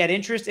essay that he had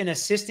interest in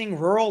assisting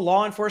rural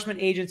law enforcement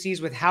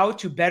agencies with how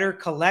to better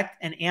collect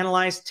and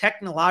analyze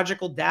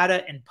technological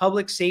data in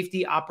public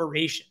safety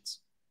operations,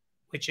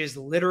 which is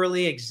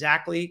literally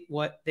exactly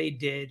what they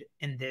did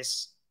in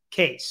this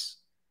case.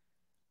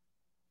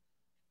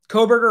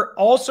 Kohberger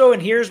also,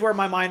 and here's where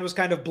my mind was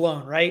kind of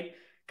blown, right?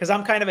 because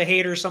I'm kind of a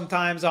hater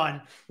sometimes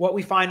on what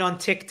we find on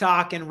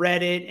TikTok and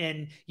Reddit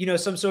and, you know,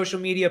 some social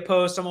media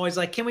posts. I'm always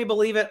like, can we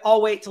believe it?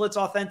 I'll wait till it's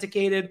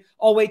authenticated.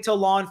 I'll wait till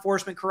law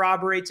enforcement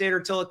corroborates it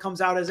or till it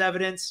comes out as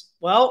evidence.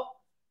 Well,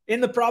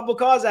 in the probable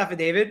cause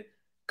affidavit,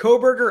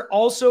 Kohberger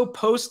also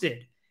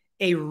posted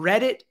a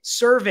Reddit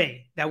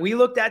survey that we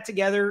looked at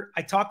together.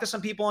 I talked to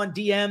some people on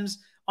DMs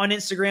on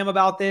Instagram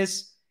about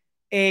this.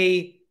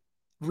 A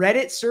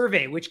Reddit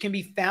survey, which can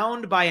be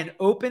found by an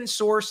open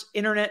source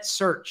internet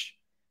search.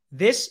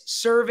 This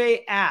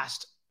survey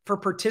asked for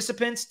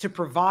participants to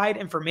provide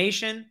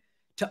information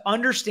to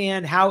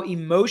understand how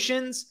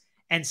emotions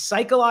and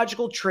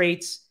psychological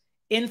traits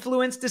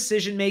influence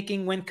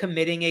decision-making when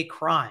committing a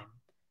crime.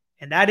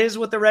 And that is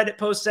what the Reddit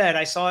post said.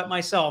 I saw it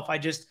myself. I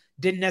just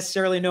didn't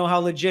necessarily know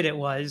how legit it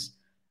was.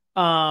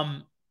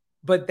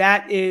 But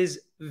that is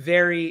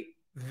very,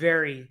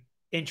 very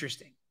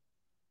interesting.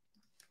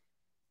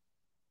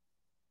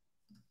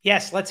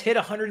 Yes, let's hit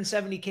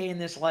 170K in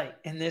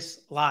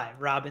this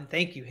live, Robin.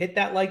 Thank you. Hit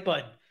that like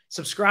button.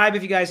 Subscribe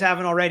if you guys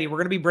haven't already. We're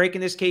going to be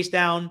breaking this case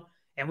down,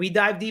 and we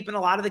dive deep in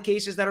a lot of the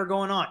cases that are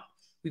going on.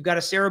 We've got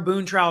a Sarah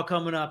Boone trial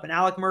coming up, an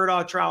Alec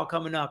Murdaugh trial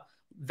coming up.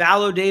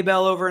 Valo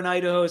Daybell over in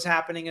Idaho is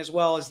happening as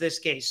well as this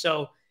case.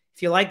 So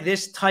if you like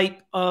this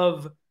type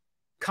of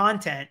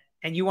content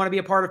and you want to be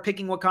a part of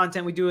picking what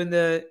content we do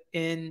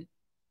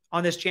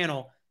on this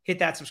channel, hit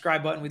that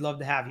subscribe button. We'd love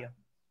to have you.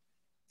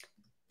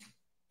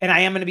 And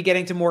I am going to be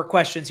getting to more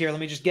questions here. Let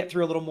me just get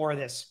through a little more of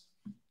this.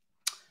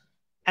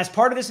 As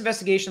part of this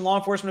investigation, law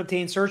enforcement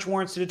obtained search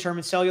warrants to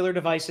determine cellular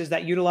devices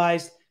that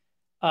utilized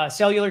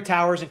cellular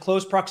towers in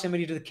close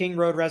proximity to the King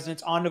Road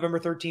residence on November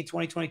 13,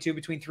 2022,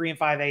 between 3 and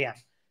 5 a.m.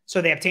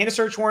 So they obtained a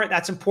search warrant.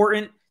 That's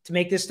important to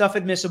make this stuff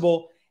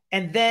admissible.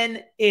 And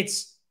then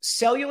it's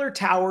cellular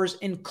towers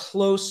in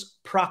close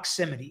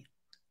proximity.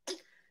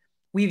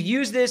 We've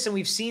used this and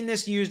we've seen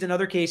this used in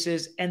other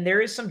cases, and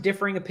there is some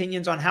differing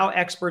opinions on how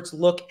experts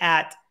look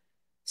at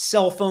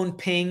cell phone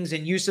pings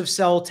and use of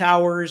cell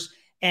towers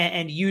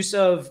and use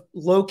of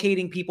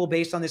locating people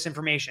based on this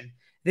information.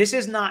 This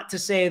is not to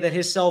say that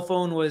his cell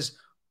phone was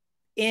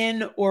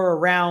in or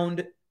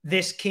around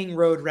this King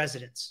Road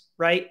residence,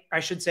 right? I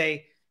should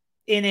say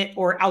in it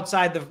or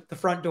outside the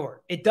front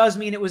door. It does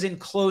mean it was in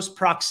close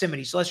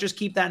proximity. So let's just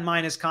keep that in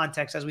mind as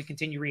context as we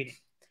continue reading.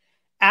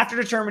 After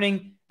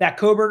determining that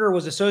Kohberger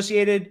was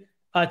associated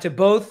to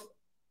both,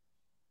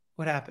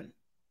 what happened?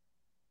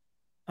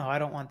 Oh, I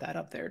don't want that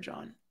up there,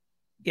 John.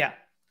 Yeah.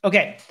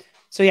 Okay.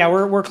 So yeah,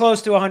 we're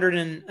close to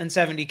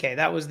 170K.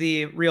 That was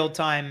the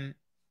real-time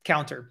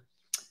counter.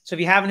 So if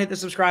you haven't hit the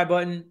subscribe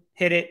button,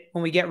 hit it.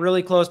 When we get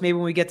really close, maybe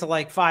when we get to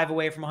like 5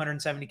 away from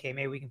 170K,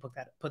 maybe we can put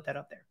that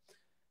up there.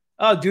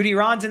 Oh, Duty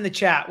Ron's in the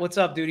chat. What's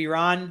up, Duty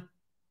Ron?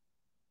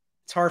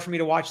 It's hard for me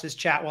to watch this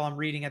chat while I'm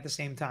reading at the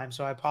same time,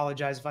 so I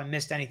apologize if I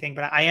missed anything,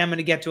 but I am going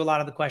to get to a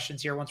lot of the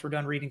questions here once we're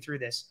done reading through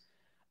this.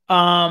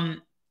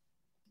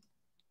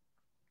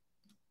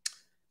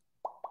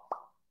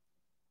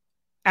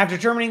 After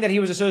determining that he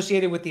was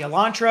associated with the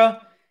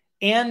Elantra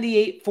and the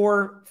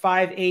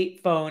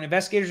 8458 phone,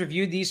 investigators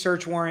reviewed these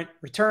search warrant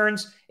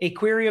returns. A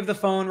query of the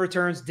phone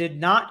returns did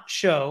not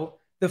show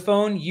the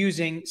phone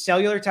using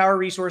cellular tower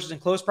resources in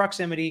close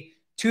proximity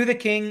to the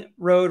King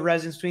Road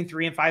residence between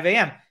 3 and 5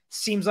 a.m.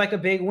 Seems like a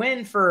big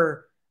win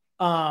for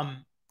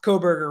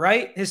Kohberger,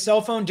 right? His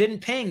cell phone didn't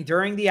ping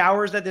during the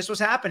hours that this was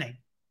happening.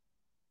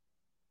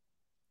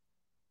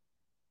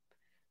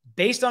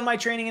 Based on my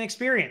training and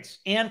experience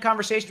and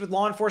conversations with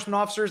law enforcement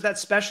officers that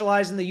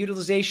specialize in the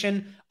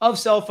utilization of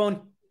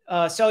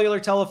cellular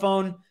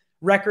telephone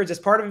records as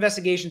part of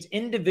investigations,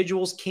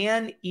 individuals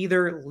can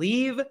either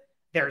leave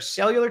their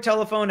cellular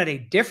telephone at a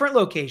different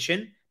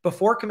location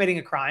before committing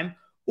a crime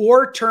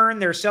or turn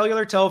their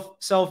cellular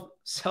telephone,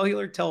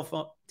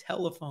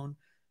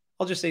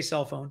 I'll just say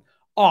cell phone,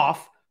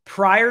 off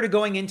prior to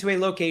going into a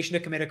location to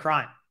commit a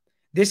crime.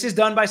 This is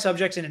done by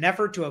subjects in an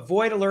effort to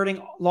avoid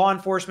alerting law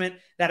enforcement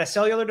that a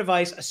cellular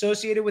device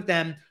associated with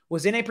them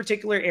was in a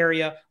particular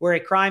area where a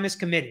crime is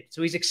committed.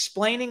 So he's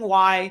explaining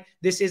why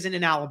this isn't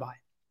an alibi.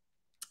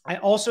 I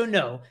also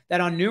know that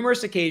on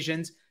numerous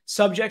occasions,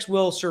 subjects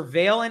will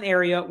surveil an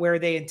area where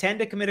they intend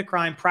to commit a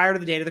crime prior to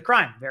the date of the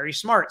crime. Very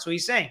smart. So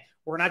he's saying,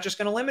 we're not just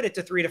going to limit it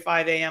to 3 to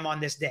 5 a.m.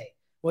 on this day.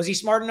 Was he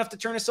smart enough to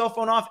turn his cell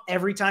phone off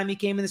every time he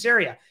came in this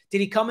area? Did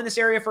he come in this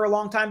area for a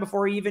long time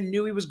before he even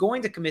knew he was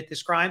going to commit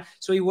this crime,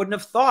 so he wouldn't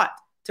have thought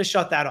to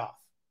shut that off?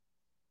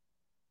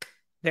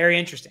 Very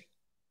interesting.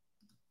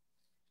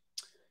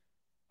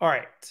 All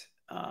right.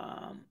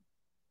 All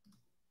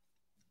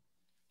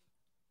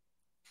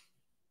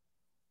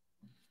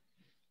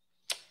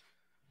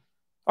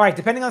right.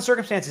 Depending on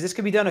circumstances, this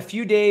could be done a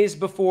few days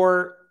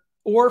before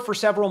or for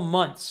several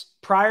months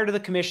prior to the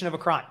commission of a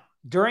crime.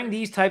 During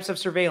these types of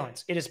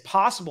surveillance, it is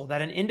possible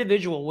that an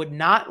individual would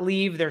not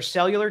leave their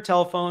cellular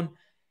telephone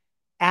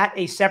at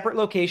a separate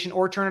location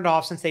or turn it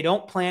off since they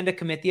don't plan to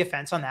commit the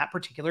offense on that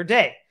particular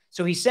day.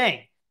 So he's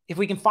saying, if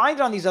we can find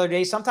it on these other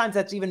days, sometimes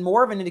that's even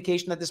more of an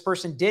indication that this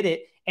person did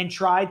it and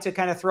tried to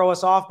kind of throw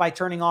us off by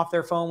turning off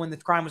their phone when the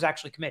crime was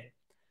actually committed.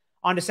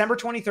 On December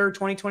 23rd,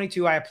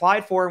 2022, I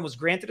applied for and was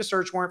granted a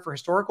search warrant for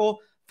historical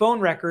phone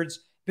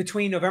records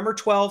between November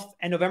 12th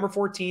and November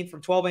 14th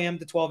from 12 a.m.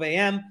 to 12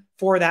 a.m.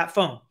 for that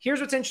phone.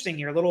 Here's what's interesting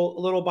here, a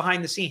little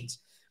behind the scenes.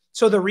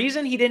 So the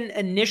reason he didn't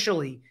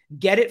initially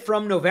get it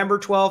from November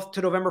 12th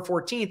to November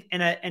 14th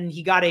and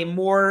he got a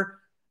more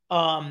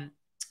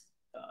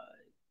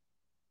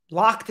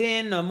locked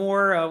in, a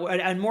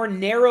more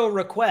narrow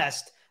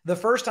request the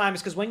first time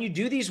is because when you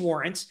do these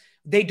warrants,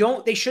 they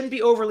shouldn't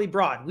be overly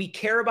broad. We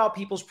care about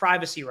people's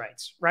privacy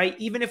rights, right?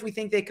 Even if we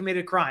think they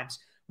committed crimes,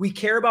 we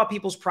care about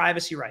people's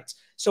privacy rights.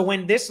 So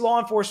when this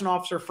law enforcement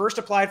officer first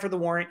applied for the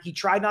warrant, he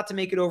tried not to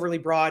make it overly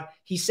broad.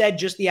 He said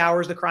just the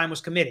hours the crime was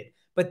committed.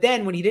 But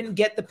then when he didn't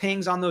get the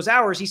pings on those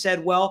hours, he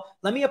said, well,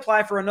 let me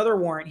apply for another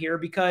warrant here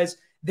because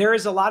there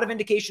is a lot of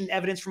indication and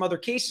evidence from other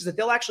cases that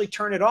they'll actually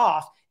turn it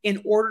off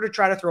in order to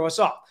try to throw us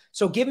off.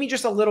 So give me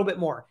just a little bit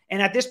more.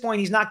 And at this point,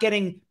 he's not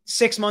getting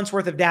 6 months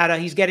worth of data.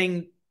 He's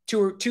getting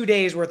two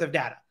days worth of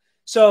data.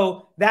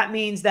 So that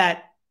means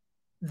that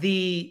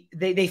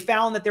they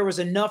found that there was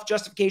enough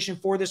justification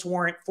for this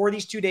warrant for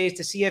these 2 days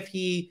to see if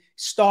he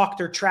stalked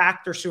or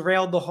tracked or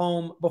surveilled the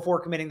home before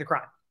committing the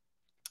crime.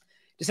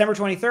 December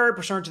 23rd,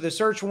 pursuant to the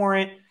search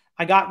warrant,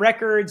 I got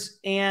records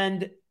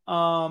and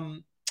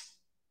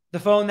the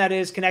phone that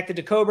is connected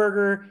to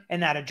Kohberger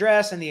and that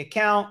address and the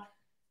account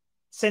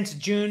since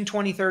June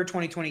 23rd,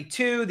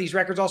 2022. These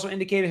records also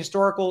indicated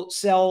historical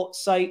cell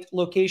site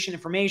location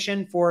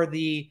information for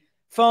the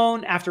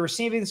phone. After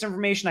receiving this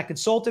information, I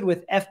consulted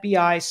with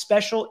FBI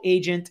special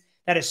agent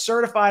that is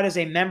certified as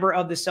a member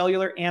of the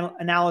cellular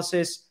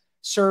analysis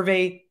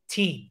survey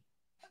team.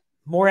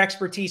 More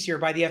expertise here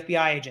by the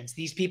FBI agents.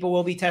 These people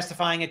will be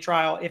testifying at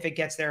trial if it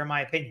gets there, in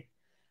my opinion.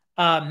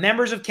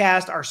 Members of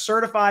CAST are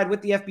certified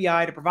with the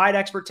FBI to provide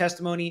expert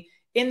testimony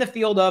in the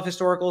field of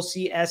historical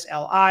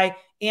CSLI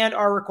and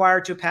are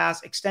required to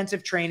pass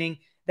extensive training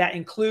that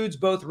includes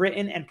both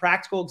written and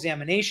practical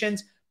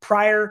examinations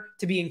prior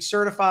to being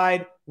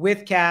certified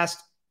with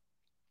CAST,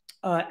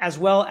 as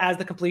well as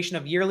the completion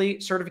of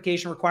yearly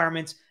certification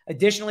requirements.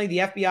 Additionally, the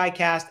FBI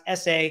CAST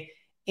SA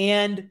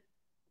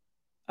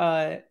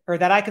or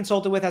that I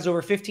consulted with has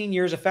over 15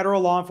 years of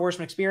federal law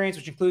enforcement experience,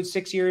 which includes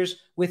 6 years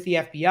with the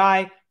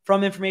FBI.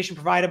 From information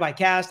provided by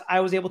CAST, I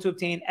was able to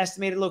obtain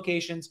estimated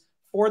locations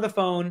for the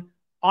phone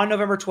on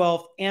November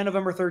 12th and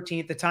November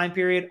 13th, the time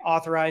period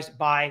authorized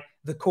by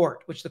the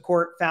court, which the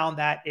court found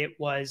that it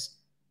was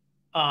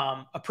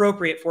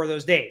appropriate for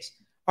those days.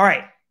 All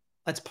right,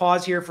 let's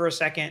pause here for a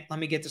second. Let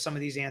me get to some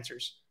of these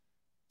answers.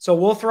 So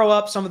we'll throw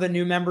up some of the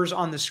new members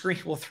on the screen.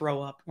 We'll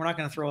throw up. We're not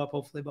going to throw up,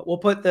 hopefully, but we'll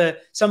put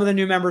some of the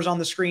new members on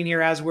the screen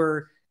here as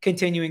we're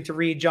continuing to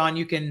read. John,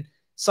 you can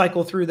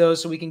cycle through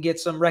those so we can get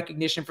some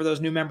recognition for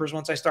those new members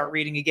once I start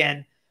reading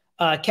again.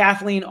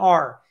 Kathleen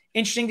R.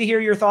 Interesting to hear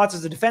your thoughts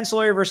as a defense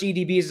lawyer versus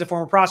EDB as a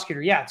former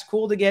prosecutor. Yeah, it's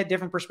cool to get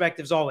different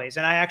perspectives always.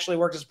 And I actually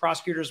worked as a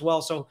prosecutor as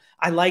well, so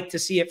I like to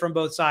see it from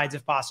both sides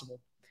if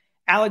possible.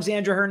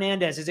 Alexandra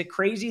Hernandez, is it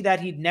crazy that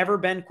he'd never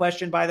been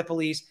questioned by the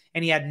police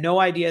and he had no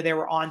idea they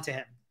were on to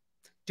him?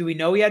 Do we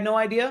know he had no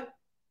idea?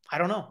 I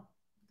don't know.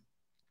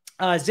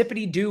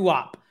 Zippity Doo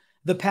Wop.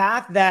 The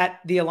path that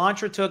the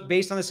Elantra took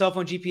based on the cell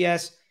phone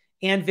GPS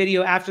and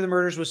video after the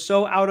murders was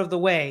so out of the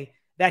way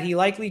that he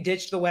likely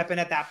ditched the weapon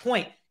at that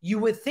point. You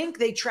would think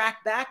they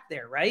track back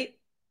there, right?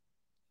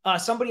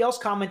 Somebody else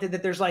commented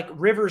that there's like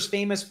rivers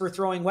famous for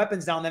throwing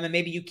weapons down them, and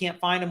maybe you can't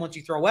find them once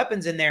you throw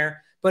weapons in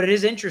there, but it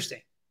is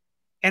interesting.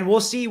 And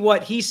we'll see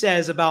what he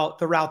says about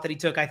the route that he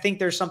took. I think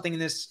there's something in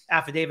this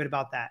affidavit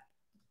about that.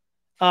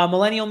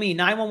 Millennial Me,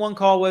 911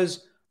 call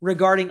was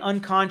regarding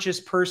unconscious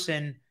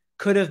person,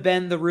 could have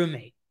been the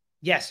roommate.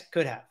 Yes, it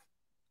could have.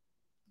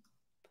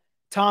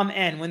 Tom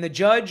N, when the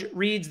judge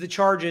reads the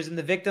charges and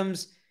the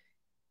victims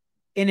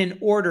in an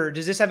order,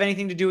 does this have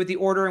anything to do with the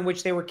order in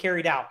which they were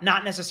carried out?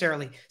 Not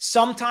necessarily.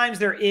 Sometimes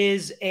there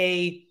is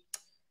a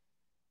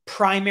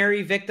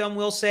primary victim,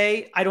 we'll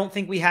say. I don't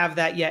think we have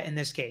that yet in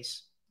this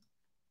case.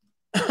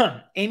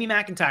 Amy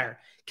McIntyre,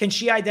 can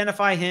she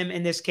identify him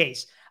in this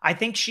case? I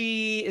think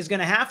she is going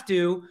to have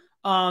to.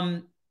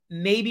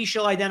 Maybe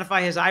she'll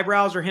identify his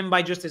eyebrows or him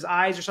by just his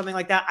eyes or something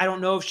like that. I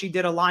don't know if she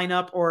did a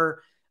lineup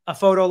or a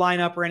photo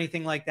lineup or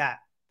anything like that.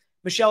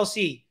 Michelle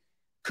C,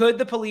 could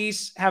the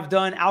police have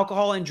done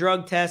alcohol and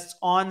drug tests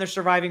on their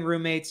surviving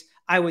roommates?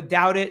 I would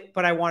doubt it,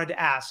 but I wanted to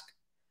ask.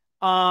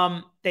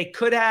 They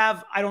could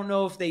have. I don't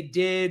know if they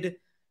did.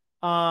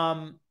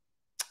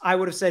 I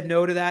would have said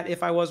no to that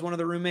if I was one of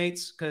the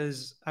roommates,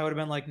 because I would have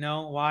been like,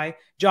 no, why?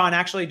 John,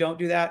 actually don't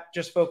do that.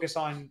 Just focus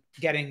on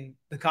getting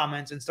the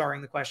comments and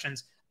starting the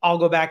questions. I'll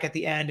go back at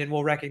the end and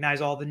we'll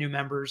recognize all the new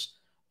members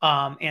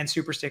and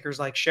super stickers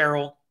like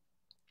Cheryl.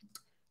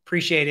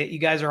 Appreciate it. You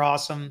guys are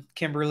awesome.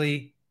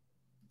 Kimberly.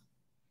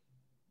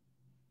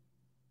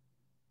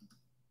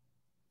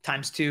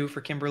 ×2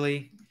 for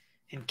Kimberly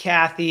and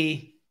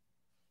Kathy.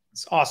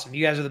 It's awesome.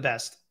 You guys are the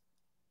best.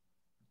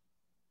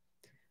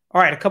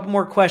 All right, a couple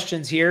more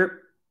questions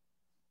here.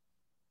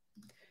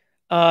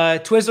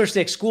 Twizzler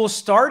 6, school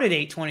started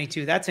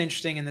 8/22. That's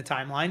interesting in the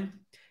timeline.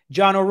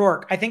 John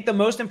O'Rourke, I think the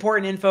most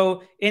important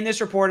info in this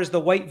report is the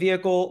white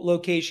vehicle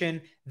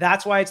location.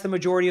 That's why it's the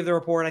majority of the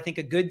report. I think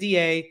a good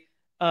DA,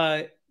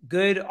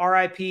 good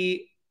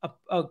RIP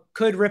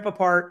could rip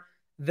apart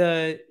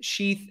the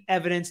sheath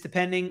evidence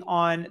depending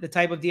on the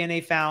type of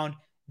DNA found.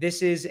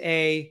 This is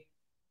a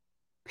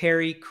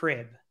Perry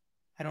crib.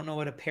 I don't know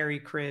what a Perry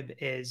crib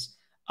is.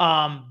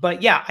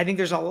 But yeah, I think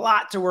there's a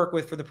lot to work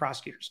with for the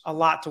prosecutors, a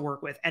lot to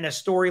work with, and a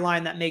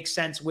storyline that makes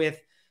sense with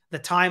the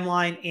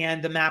timeline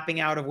and the mapping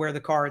out of where the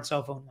car and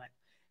cell phone went.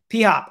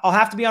 P-Hop, I'll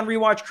have to be on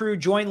rewatch crew,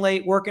 join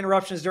late, work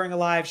interruptions during a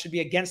live should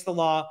be against the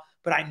law,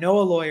 but I know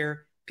a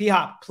lawyer.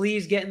 P-Hop,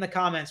 please get in the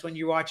comments when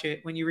you watch it,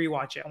 when you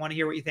rewatch it. I want to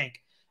hear what you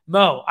think.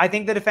 Mo, I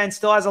think the defense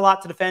still has a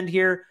lot to defend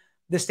here.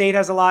 The state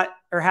has a lot,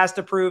 or has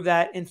to prove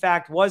that, in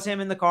fact, was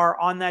him in the car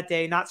on that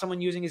day, not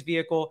someone using his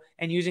vehicle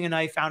and using a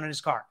knife found in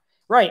his car.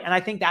 Right. And I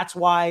think that's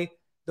why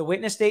the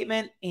witness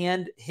statement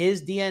and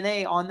his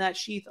DNA on that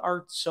sheath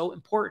are so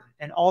important.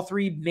 And all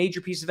three major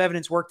pieces of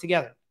evidence work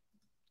together.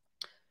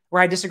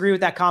 Where I disagree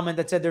with that comment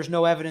that said there's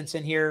no evidence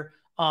in here.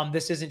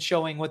 This isn't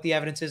showing what the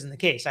evidence is in the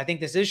case. I think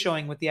this is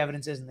showing what the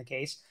evidence is in the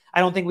case. I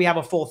don't think we have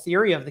a full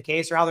theory of the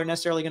case or how they're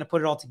necessarily going to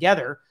put it all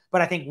together.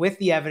 But I think with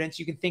the evidence,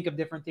 you can think of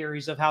different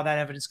theories of how that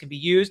evidence can be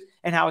used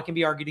and how it can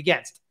be argued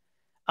against.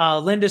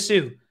 Linda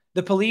Sue,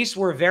 the police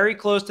were very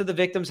close to the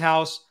victim's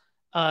house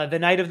the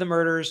night of the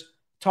murders,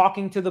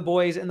 talking to the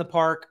boys in the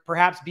park.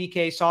 Perhaps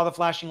BK saw the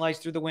flashing lights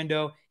through the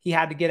window. He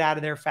had to get out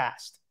of there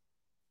fast.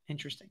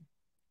 Interesting.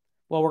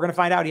 Well, we're going to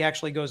find out he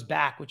actually goes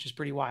back, which is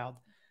pretty wild.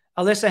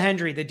 Alyssa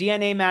Hendry, the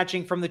DNA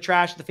matching from the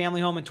trash to the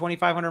family home and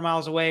 2,500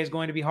 miles away is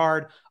going to be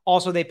hard.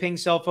 Also, they pinged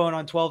cell phone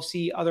on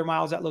 12C, other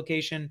miles at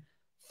location.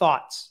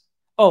 Thoughts?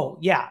 Oh,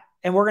 yeah.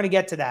 And we're going to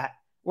get to that.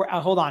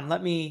 Hold on.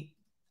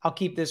 I'll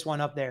keep this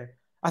one up there.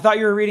 I thought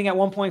you were reading at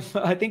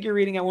I think you're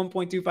reading at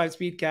 1.25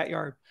 speed, cat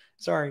yard.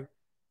 Sorry.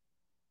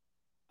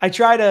 I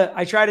try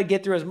to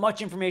get through as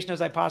much information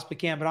as I possibly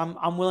can, but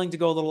I'm willing to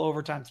go a little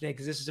overtime today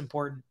because this is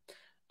important.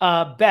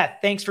 Beth,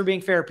 thanks for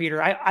being fair,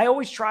 Peter. I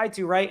always try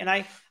to, right? And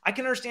I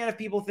can understand if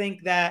people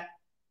think that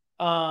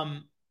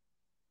I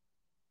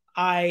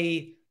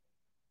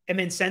am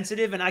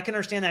insensitive, and I can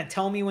understand that.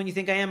 Tell me when you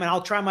think I am, and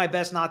I'll try my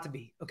best not to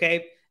be,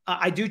 okay?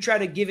 I do try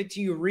to give it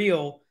to you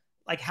real,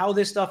 like how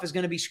this stuff is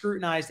going to be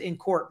scrutinized in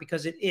court,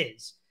 because it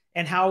is,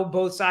 and how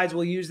both sides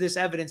will use this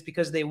evidence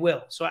because they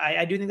will. So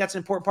I do think that's an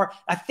important part.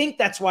 I think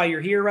that's why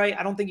you're here, right?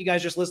 I don't think you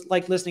guys just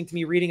like listening to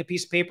me reading a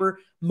piece of paper.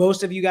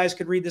 Most of you guys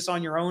could read this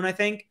on your own, I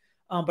think.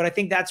 But I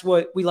think that's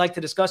what we like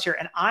to discuss here.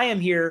 And I am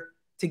here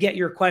to get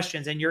your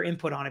questions and your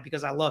input on it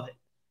because I love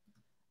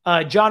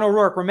it. John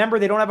O'Rourke, remember,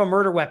 they don't have a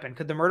murder weapon.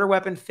 Could the murder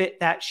weapon fit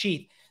that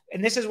sheath?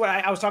 And this is what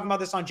I was talking about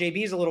this on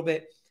JB's a little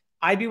bit.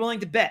 I'd be willing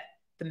to bet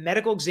the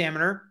medical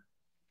examiner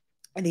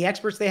and the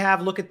experts they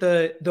have look at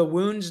the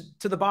wounds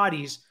to the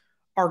bodies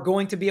are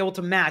going to be able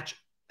to match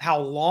how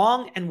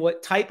long and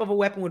what type of a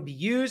weapon would be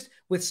used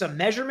with some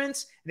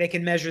measurements. They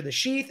can measure the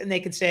sheath and they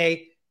can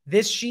say,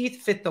 this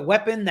sheath fit the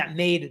weapon that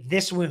made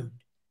this wound.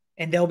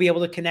 And they'll be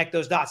able to connect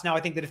those dots. Now,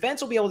 I think the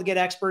defense will be able to get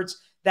experts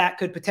that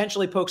could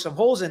potentially poke some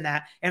holes in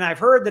that. And I've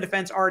heard the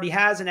defense already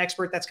has an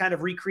expert that's kind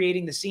of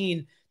recreating the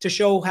scene to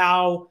show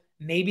how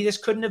maybe this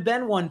couldn't have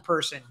been one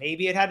person.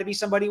 Maybe it had to be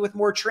somebody with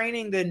more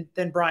training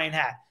than Bryan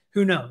had.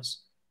 Who knows?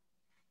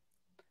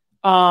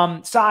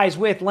 Size,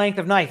 width, length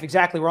of knife.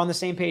 Exactly. We're on the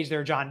same page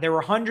there, John. There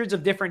were hundreds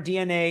of different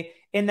DNA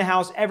in the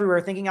house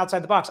everywhere, thinking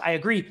outside the box. I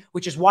agree,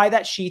 which is why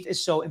that sheath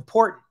is so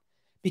important,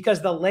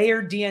 because the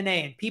layered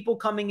DNA and people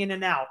coming in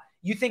and out,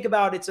 you think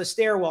about it's a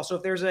stairwell. So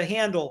if there's a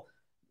handle,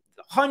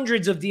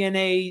 hundreds of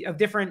DNA of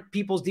different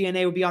people's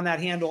DNA would be on that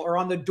handle or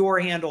on the door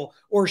handle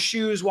or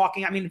shoes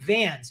walking. I mean,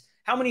 vans.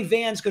 How many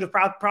vans could have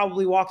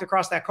probably walked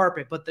across that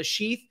carpet? But the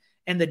sheath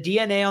and the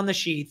DNA on the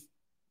sheath,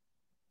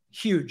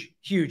 huge,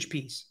 huge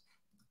piece.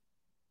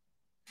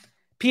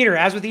 Peter,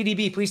 as with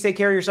EDB, please take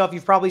care of yourself.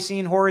 You've probably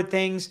seen horrid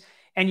things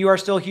and you are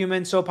still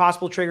human. So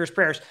possible triggers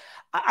prayers.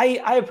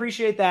 I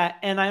appreciate that.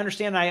 And I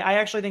understand. I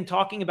actually think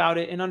talking about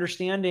it and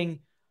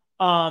understanding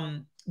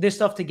this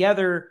stuff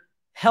together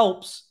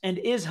helps and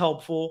is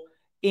helpful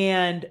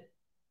and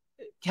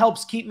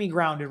helps keep me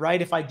grounded, right?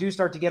 If I do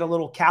start to get a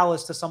little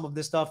callous to some of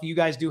this stuff, you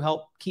guys do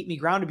help keep me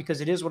grounded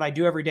because it is what I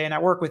do every day. And I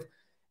work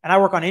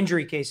on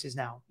injury cases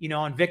now,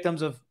 on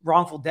victims of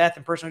wrongful death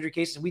and personal injury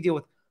cases. We deal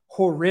with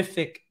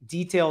horrific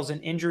details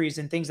and injuries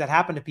and things that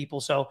happen to people.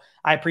 So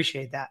I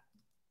appreciate that.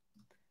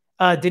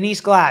 Denise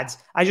Glads,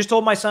 I just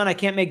told my son I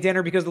can't make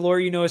dinner because the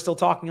lawyer is still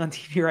talking on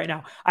TV right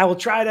now. I'll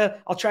try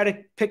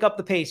to pick up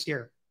the pace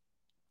here.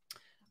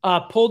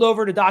 Pulled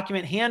over to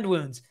document hand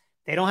wounds.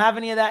 They don't have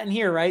any of that in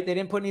here, right? They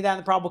didn't put any of that in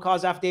the probable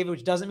cause affidavit,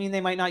 which doesn't mean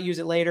they might not use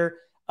it later.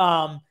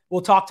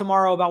 We'll talk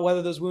tomorrow about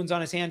whether those wounds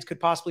on his hands could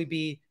possibly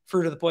be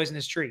fruit of the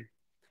poisonous tree.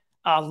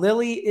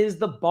 Lily is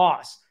the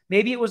boss.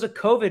 Maybe it was a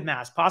COVID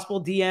mask.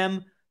 Possible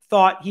DM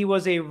thought he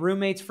was a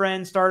roommate's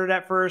friend, started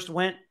at first,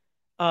 went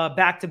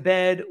back to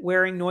bed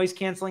wearing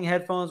noise-canceling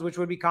headphones, which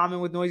would be common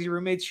with noisy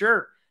roommates.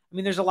 Sure. I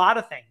mean, there's a lot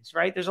of things,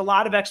 right? There's a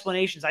lot of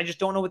explanations. I just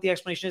don't know what the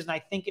explanation is, and I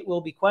think it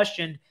will be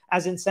questioned,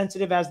 as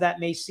insensitive as that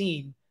may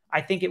seem.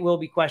 I think it will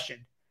be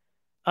questioned.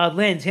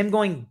 Linz, him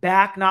going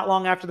back not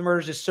long after the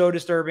murders is so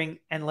disturbing.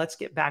 And let's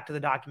get back to the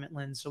document,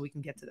 Linz, so we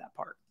can get to that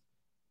part.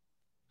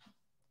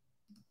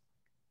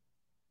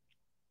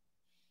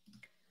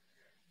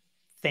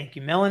 Thank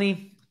you,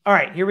 Melanie. All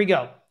right, here we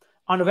go.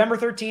 On November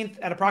 13th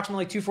at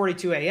approximately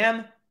 2:42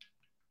 a.m.,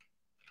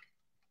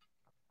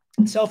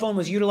 the cell phone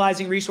was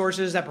utilizing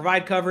resources that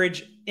provide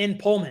coverage in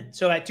Pullman.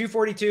 So at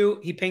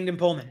 2:42, he pinged in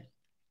Pullman.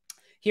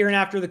 Here and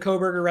after the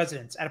Kohberger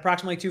residence. At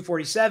approximately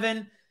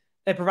 2:47,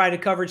 they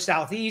provided coverage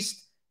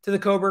southeast to the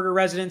Kohberger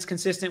residence,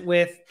 consistent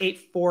with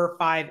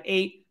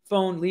 8458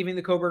 phone leaving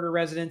the Kohberger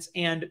residence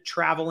and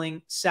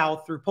traveling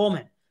south through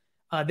Pullman.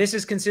 This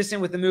is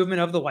consistent with the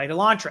movement of the white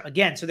Elantra.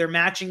 Again, so they're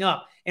matching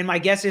up. And my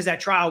guess is at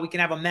trial, we can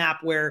have a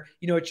map where,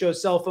 it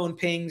shows cell phone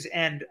pings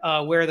and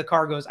where the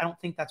car goes. I don't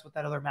think that's what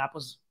that other map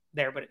was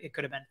there, but it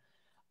could have been.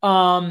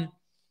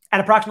 At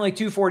approximately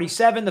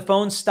 2:47, the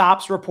phone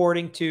stops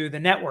reporting to the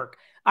network.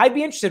 I'd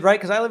be interested, right?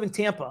 Because I live in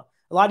Tampa.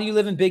 A lot of you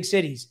live in big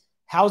cities.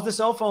 How's the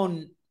cell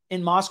phone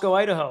in Moscow,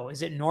 Idaho?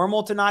 Is it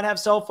normal to not have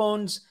cell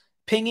phones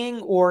pinging,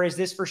 or is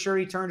this for sure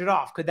he turned it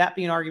off? Could that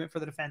be an argument for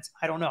the defense?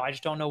 I don't know. I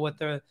just don't know what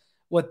the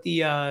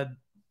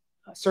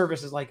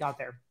service is like out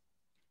there.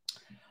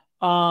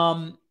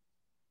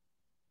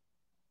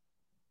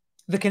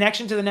 The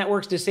connection to the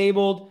network's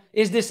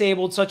is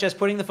disabled, such as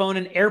putting the phone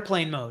in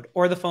airplane mode,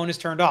 or the phone is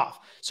turned off.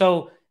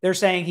 So they're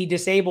saying he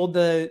disabled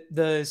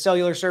the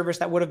cellular service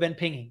that would have been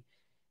pinging.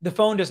 The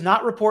phone does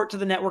not report to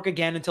the network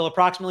again until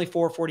approximately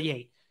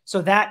 4:48.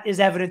 So that is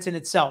evidence in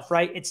itself,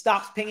 right? It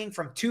stops pinging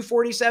from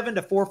 2:47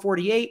 to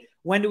 4:48.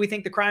 When do we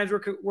think the crimes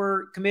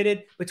were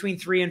committed? Between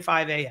 3 and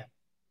 5 a.m.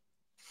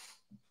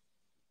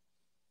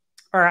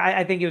 Or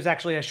I think it was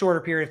actually a shorter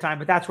period of time,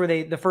 but that's where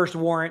the first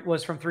warrant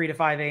was from 3 to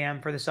 5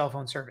 a.m. for the cell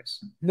phone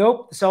service.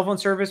 Nope. The cell phone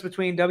service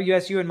between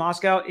WSU and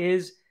Moscow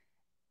is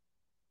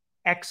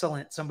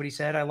excellent. Somebody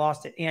said, I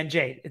lost it. And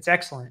Jade, it's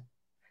excellent.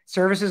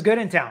 Service is good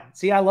in town.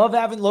 See, I love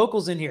having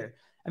locals in here.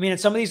 I mean, in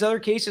some of these other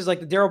cases, like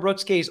the Darrell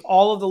Brooks case,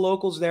 all of the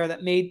locals there that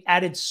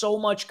added so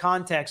much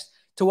context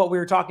to what we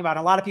were talking about.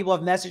 And a lot of people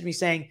have messaged me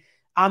saying,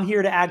 I'm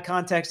here to add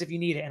context if you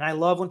need it. And I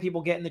love when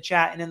people get in the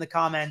chat and in the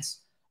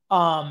comments,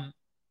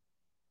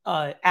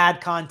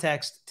 add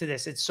context to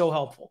this. It's so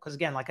helpful. Because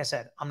again, like I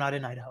said, I'm not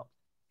in Idaho.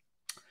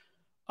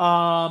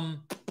 All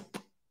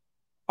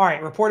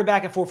right. Reported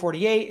back at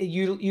 4:48. It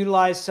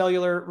utilized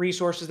cellular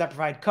resources that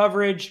provide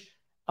coverage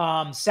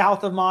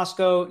south of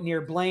Moscow,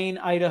 near Blaine,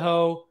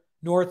 Idaho,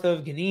 north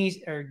of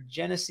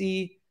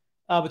Genesee,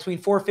 between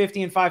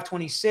 4:50 and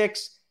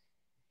 5:26.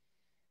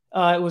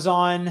 It was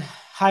on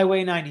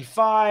Highway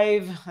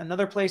 95,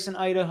 another place in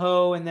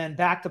Idaho, and then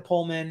back to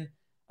Pullman,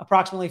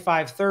 approximately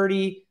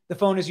 5:30. The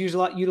phone is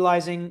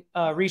utilizing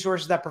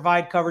resources that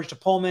provide coverage to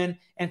Pullman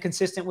and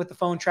consistent with the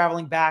phone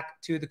traveling back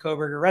to the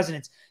Kohberger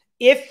residence.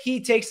 If he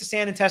takes the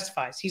stand and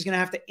testifies, he's going to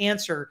have to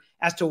answer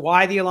as to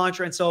why the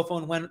Elantra and cell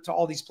phone went to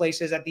all these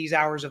places at these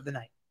hours of the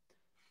night.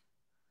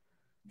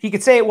 He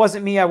could say it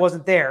wasn't me, I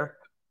wasn't there.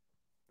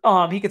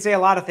 He could say a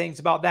lot of things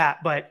about that,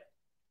 but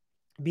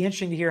it'd be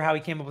interesting to hear how he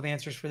came up with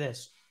answers for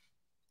this.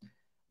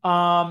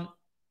 All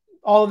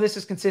of this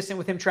is consistent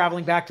with him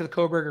traveling back to the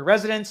Kohberger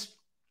residence.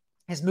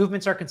 His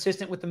movements are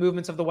consistent with the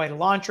movements of the white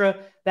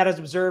Elantra that is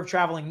observed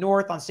traveling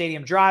north on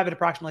Stadium Drive at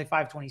approximately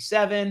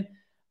 5:27.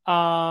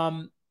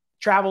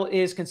 Travel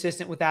is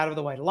consistent with that of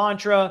the white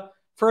Elantra.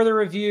 Further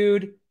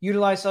reviewed,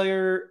 utilized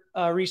cellular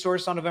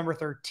resource on November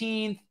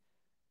 13th.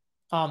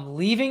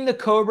 Leaving the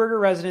Kohberger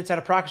residence at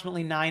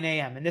approximately 9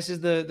 a.m. And this is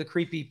the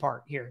creepy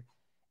part here.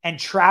 And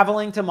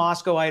traveling to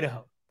Moscow,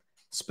 Idaho.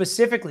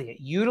 Specifically, it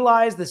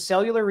utilized the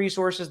cellular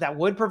resources that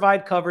would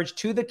provide coverage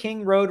to the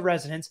King Road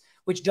residence,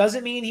 which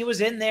doesn't mean he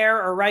was in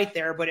there or right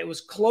there, but it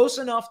was close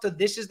enough to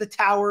this is the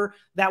tower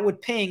that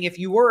would ping if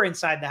you were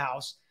inside the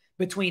house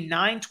between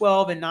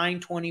 9:12 and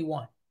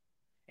 9:21.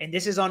 And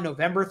this is on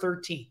November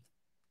 13th.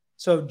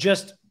 So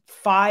just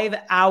 5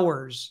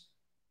 hours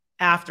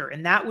after.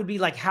 And that would be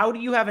like, how do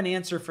you have an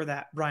answer for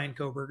that, Bryan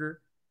Kohberger?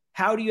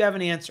 How do you have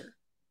an answer?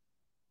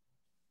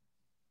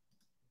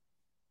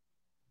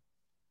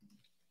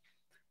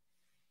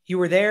 You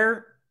were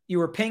there. You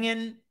were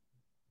pinging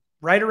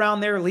right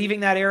around there, leaving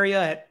that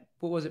area at,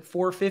 what was it,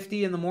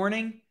 4:50 in the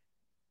morning?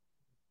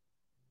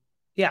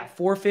 Yeah,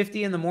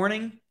 4:50 in the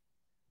morning.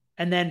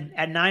 And then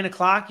at 9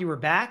 o'clock, you were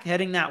back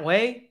heading that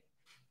way.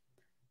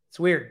 It's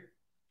weird.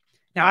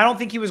 Now, I don't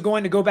think he was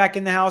going to go back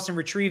in the house and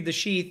retrieve the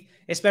sheath,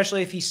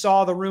 especially if he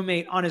saw the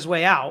roommate on his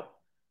way out.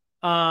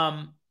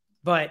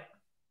 But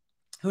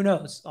who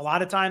knows? A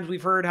lot of times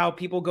we've heard how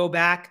people go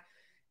back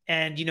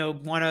and,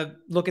 want to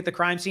look at the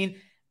crime scene.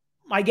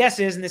 My guess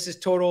is, and this is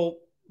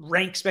total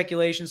rank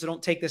speculation, so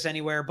don't take this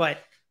anywhere, but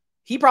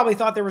he probably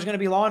thought there was going to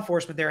be law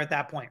enforcement there at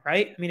that point,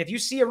 right? I mean, if you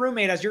see a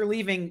roommate as you're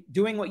leaving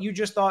doing what you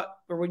just thought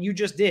or what you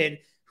just did,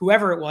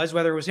 whoever it was,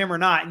 whether it was him or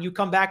not, and you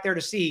come back there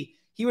to see,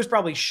 he was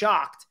probably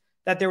shocked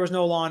that there was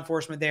no law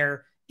enforcement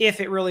there if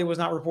it really was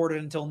not reported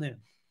until noon.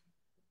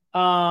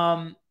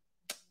 And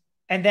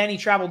then he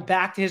traveled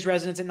back to his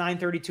residence at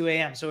 9:32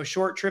 a.m. So a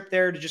short trip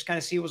there to just kind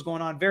of see what was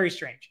going on. Very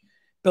strange.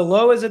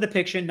 Below is a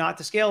depiction, not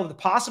to scale, of the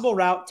possible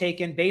route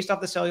taken based off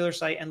the cellular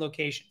site and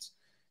locations.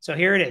 So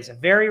here it is, a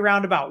very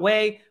roundabout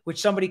way,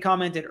 which somebody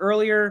commented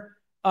earlier.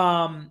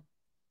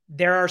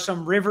 There are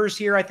some rivers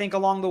here, I think,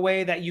 along the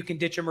way that you can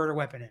ditch a murder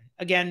weapon in.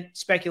 Again,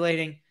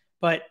 speculating,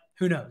 but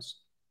who knows?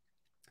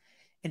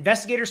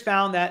 Investigators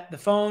found that the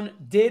phone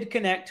did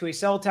connect to a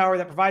cell tower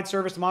that provides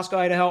service to Moscow,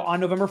 Idaho on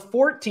November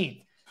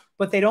 14th,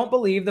 but they don't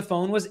believe the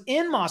phone was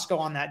in Moscow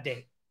on that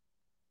date.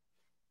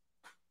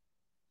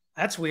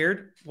 That's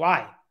weird.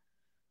 Why?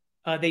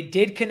 They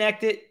did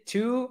connect it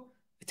to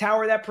the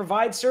tower that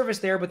provides service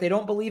there, but they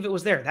don't believe it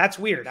was there. That's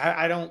weird.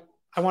 I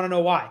want to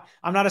know why.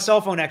 I'm not a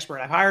cell phone expert.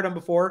 I've hired them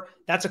before.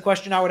 That's a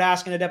question I would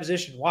ask in a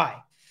deposition.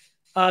 Why?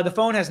 The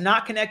phone has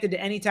not connected to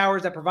any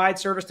towers that provide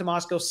service to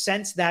Moscow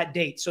since that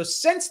date. So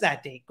since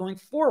that date, going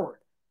forward,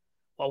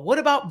 well, what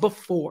about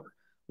before?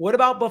 What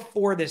about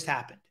before this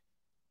happened?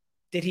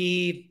 Did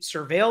he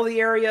surveil the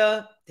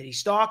area? Did he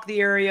stalk the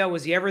area?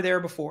 Was he ever there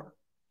before?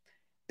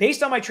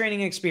 Based on my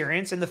training and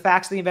experience and the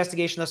facts of the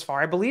investigation thus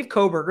far, I believe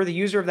Kohberger, the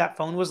user of that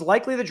phone, was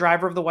likely the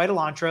driver of the white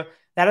Elantra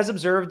that is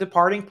observed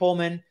departing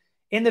Pullman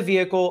in the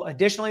vehicle.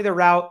 Additionally, the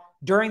route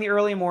during the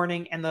early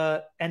morning and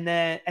the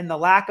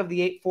lack of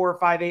the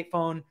 8458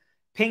 phone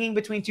pinging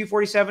between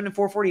 247 and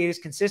 448 is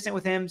consistent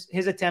with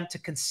his attempt to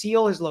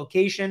conceal his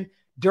location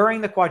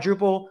during the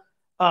quadruple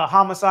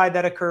homicide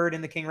that occurred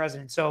in the King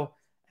residence. So,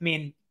 I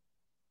mean,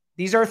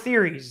 these are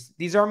theories.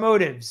 These are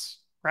motives,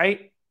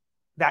 right?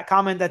 That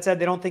comment that said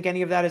they don't think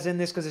any of that is in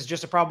this because it's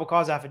just a probable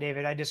cause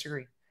affidavit, I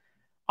disagree.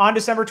 On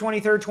December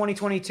 23rd,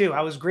 2022,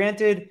 I was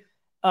granted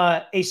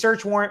a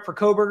search warrant for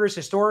Kohberger's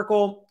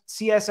historical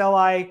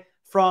CSLI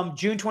from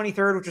June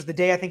 23rd, which was the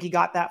day I think he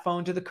got that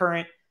phone, to the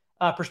current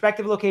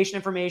prospective location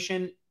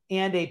information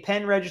and a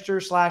pen register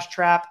 /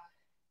 trap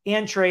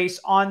and trace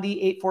on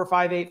the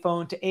 8458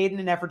 phone to aid in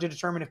an effort to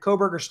determine if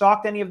Kohberger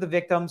stalked any of the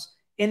victims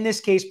in this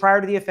case prior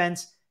to the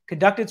offense,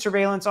 conducted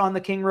surveillance on the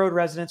King Road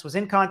residence, was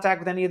in contact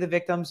with any of the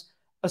victims'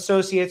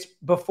 associates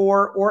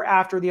before or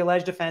after the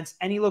alleged offense,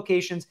 any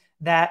locations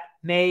that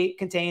may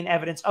contain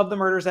evidence of the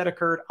murders that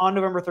occurred on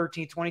November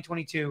 13th,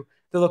 2022,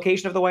 the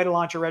location of the white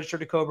Elantra registered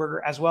to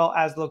Kohberger, as well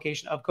as the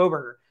location of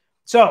Kohberger.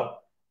 So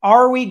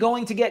are we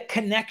going to get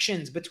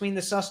connections between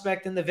the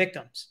suspect and the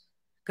victims?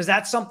 Because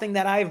that's something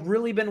that I've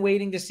really been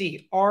waiting to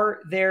see.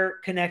 Are there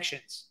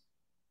connections?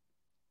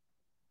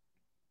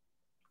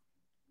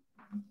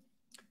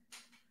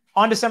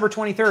 On December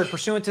 23rd,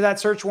 pursuant to that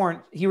search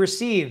warrant, he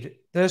received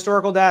the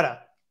historical data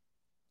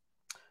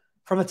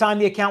from the time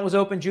the account was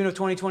opened, June of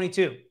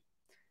 2022.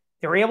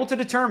 They were able to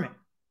determine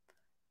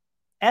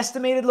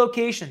estimated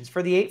locations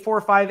for the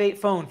 8458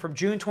 phone from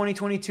June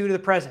 2022 to the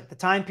present, the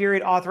time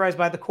period authorized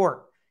by the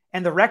court.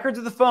 And the records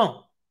of the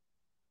phone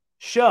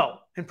show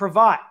and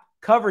provide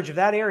coverage of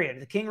that area to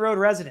the King Road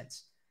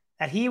residents,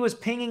 that he was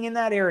pinging in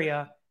that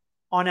area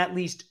on at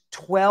least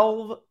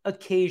 12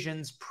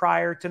 occasions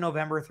prior to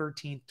November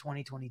 13th,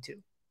 2022.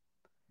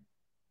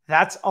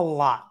 That's a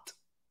lot.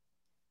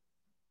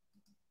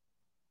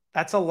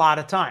 That's a lot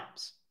of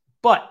times.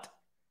 But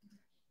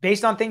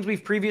based on things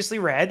we've previously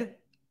read,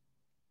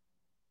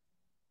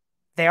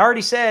 they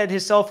already said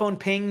his cell phone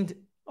pinged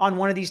on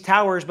one of these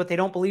towers, but they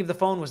don't believe the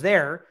phone was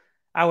there.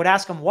 I would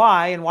ask them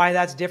why and why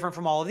that's different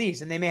from all of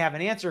these. And they may have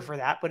an answer for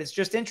that, but it's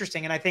just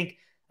interesting. And I think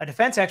a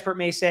defense expert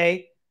may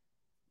say,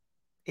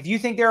 if you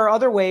think there are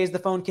other ways the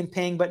phone can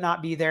ping but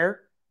not be there,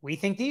 we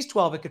think these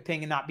 12 it could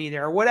ping and not be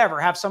there, or whatever,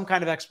 have some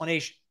kind of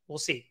explanation. We'll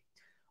see.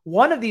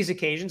 One of these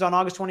occasions on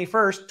August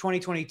 21st,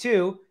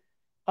 2022,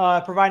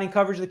 providing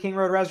coverage of the King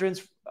Road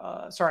residents,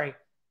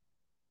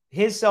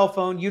 his cell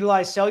phone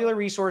utilized cellular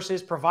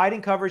resources,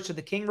 providing coverage to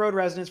the King Road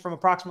residents from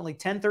approximately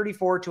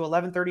 10:34 to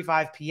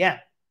 11:35 p.m.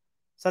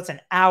 So that's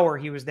an hour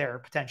he was there,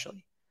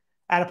 potentially.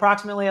 At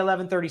approximately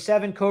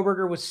 11:37,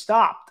 Kohberger was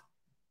stopped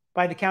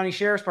by the county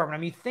sheriff's department.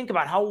 I mean, think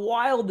about how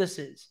wild this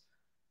is.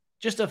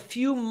 Just a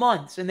few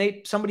months,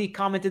 and somebody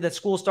commented that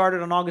school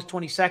started on August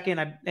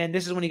 22nd, and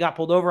this is when he got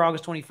pulled over,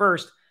 August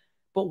 21st.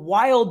 But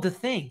wild to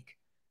think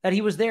that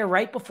he was there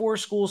right before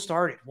school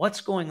started.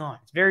 What's going on?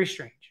 It's very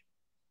strange.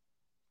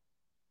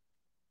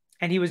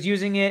 And he was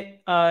using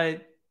it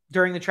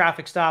during the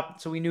traffic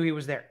stop, so we knew he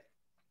was there.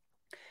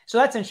 So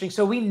that's interesting.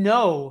 So we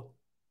know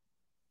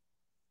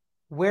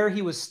where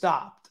he was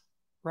stopped,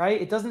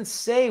 right? It doesn't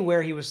say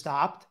where he was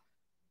stopped,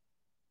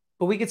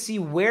 but we could see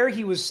where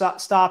he was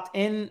stopped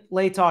in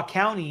Latah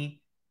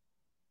County.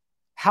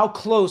 How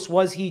close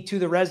was he to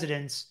the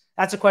residence?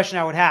 That's a question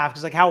I would have,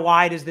 because like, how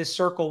wide is this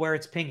circle where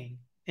it's pinging?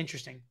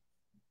 Interesting.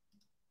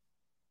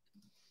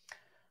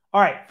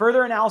 All right.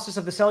 Further analysis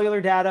of the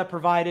cellular data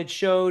provided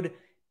showed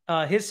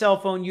his cell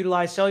phone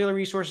utilized cellular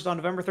resources on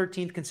November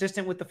 13th,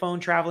 consistent with the phone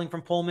traveling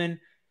from Pullman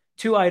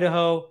to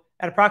Idaho.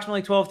 At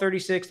approximately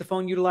 12:36, the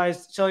phone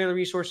utilized cellular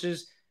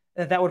resources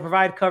that would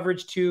provide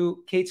coverage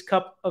to Kate's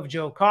Cup of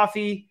Joe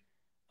coffee.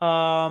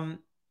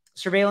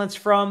 Surveillance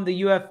from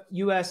the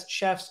U.S.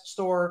 Chef's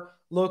store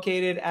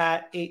located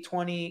at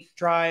 820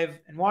 Drive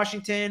in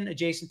Washington,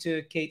 adjacent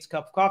to Kate's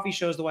Cup of Coffee,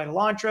 shows the white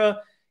Elantra,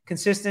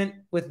 consistent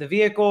with the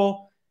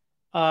vehicle.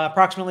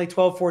 Approximately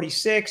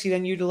 12:46, he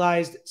then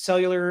utilized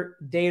cellular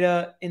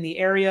data in the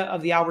area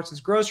of the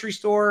Albertsons grocery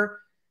store.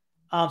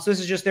 So this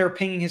is just there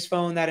pinging his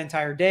phone that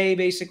entire day,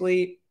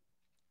 basically.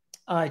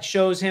 It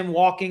shows him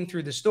walking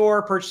through the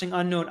store, purchasing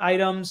unknown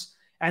items,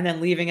 and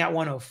then leaving at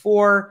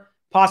 1:04.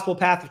 Possible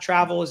path of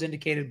travel is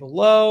indicated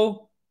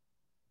below.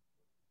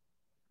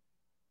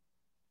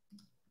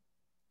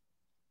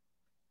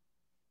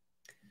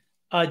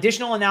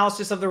 Additional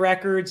analysis of the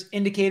records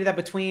indicated that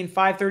between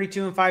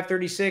 5:32 and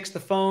 5:36, the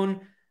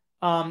phone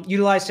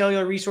utilized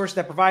cellular resources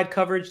that provide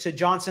coverage to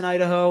Johnson,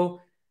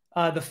 Idaho.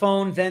 The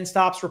phone then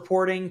stops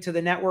reporting to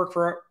the network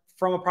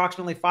from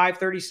approximately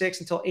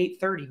 5:36 until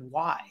 8:30.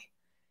 Why?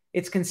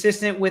 It's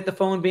consistent with the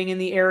phone being in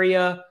the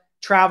area,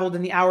 traveled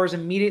in the hours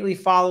immediately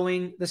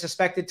following the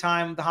suspected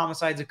time the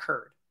homicides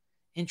occurred.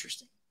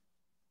 Interesting.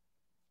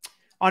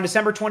 On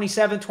December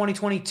 27,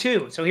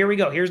 2022. So here we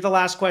go. Here's the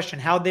last question.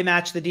 How'd they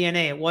match the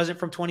DNA? It wasn't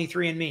from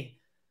 23andMe.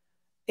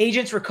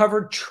 Agents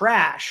recovered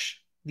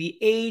trash. The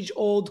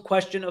age-old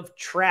question of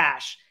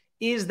trash.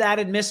 Is that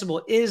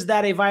admissible? Is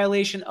that a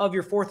violation of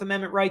your Fourth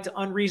Amendment right to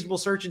unreasonable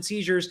search and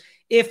seizures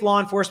if law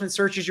enforcement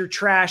searches your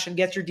trash and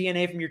gets your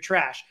DNA from your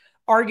trash?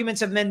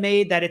 Arguments have been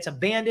made that it's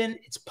abandoned,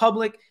 it's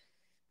public,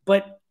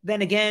 but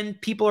then again,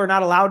 people are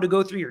not allowed to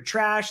go through your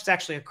trash. It's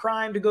actually a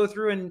crime to go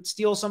through and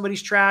steal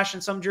somebody's trash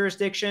in some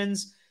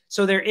jurisdictions.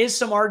 So there is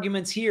some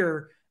arguments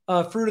here,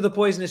 fruit of the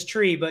poisonous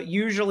tree, but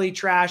usually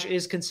trash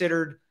is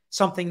considered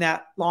something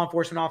that law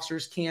enforcement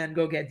officers can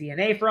go get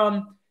DNA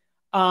from.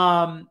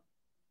 But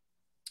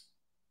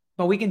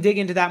we can dig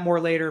into that more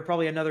later,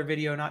 probably another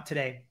video, not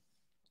today.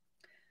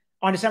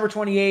 On December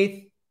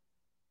 28th,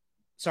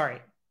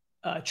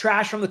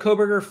 trash from the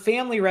Kohberger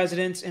family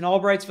residence in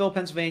Albrightsville,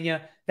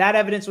 Pennsylvania. That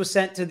evidence was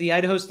sent to the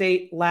Idaho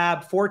State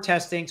lab for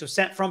testing. So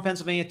sent from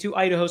Pennsylvania to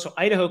Idaho so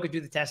Idaho could do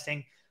the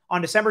testing.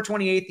 On December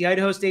 28th, the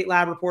Idaho State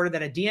lab reported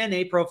that a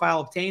DNA profile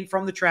obtained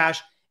from the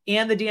trash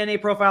and the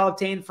DNA profile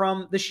obtained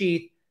from the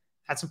sheath,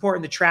 that's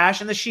important, the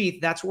trash and the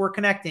sheath, that's what we're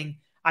connecting,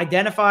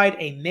 identified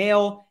a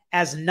male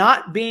as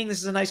not being, this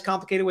is a nice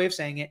complicated way of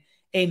saying it,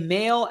 a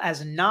male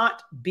as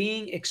not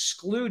being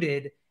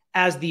excluded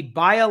as the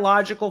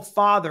biological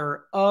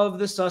father of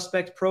the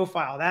suspect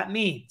profile. That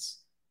means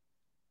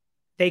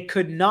they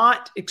could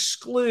not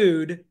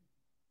exclude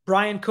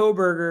Bryan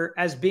Kohberger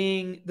as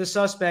being the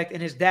suspect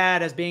and his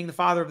dad as being the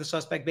father of the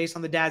suspect based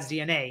on the dad's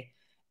DNA.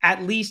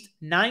 At least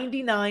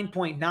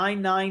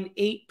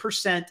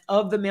 99.998%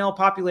 of the male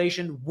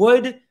population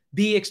would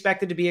be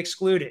expected to be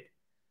excluded.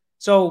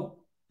 So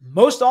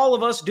most all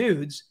of us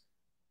dudes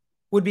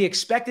would be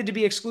expected to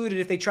be excluded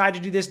if they tried to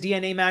do this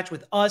DNA match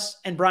with us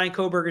and Bryan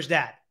Kohberger's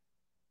dad.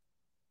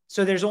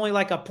 So there's only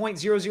like a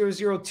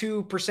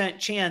 0.0002%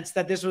 chance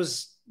that this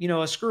was,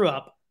 a screw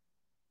up.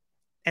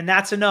 And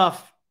that's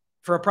enough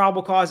for a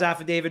probable cause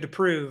affidavit to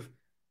prove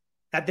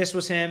that this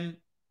was him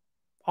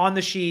on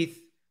the sheath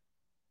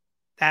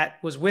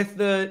that was with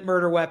the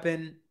murder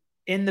weapon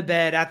in the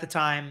bed at the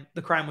time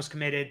the crime was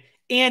committed.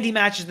 And he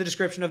matches the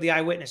description of the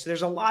eyewitness. So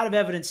there's a lot of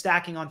evidence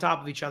stacking on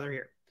top of each other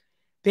here.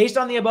 Based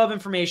on the above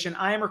information,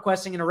 I am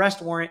requesting an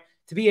arrest warrant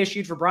to be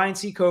issued for Bryan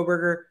C.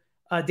 Kohberger,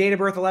 date of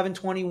birth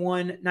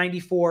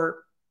 11/21/94,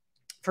 for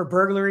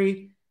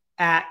burglary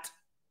at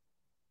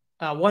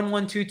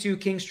 1122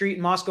 King Street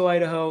in Moscow,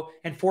 Idaho,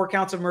 and 4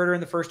 counts of murder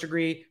in the first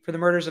degree for the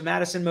murders of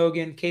Madison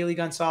Mogan, Kaylee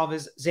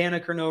Gonsalves, Xana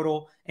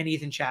Kernodle, and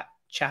Ethan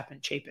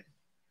Chapin.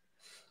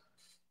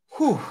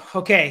 Whew.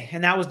 Okay,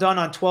 and that was done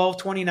on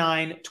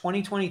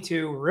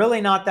 12/29/2022,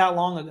 really not that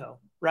long ago,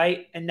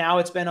 right? And now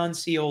it's been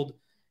unsealed,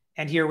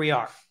 and here we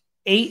are.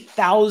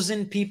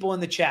 8,000 people in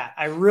the chat.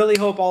 I really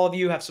hope all of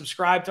you have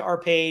subscribed to our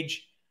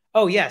page.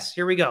 Oh, yes,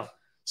 here we go.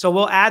 So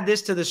we'll add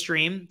this to the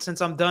stream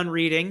since I'm done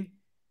reading,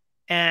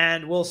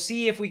 and we'll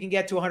see if we can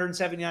get to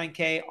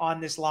 179K on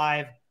this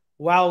live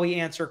while we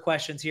answer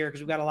questions here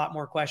because we've got a lot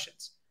more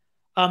questions.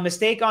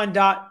 Mistake on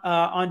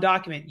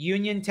document.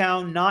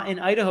 Uniontown, not in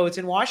Idaho. It's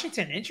in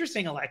Washington.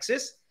 Interesting,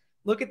 Alexis.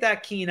 Look at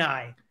that keen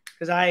eye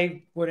because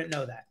I wouldn't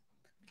know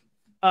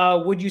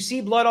that. Would you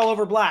see blood all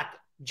over black?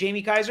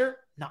 Jamie Kaiser?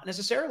 Not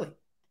necessarily.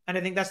 And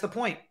I think that's the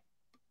point.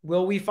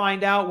 Will we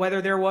find out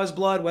whether there was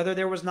blood, whether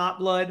there was not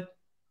blood,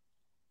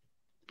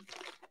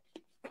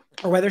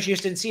 or whether she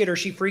just didn't see it, or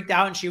she freaked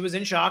out and she was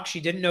in shock. She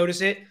didn't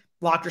notice it,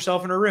 locked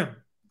herself in her room.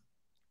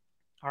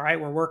 All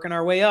right, we're working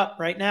our way up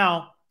right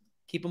now.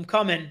 Keep them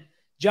coming.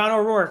 John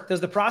O'Rourke,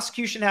 does the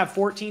prosecution have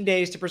 14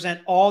 days to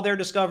present all their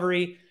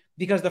discovery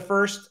because the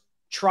first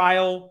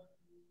trial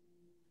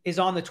is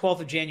on the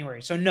 12th of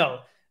January? So no,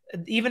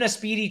 even a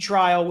speedy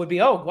trial would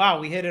be, oh, wow,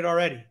 we hit it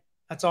already.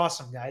 That's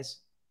awesome, guys.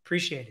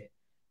 Appreciate it.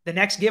 The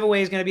next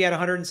giveaway is going to be at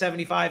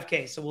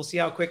 175K, so we'll see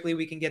how quickly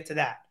we can get to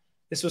that.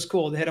 This was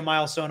cool. To hit a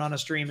milestone on a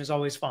stream is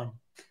always fun.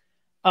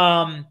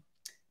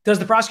 Does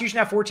the prosecution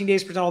have 14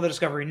 days to present all the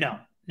discovery? No,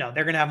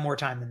 they're going to have more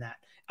time than that.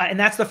 And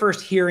that's the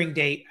first hearing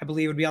date, I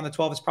believe, would be on the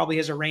 12th. It's probably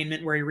his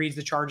arraignment where he reads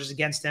the charges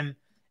against him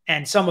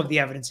and some of the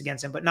evidence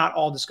against him, but not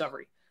all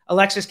discovery.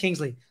 Alexis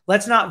Kingsley,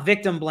 let's not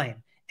victim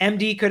blame.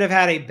 MD could have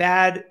had a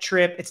bad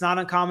trip. It's not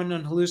uncommon to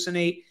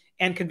hallucinate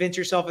and convince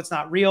yourself it's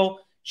not real.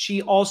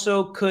 She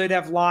also could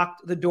have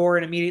locked the door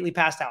and immediately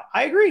passed out.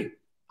 I agree.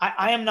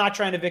 I am not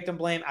trying to victim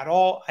blame at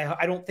all.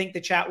 I don't think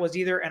the chat was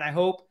either, and I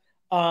hope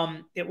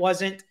it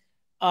wasn't.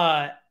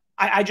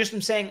 I just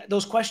am saying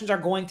those questions are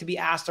going to be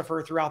asked of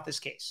her throughout this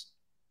case.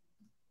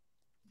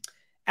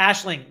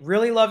 Ashling,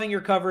 really loving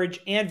your coverage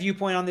and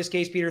viewpoint on this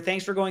case, Peter.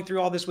 Thanks for going through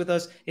all this with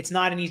us. It's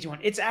not an easy one.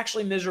 It's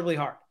actually miserably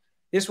hard.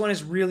 This one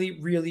is really,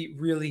 really,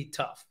 really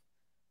tough.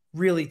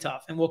 Really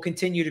tough, and will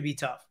continue to be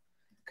tough.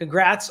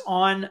 Congrats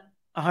on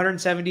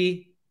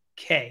 170K.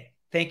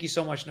 Thank you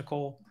so much,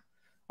 Nicole.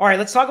 All right,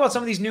 let's talk about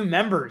some of these new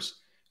members.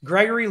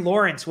 Gregory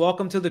Lawrence,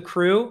 welcome to the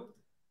crew.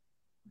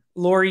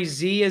 Lori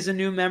Z is a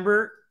new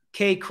member.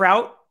 Kay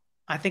Kraut,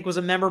 I think was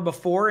a member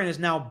before and is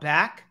now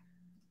back.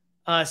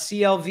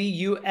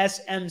 CLV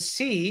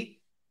USMC.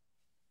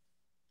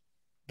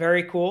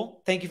 Very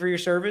cool. Thank you for your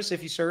service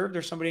if you served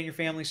or somebody in your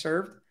family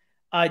served.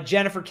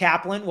 Jennifer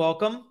Kaplan,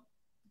 welcome.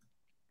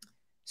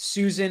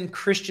 Susan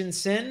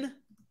Christensen.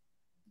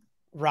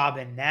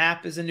 Robin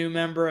Knapp is a new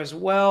member as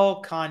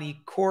well. Connie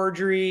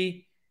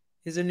Cordry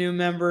is a new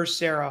member.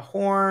 Sarah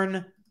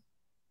Horn.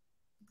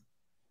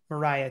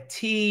 Mariah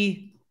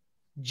T.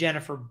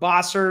 Jennifer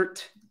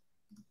Bossert.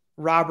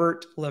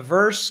 Robert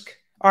Leversk.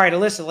 All right,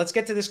 Alyssa, let's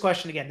get to this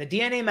question again. The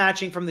DNA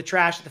matching from the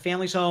trash at the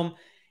family's home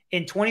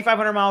in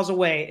 2,500 miles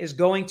away is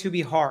going to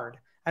be hard.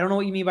 I don't know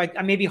what you mean by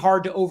maybe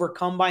hard to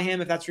overcome by him.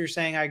 If that's what you're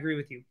saying, I agree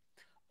with you.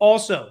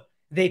 Also,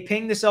 they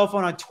pinged the cell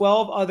phone on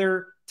 12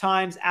 other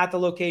times at the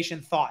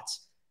location.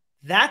 Thoughts?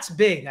 That's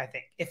big, I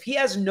think. If he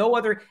has no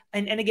other,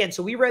 and again,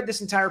 so we read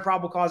this entire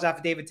probable cause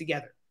affidavit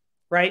together,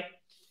 right?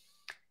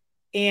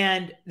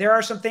 And there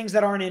are some things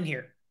that aren't in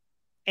here.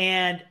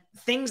 And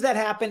things that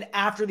happened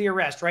after the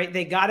arrest, right?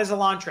 They got his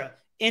Elantra,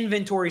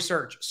 inventory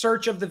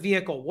search of the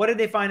vehicle. What did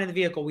they find in the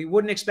vehicle? We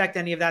wouldn't expect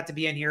any of that to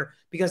be in here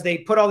because they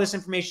put all this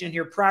information in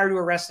here prior to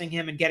arresting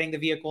him and getting the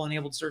vehicle and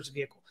able to search the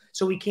vehicle.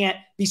 So we can't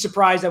be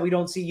surprised that we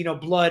don't see,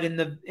 blood in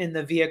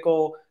the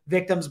vehicle,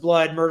 victim's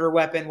blood, murder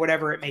weapon,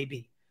 whatever it may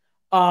be.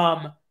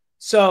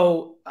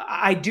 So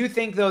I do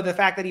think, though, the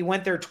fact that he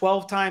went there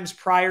 12 times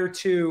prior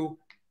to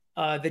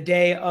the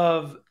day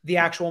of the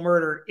actual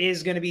murder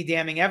is going to be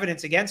damning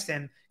evidence against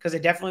him, because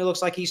it definitely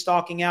looks like he's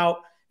stalking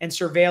out and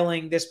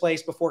surveilling this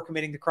place before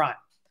committing the crime.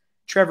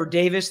 Trevor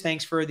Davis,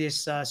 thanks for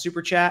this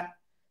super chat.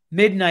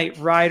 Midnight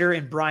Rider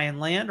and Brian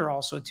Land are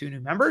also 2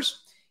 new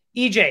members.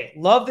 EJ,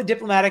 love the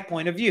diplomatic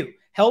point of view.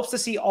 Helps to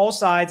see all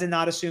sides and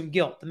not assume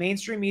guilt. The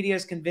mainstream media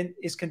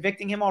is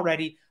convicting him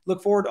already.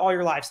 Look forward to all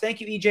your lives.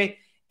 Thank you, EJ.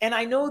 And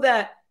I know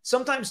that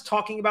sometimes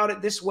talking about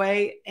it this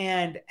way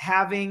and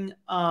having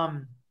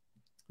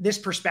this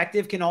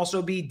perspective can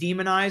also be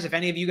demonized. If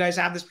any of you guys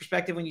have this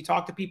perspective when you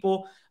talk to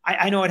people,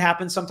 I know it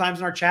happens sometimes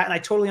in our chat, and I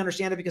totally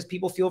understand it because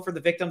people feel for the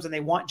victims and they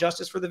want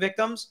justice for the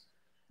victims.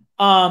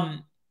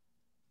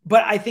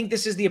 But I think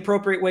this is the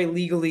appropriate way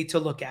legally to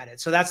look at it.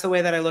 So that's the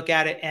way that I look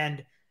at it.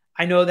 And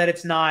I know that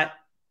it's not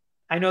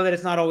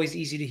always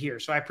easy to hear.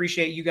 So I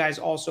appreciate you guys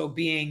also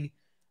being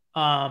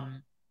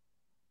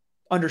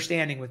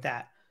understanding with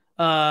that.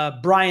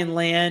 Brian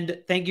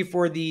Land, thank you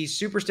for the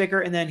super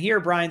sticker. And then here,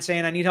 Brian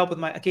saying, I need help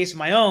with a case of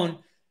my own.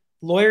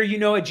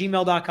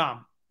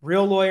 LawyerYouKnow@gmail.com.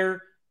 Real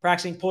lawyer,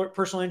 practicing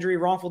personal injury,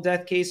 wrongful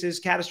death cases,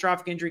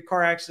 catastrophic injury,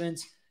 car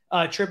accidents,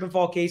 trip and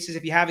fall cases.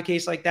 If you have a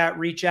case like that,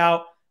 reach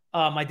out.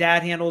 My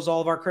dad handles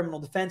all of our criminal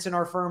defense in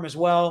our firm as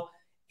well.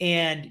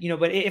 And,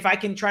 but if I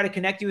can try to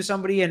connect you with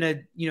somebody in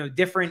a,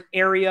 different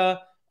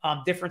area,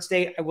 different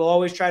state, I will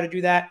always try to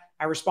do that.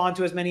 I respond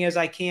to as many as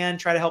I can,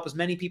 try to help as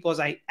many people as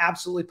I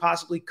absolutely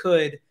possibly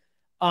could.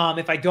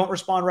 If I don't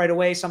respond right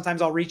away,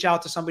 sometimes I'll reach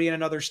out to somebody in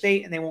another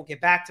state and they won't get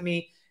back to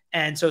me.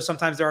 And so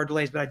sometimes there are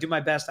delays, but I do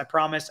my best, I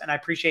promise. And I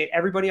appreciate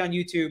everybody on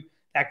YouTube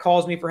that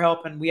calls me for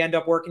help and we end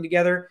up working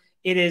together.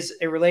 It is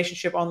a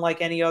relationship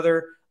unlike any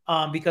other,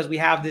 because we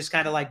have this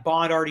kind of like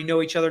bond, already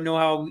know each other,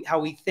 know how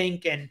we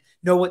think, and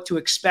know what to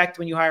expect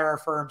when you hire our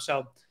firm.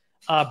 So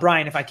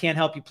Brian, if I can't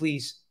help you,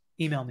 please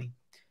email me.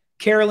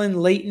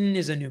 Carolyn Layton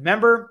is a new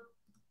member,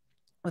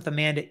 with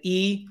Amanda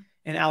E.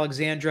 and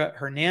Alexandra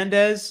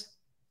Hernandez.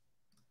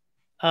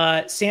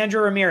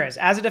 Sandra Ramirez,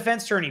 as a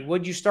defense attorney,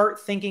 would you start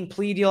thinking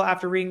plea deal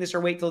after reading this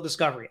or wait till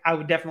discovery? I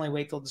would definitely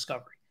wait till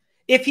discovery.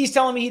 If he's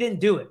telling me he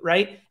didn't do it,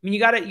 right? I mean, you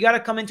gotta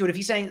come into it. If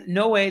he's saying,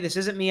 no way, this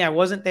isn't me, I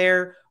wasn't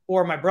there,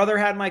 or my brother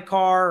had my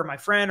car, or my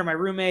friend or my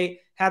roommate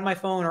had my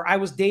phone, or I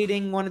was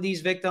dating one of these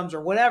victims,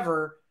 or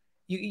whatever,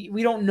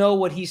 we don't know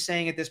what he's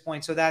saying at this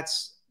point. So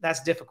that's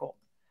difficult.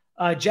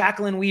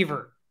 Jacqueline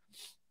Weaver,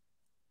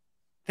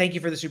 thank you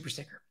for the super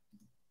sticker.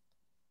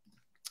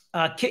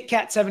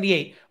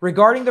 KitKat78,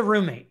 regarding the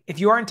roommate, if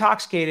you are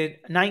intoxicated,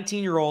 a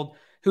 19-year-old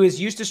who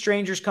is used to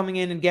strangers coming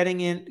in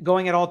and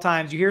going at all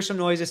times, you hear some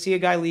noises, see a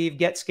guy leave,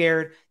 get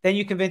scared, then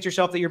you convince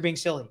yourself that you're being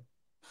silly.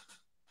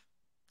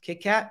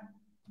 KitKat,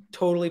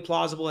 totally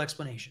plausible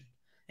explanation.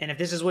 And if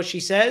this is what she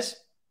says,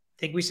 I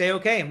think we say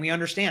okay and we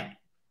understand.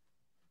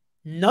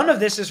 None of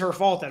this is her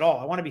fault at all.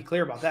 I want to be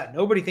clear about that.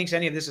 Nobody thinks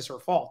any of this is her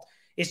fault.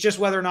 It's just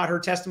whether or not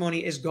her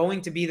testimony is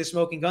going to be the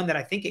smoking gun that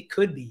I think it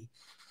could be,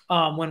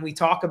 when we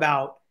talk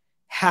about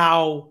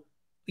how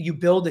you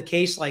build a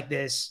case like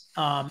this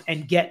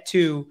and get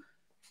to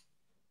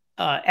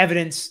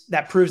evidence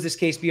that proves this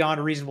case beyond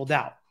a reasonable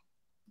doubt.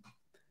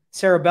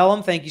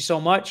 Cerebellum, thank you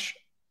so much.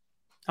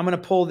 I'm going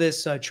to pull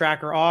this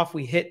tracker off.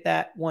 We hit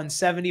that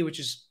 170, which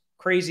is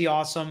crazy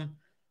awesome.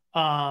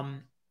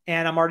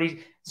 And I'm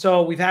already,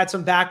 so we've had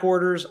some back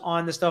orders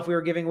on the stuff we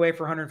were giving away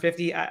for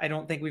 150. I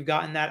don't think we've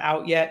gotten that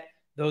out yet.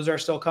 Those are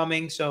still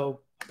coming.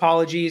 So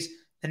apologies.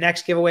 The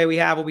next giveaway we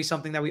have will be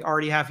something that we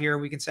already have here.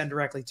 We can send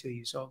directly to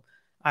you. So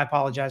I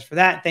apologize for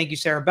that. Thank you,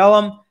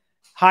 Cerebellum.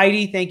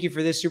 Heidi, thank you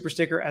for this super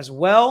sticker as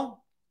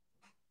well.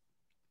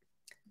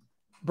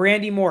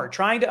 Brandy Moore,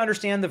 trying to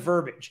understand the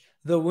verbiage.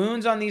 The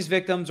wounds on these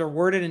victims are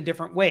worded in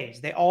different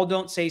ways. They all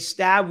don't say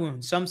stab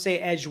wound. Some say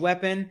edged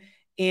weapon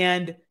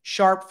and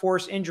sharp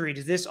force injury.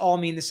 Does this all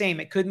mean the same?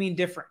 It could mean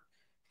different.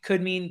 It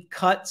could mean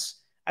cuts.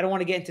 I don't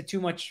want to get into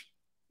too much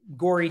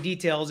gory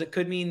details. It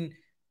could mean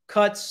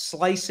cuts,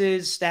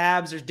 slices,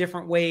 stabs. There's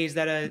different ways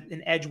that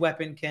an edge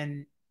weapon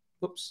can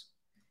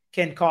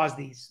cause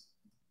these.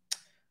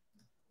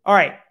 All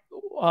right.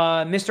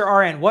 Mr.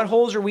 RN, what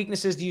holes or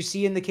weaknesses do you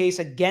see in the case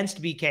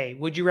against BK?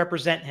 Would you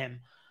represent him?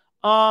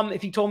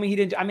 If he told me he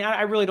didn't, I mean,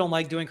 I really don't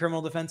like doing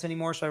criminal defense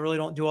anymore, so I really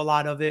don't do a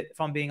lot of it, if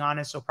I'm being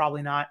honest, so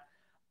probably not.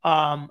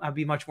 I'd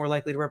be much more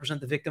likely to represent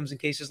the victims in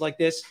cases like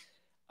this.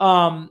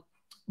 But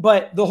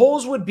the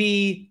holes would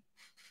be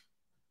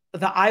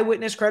the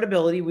eyewitness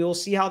credibility. We will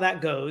see how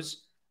that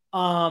goes.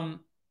 The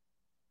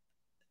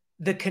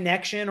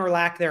connection or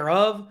lack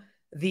thereof,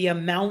 the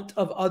amount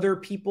of other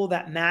people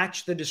that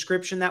match the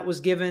description that was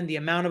given, the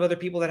amount of other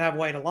people that have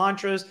white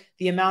Elantras,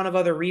 the amount of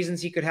other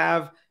reasons he could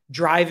have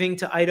driving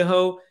to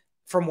Idaho.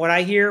 From what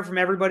I hear from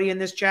everybody in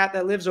this chat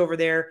that lives over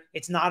there,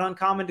 it's not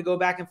uncommon to go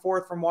back and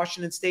forth from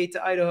Washington State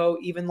to Idaho.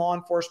 Even law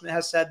enforcement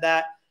has said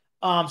that.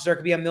 So there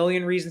could be a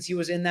million reasons he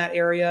was in that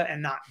area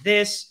and not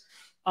this.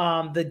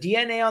 The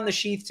DNA on the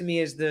sheath to me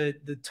is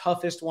the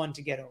toughest one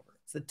to get over.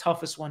 It's the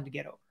toughest one to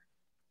get over.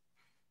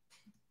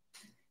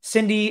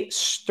 Cindy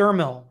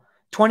Sturmill.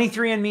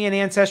 23andMe and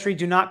Ancestry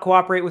do not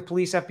cooperate with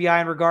police FBI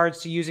in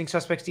regards to using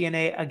suspects'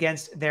 DNA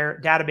against their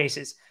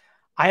databases.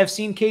 I have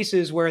seen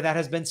cases where that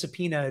has been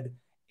subpoenaed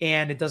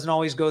and it doesn't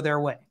always go their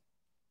way.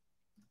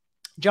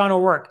 John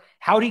O'Rourke,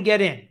 how'd he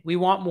get in? We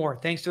want more.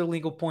 Thanks to the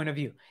legal point of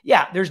view.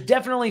 Yeah, there's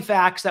definitely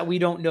facts that we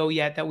don't know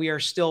yet that we are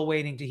still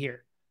waiting to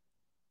hear.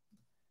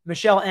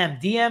 Michelle M.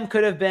 DM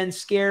could have been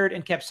scared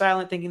and kept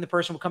silent, thinking the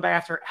person would come back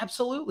after her.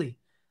 Absolutely.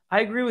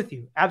 I agree with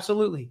you.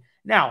 Absolutely.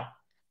 Now,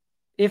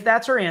 if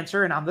that's her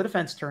answer, and I'm the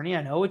defense attorney,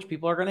 I know which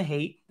people are going to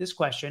hate this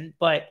question,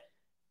 but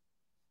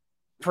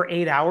for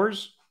 8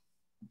 hours,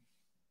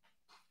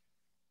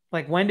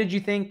 like when did you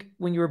think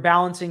when you were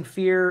balancing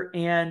fear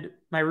and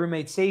my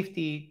roommate's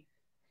safety?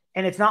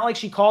 And it's not like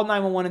she called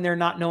 911 and they're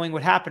not knowing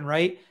what happened,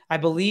 right? I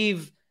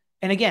believe,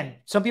 and again,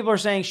 some people are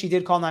saying she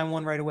did call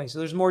 911 right away. So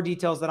there's more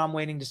details that I'm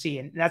waiting to see.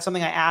 And that's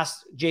something I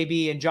asked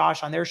JB and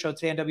Josh on their show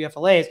today on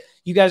WFLA is,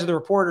 you guys are the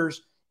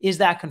reporters. Is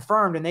that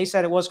confirmed? And they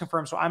said it was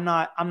confirmed. So I'm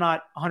not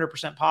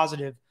 100%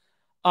 positive.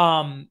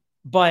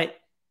 But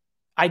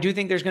I do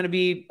think there's going to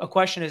be a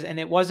question and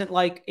it wasn't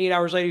like 8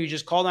 hours later, you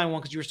just called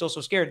 911 because you were still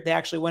so scared. They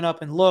actually went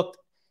up and looked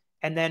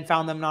and then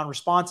found them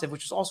non-responsive,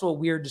 which is also a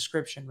weird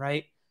description,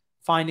 right?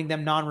 Finding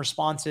them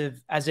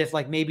non-responsive as if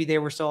like maybe they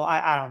were still,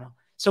 I don't know.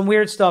 Some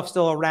weird stuff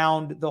still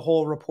around the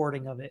whole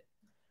reporting of it.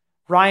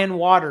 Ryan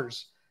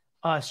Waters,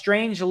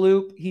 strange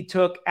loop he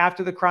took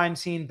after the crime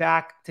scene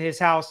back to his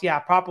house. Yeah,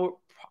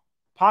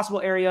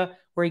 possible area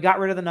where he got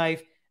rid of the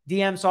knife.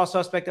 DM saw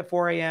suspect at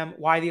 4 a.m.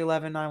 Why the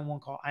 911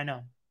 call? I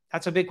know.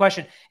 That's a big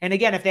question. And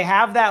again, if they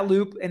have that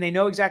loop and they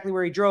know exactly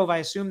where he drove, I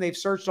assume they've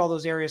searched all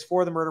those areas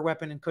for the murder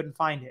weapon and couldn't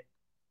find it.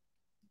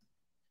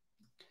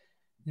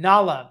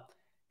 Nala.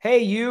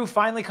 Hey, you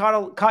finally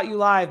caught you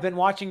live. Been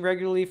watching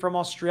regularly from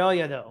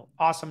Australia, though.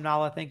 Awesome,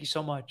 Nala. Thank you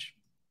so much.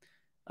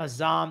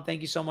 Azam,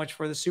 thank you so much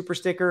for the super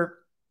sticker.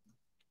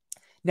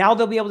 Now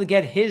they'll be able to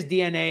get his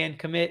DNA and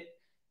commit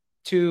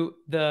to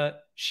the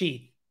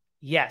sheath.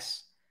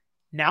 Yes.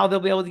 Now they'll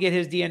be able to get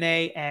his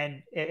DNA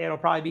and it'll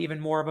probably be even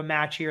more of a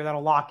match here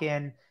that'll lock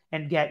in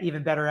and get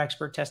even better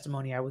expert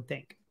testimony, I would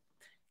think.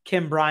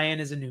 Kim Bryan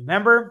is a new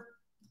member.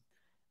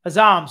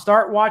 Azam,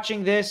 start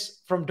watching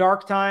this from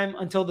dark time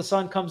until the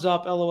sun comes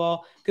up,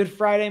 LOL. Good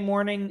Friday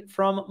morning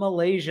from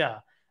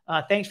Malaysia.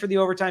 Thanks for the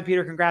overtime,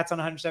 Peter. Congrats on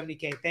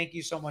 170K. Thank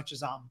you so much,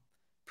 Azam.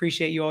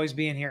 Appreciate you always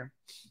being here.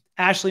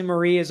 Ashley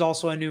Marie is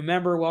also a new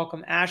member.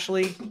 Welcome,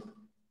 Ashley.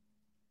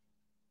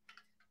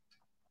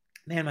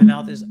 Man, my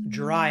mouth is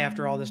dry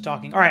after all this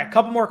talking. All right, a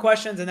couple more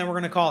questions, and then we're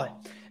going to call it.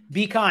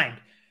 Be kind.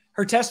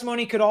 Her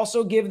testimony could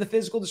also give the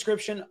physical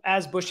description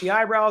as bushy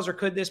eyebrows, or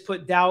could this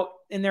put doubt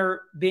in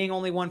there being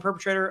only one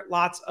perpetrator?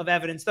 Lots of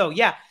evidence, though.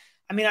 Yeah,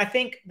 I mean, I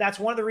think that's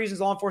one of the reasons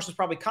law enforcement is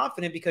probably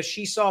confident, because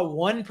she saw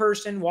one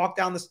person walk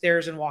down the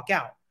stairs and walk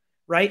out,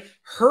 right?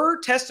 Her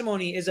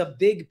testimony is a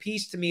big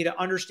piece to me to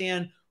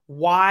understand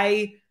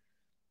why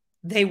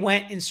they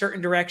went in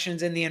certain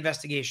directions in the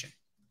investigation.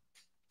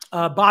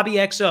 Bobby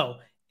XO.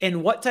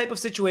 In what type of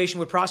situation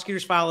would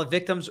prosecutors file a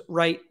victim's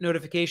right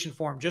notification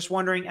form? Just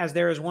wondering, as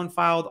there is one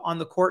filed on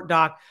the court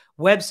doc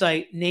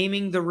website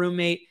naming the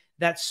roommate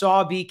that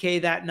saw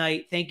BK that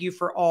night. Thank you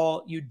for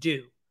all you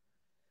do.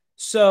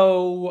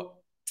 So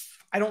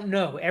I don't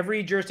know.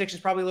 Every jurisdiction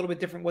is probably a little bit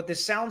different. What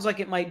this sounds like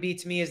it might be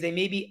to me is they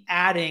may be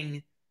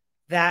adding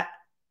that,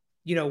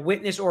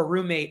 witness or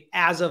roommate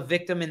as a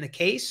victim in the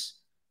case.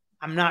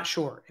 I'm not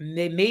sure. And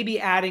they may be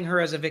adding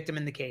her as a victim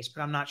in the case,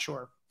 but I'm not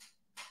sure.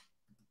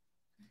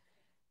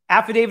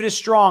 Affidavit is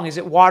strong. Is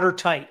it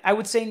watertight? I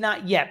would say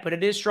not yet, but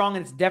it is strong,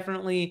 and it's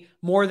definitely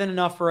more than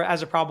enough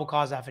as a probable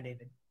cause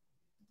affidavit.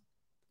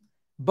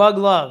 Bug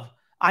Love.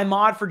 I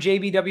mod for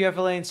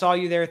JBWFLA and saw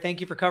you there.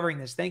 Thank you for covering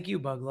this. Thank you,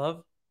 Bug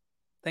Love.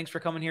 Thanks for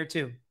coming here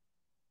too.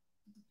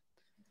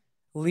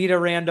 Lita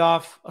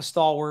Randolph, a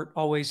stalwart,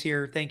 always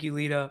here. Thank you,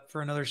 Lita,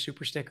 for another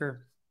super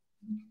sticker.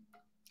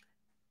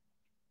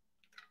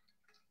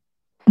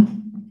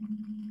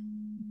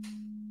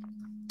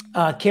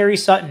 Carrie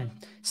Sutton.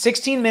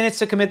 16 minutes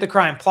to commit the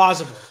crime.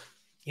 Plausible.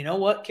 You know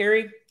what,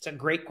 Carrie? It's a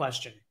great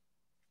question.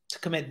 To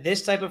commit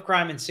this type of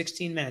crime in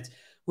 16 minutes.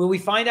 Will we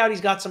find out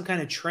he's got some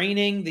kind of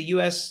training, the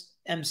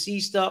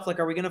USMC stuff? Like,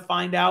 are we going to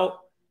find out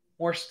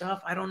more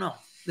stuff? I don't know.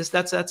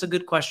 That's a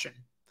good question.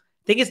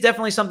 I think it's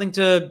definitely something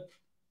to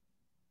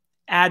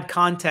add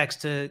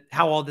context to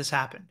how all this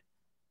happened.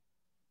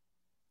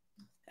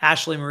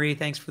 Ashley Marie,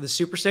 thanks for the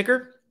super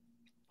sticker.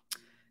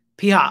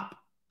 P-Hop.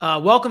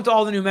 Welcome to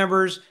all the new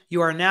members.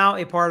 You are now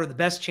a part of the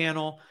best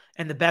channel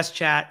and the best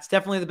chat. It's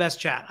definitely the best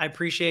chat. I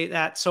appreciate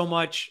that so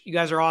much. You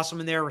guys are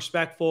awesome in there,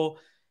 respectful.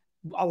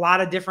 A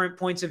lot of different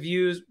points of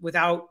views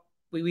without,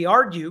 we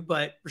argue,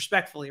 but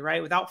respectfully,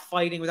 right? Without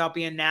fighting, without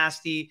being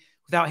nasty,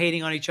 without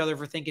hating on each other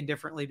for thinking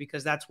differently,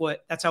 because that's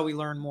how we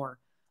learn more.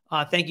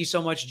 Thank you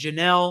so much,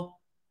 Janelle.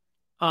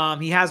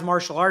 He has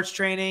martial arts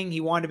training. He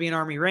wanted to be an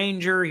Army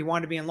Ranger. He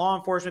wanted to be in law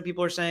enforcement.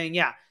 People are saying,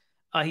 yeah,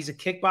 he's a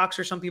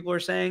kickboxer. Some people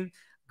are saying,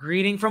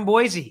 greeting from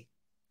Boise.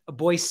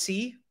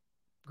 Boise.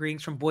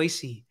 Greetings from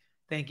Boise.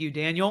 Thank you,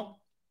 Daniel.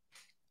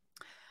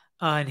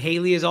 And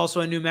Haley is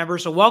also a new member.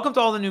 So welcome to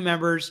all the new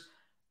members.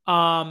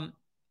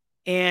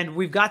 And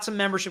we've got some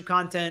membership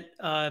content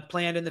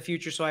planned in the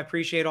future. So I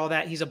appreciate all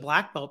that. He's a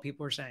black belt,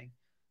 people are saying.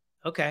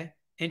 Okay.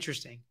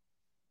 Interesting.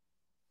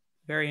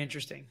 Very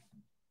interesting.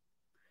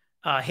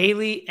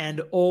 Haley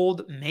and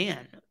Old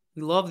Man.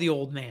 We love the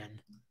Old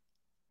Man.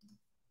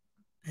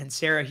 And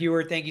Sarah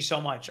Hewer, thank you so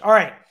much. All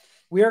right.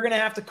 We are going to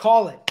have to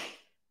call it.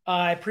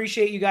 I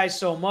appreciate you guys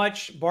so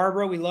much.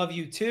 Barbara, we love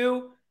you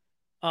too.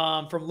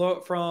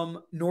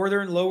 From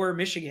northern lower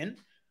Michigan.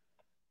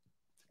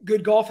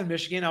 Good golf in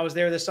Michigan. I was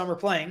there this summer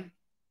playing.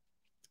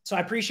 So I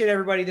appreciate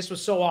everybody. This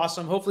was so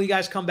awesome. Hopefully you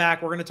guys come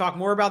back. We're going to talk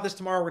more about this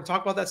tomorrow. We're going to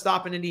talk about that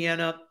stop in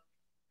Indiana.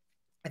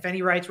 If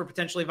any rights were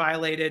potentially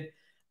violated,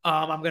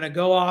 I'm going to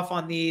go off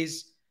on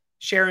these.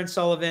 Sharon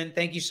Sullivan,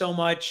 thank you so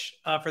much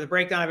for the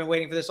breakdown. I've been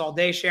waiting for this all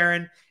day,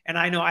 Sharon. And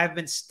I know I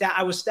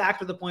was stacked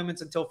with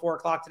appointments until 4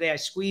 o'clock today. I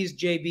squeezed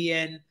JB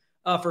in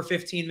for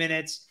 15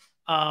 minutes.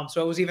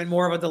 So it was even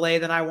more of a delay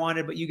than I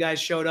wanted, but you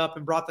guys showed up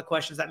and brought the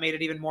questions that made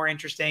it even more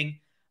interesting.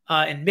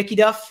 And Mickey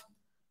Duff,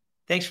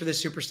 thanks for this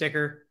super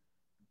sticker.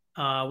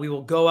 We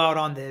will go out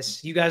on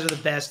this. You guys are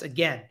the best.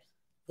 Again,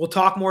 we'll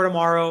talk more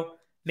tomorrow.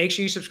 Make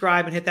sure you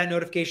subscribe and hit that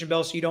notification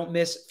bell so you don't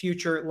miss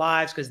future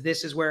lives, because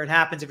this is where it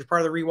happens. If you're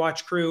part of the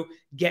Rewatch crew,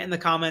 get in the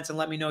comments and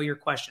let me know your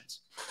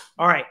questions.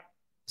 All right.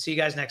 See you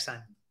guys next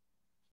time.